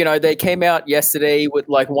you know, they came out yesterday with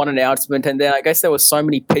like one announcement, and then I guess there was so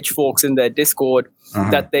many pitchforks in their Discord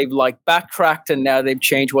that they've like backtracked, and now they've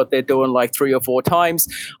changed what they're doing like 3 or 4 times.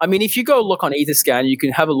 I mean, if you go look on Etherscan, you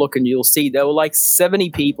can have a look and you'll see there were like 70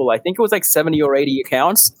 people. I think it was like 70 or 80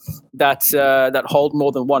 accounts that hold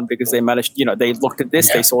more than one because they managed, you know, they looked at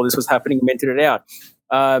this, they saw this was happening, minted it out.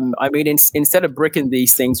 I mean, instead of bricking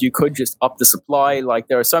these things, you could just up the supply. Like,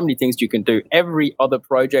 there are so many things you can do. Every other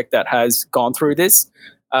project that has gone through this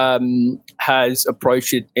has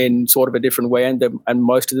approached it in sort of a different way, and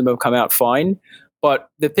most of them have come out fine. But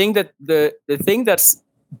the thing that's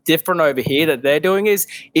different over here that they're doing is,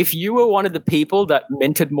 if you were one of the people that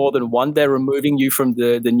minted more than one, they're removing you from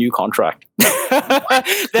the new contract.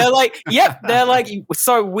 They're like,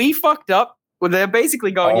 so we fucked up. Well, they're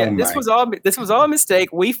basically going, this was our mistake.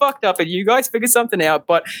 We fucked up, and you guys figured something out,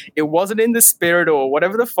 but it wasn't in the spirit or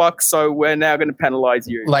whatever the fuck. So we're now going to penalize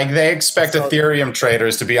you. Like they expect Ethereum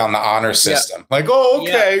traders to be on the honor system. Like, oh,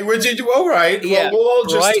 okay, would you do? All right, well, we'll all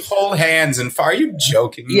just hold hands and fire. Are you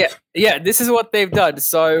joking? Yeah, this is what they've done.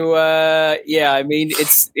 So, I mean,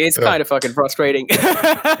 it's kind of fucking frustrating.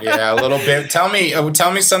 Yeah, a little bit. Tell me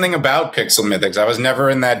something about Pixel Mythics. I was never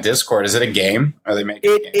in that Discord. Is it a game? Are they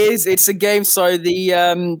making it? It's a game. So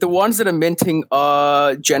the ones that are minting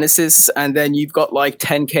are Genesis, and then you've got like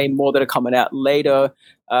 10K more that are coming out later.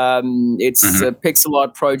 It's a pixel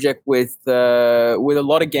art project with a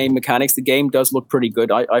lot of game mechanics. The game does look pretty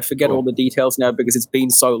good. I forget all the details now because it's been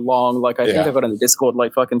so long. Like I think I got on the Discord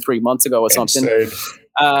like fucking 3 months ago or something.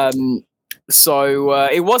 So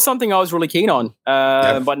it was something I was really keen on.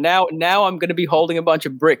 But now I'm going to be holding a bunch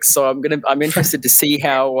of bricks. So I'm interested to see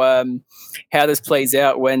how this plays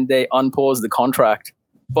out when they unpause the contract.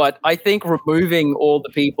 But I think removing all the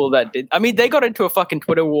people that did, I mean, they got into a fucking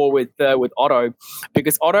Twitter war with Otto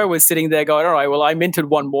because Otto was sitting there going, all right, well, I minted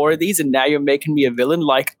one more of these and now you're making me a villain.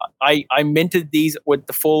 Like I minted these with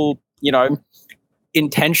the full,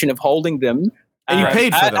 intention of holding them. And you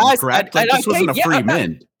paid for them, correct? Like this wasn't a free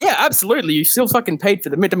mint. Yeah, absolutely. You still fucking paid for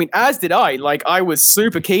the mint. I mean, as did I. Like, I was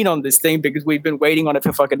super keen on this thing because we've been waiting on it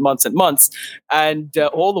for fucking months and months. And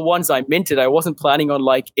all the ones I minted, I wasn't planning on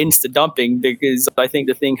like insta dumping because I think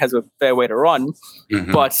the thing has a fair way to run.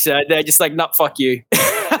 But they're just like, nah, fuck you.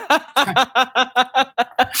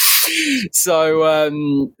 So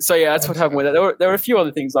yeah, that's what happened with it. There were a few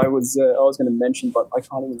other things I was going to mention, but I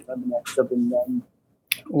can't even remember now because I've been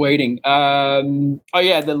waiting.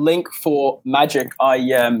 The link for Magic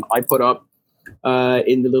I put up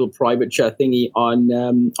in the little private chat thingy on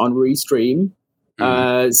Restream.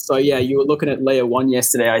 So yeah, you were looking at layer 1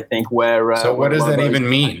 yesterday, I think. Where so what does that even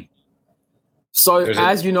mean? So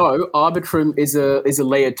as you know, Arbitrum is a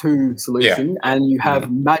layer 2 solution, and you have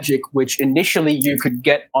Magic, which initially you could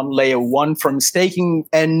get on layer 1 from staking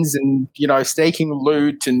ends and staking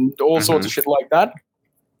loot and all sorts of shit like that.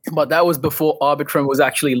 But that was before Arbitrum was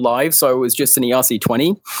actually live, so it was just an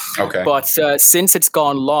ERC20. Okay. But since it's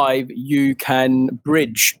gone live, you can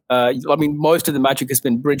bridge. I mean, most of the Magic has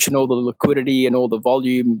been bridged, and all the liquidity and all the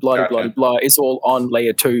volume, blah, blah, blah, is all on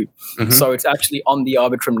layer 2. So it's actually on the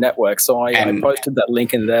Arbitrum network. So I posted that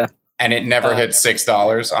link in there. And it never hit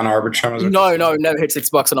 $6 on Arbitrum? No, never hit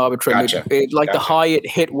 $6 on Arbitrum. Gotcha. The high it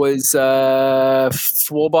hit was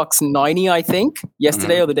 $4.90, I think,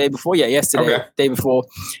 yesterday or the day before. Yeah, yesterday, day before.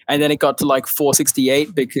 And then it got to like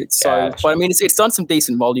 $4.68. But I mean, it's done some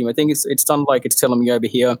decent volume. I think it's done like it's telling me over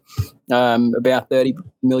here about $30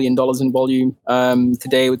 million in volume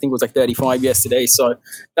today. I think it was like 35 yesterday. So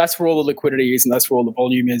that's where all the liquidity is, and that's where all the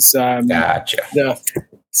volume is. Gotcha.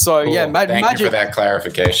 So cool. Thank Magic you for that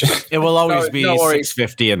clarification. It will always be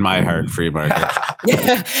 $6.50 in my heart, free market.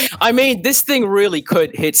 Yeah, I mean, this thing really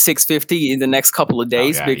could hit $6.50 in the next couple of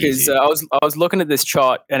days because I was looking at this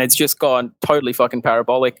chart and it's just gone totally fucking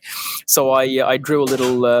parabolic. So I drew a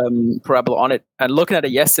little parabola on it, and looking at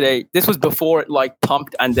it yesterday, this was before it like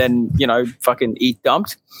pumped and then fucking ETH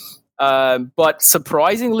dumped. But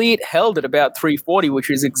surprisingly, it held at about 340, which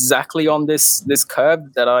is exactly on this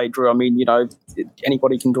curve that I drew. I mean,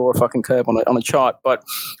 anybody can draw a fucking curve on a chart, but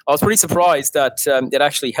I was pretty surprised that it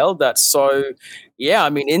actually held that. So, yeah, I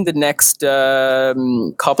mean, in the next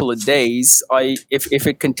couple of days, if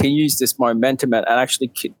it continues this momentum and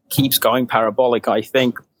actually keeps going parabolic, I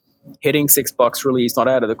think hitting $6 really is not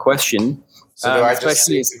out of the question. So do I just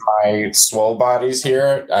see my swole bodies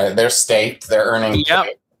here? They're staked. They're earning. Yep.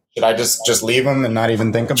 Should I just leave them and not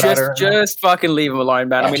even think about it? Just fucking leave them alone,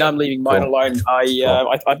 man. Gotcha. I mean, I'm leaving mine alone.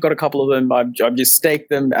 I've got a couple of them. I've just staked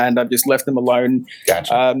them and I've just left them alone.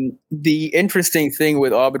 Gotcha. The interesting thing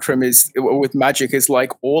with Arbitrum is with Magic is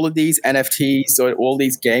like all of these NFTs or all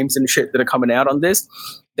these games and shit that are coming out on this.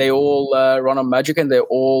 They all run on Magic and they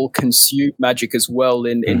all consume Magic as well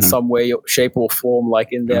in some way, shape, or form, like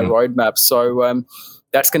in their roadmap. So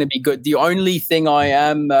that's going to be good. The only thing I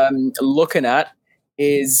am looking at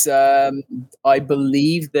is I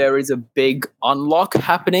believe there is a big unlock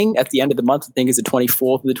happening at the end of the month. I think it's the 24th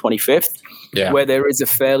or the 25th, where there is a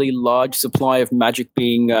fairly large supply of Magic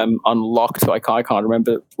being unlocked. I can't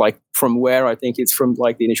remember like from where. I think it's from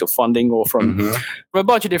like the initial funding or from a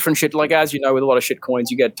bunch of different shit. Like, as you know, with a lot of shit coins,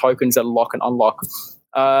 you get tokens that lock and unlock.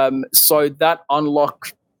 So that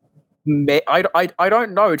unlock, I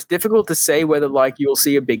don't know. It's difficult to say whether like you'll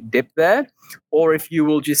see a big dip there, or if you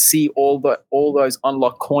will just see all those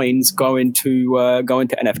unlocked coins go into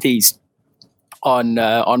NFTs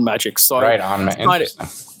on Magic. So right on,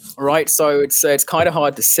 right. So it's kind of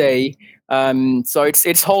hard to say. So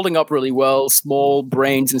it's holding up really well. Small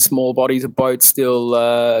brains and small bodies are both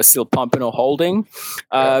still pumping or holding.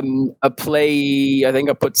 A play, I think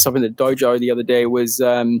I put something in the dojo the other day, was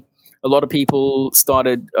a lot of people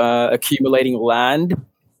started accumulating land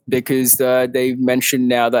because they've mentioned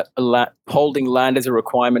now that holding land is a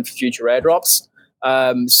requirement for future airdrops.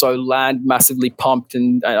 So land massively pumped,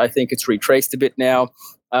 and I think it's retraced a bit now.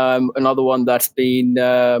 Another one that's been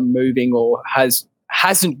moving or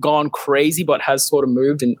hasn't gone crazy, but has sort of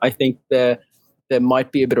moved, and I think there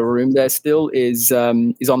might be a bit of room there still, is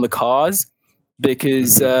on the cars,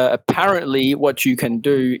 because apparently what you can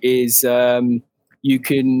do is you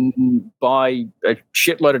can buy a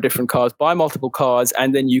shitload of different cars, buy multiple cars,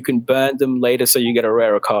 and then you can burn them later so you get a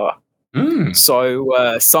rarer car.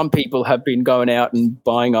 So some people have been going out and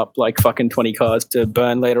buying up like fucking 20 cars to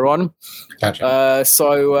burn later on. Gotcha.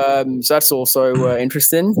 So that's also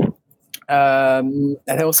interesting. And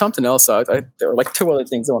there was something else. There were like two other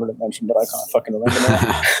things I wanted to mention, but I can't fucking remember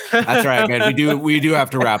now. That's right, man. We do have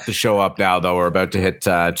to wrap the show up now, though. We're about to hit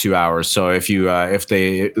 2 hours. So if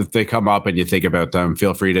they come up and you think about them,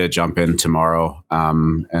 feel free to jump in tomorrow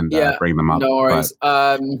and bring them up. No worries.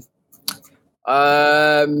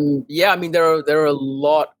 I mean, there are a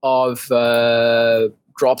lot of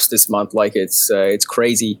drops this month. Like it's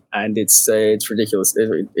crazy and it's ridiculous.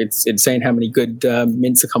 It's insane how many good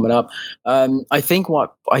mints are coming up. I think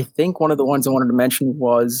one of the ones I wanted to mention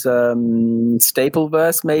was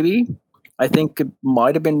Stapleverse. Maybe I think it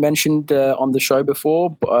might have been mentioned on the show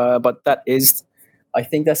before, but I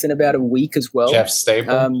think that's in about a week as well. Jeff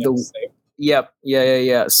Staple. Yeah.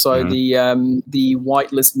 So the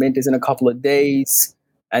whitelist mint is in a couple of days,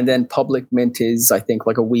 and then public mint is, I think,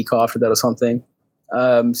 like a week after that or something.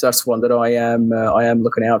 So that's one that I am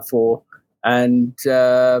looking out for. And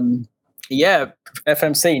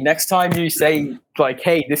FMC, next time you say like,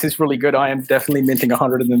 hey, this is really good, I am definitely minting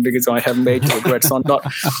 100 of them, because I have major regrets on not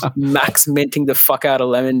max minting the fuck out of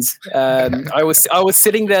lemons. I was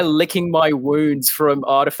sitting there licking my wounds from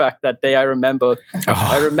Artifact that day. I remember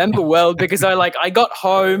well, because I got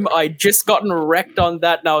home, I just gotten wrecked on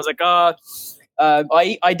that, and I was like,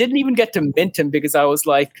 I didn't even get to mint him because I was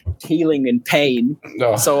like healing in pain.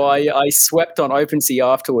 No. So I swept on OpenSea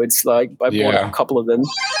afterwards. Like I bought a couple of them.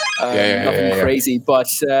 Nothing crazy, but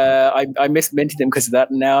I misminted them because of that.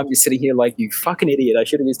 And now I'm just sitting here like, you fucking idiot. I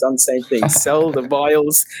should have just done the same thing. Sell the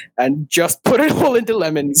vials and just put it all into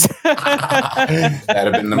lemons. That'd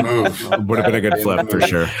have been the move. Would have been a good flip for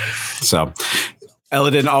sure. So,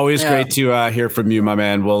 Elodin, always great to hear from you, my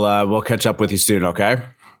man. We'll catch up with you soon, okay?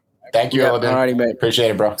 Thank you, Elodin. Alrighty, mate.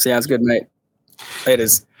 Appreciate it, bro. Sounds good, mate. It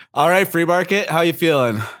is. All right, Free Market, how you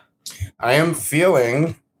feeling? I am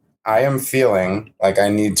feeling like I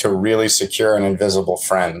need to really secure an invisible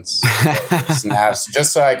friends.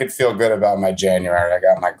 Just so I could feel good about my January. I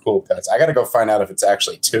got my cool pets. I got to go find out if it's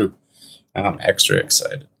actually 2. I'm extra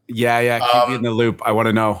excited. Yeah. Keep me in the loop. I want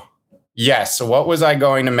to know. Yes. So what was I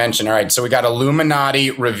going to mention? All right. So we got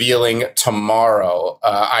Illuminati revealing tomorrow.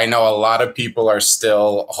 I know a lot of people are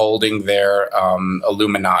still holding their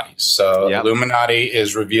Illuminati. So Illuminati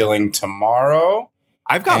is revealing tomorrow.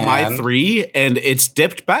 I've got my 3, and it's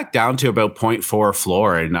dipped back down to about 0.4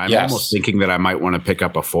 floor, and I'm almost thinking that I might want to pick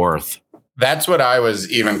up a 4th. That's what I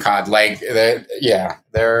was even I think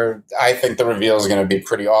the reveal is going to be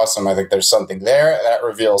pretty awesome. I think there's something there that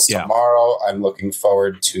reveals tomorrow. I'm looking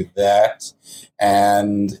forward to that.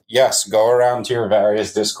 And yes, go around to your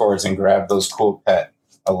various Discords and grab those cool pet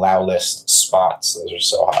allow list spots. Those are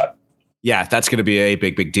so hot. Yeah, that's going to be a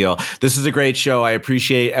big deal. This is a great show. I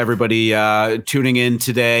appreciate everybody tuning in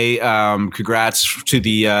today. Congrats to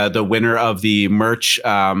the winner of the merch,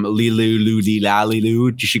 Lilu.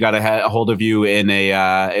 She got a hold of you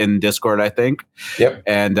in Discord, I think. Yep.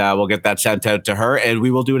 And we'll get that sent out to her, and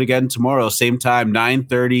we will do it again tomorrow, same time,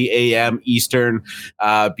 9:30 a.m. Eastern.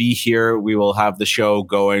 Be here. We will have the show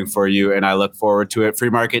going for you, and I look forward to it.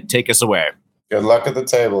 Free Market, take us away. Good luck at the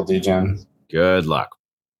table, DJ. Good luck.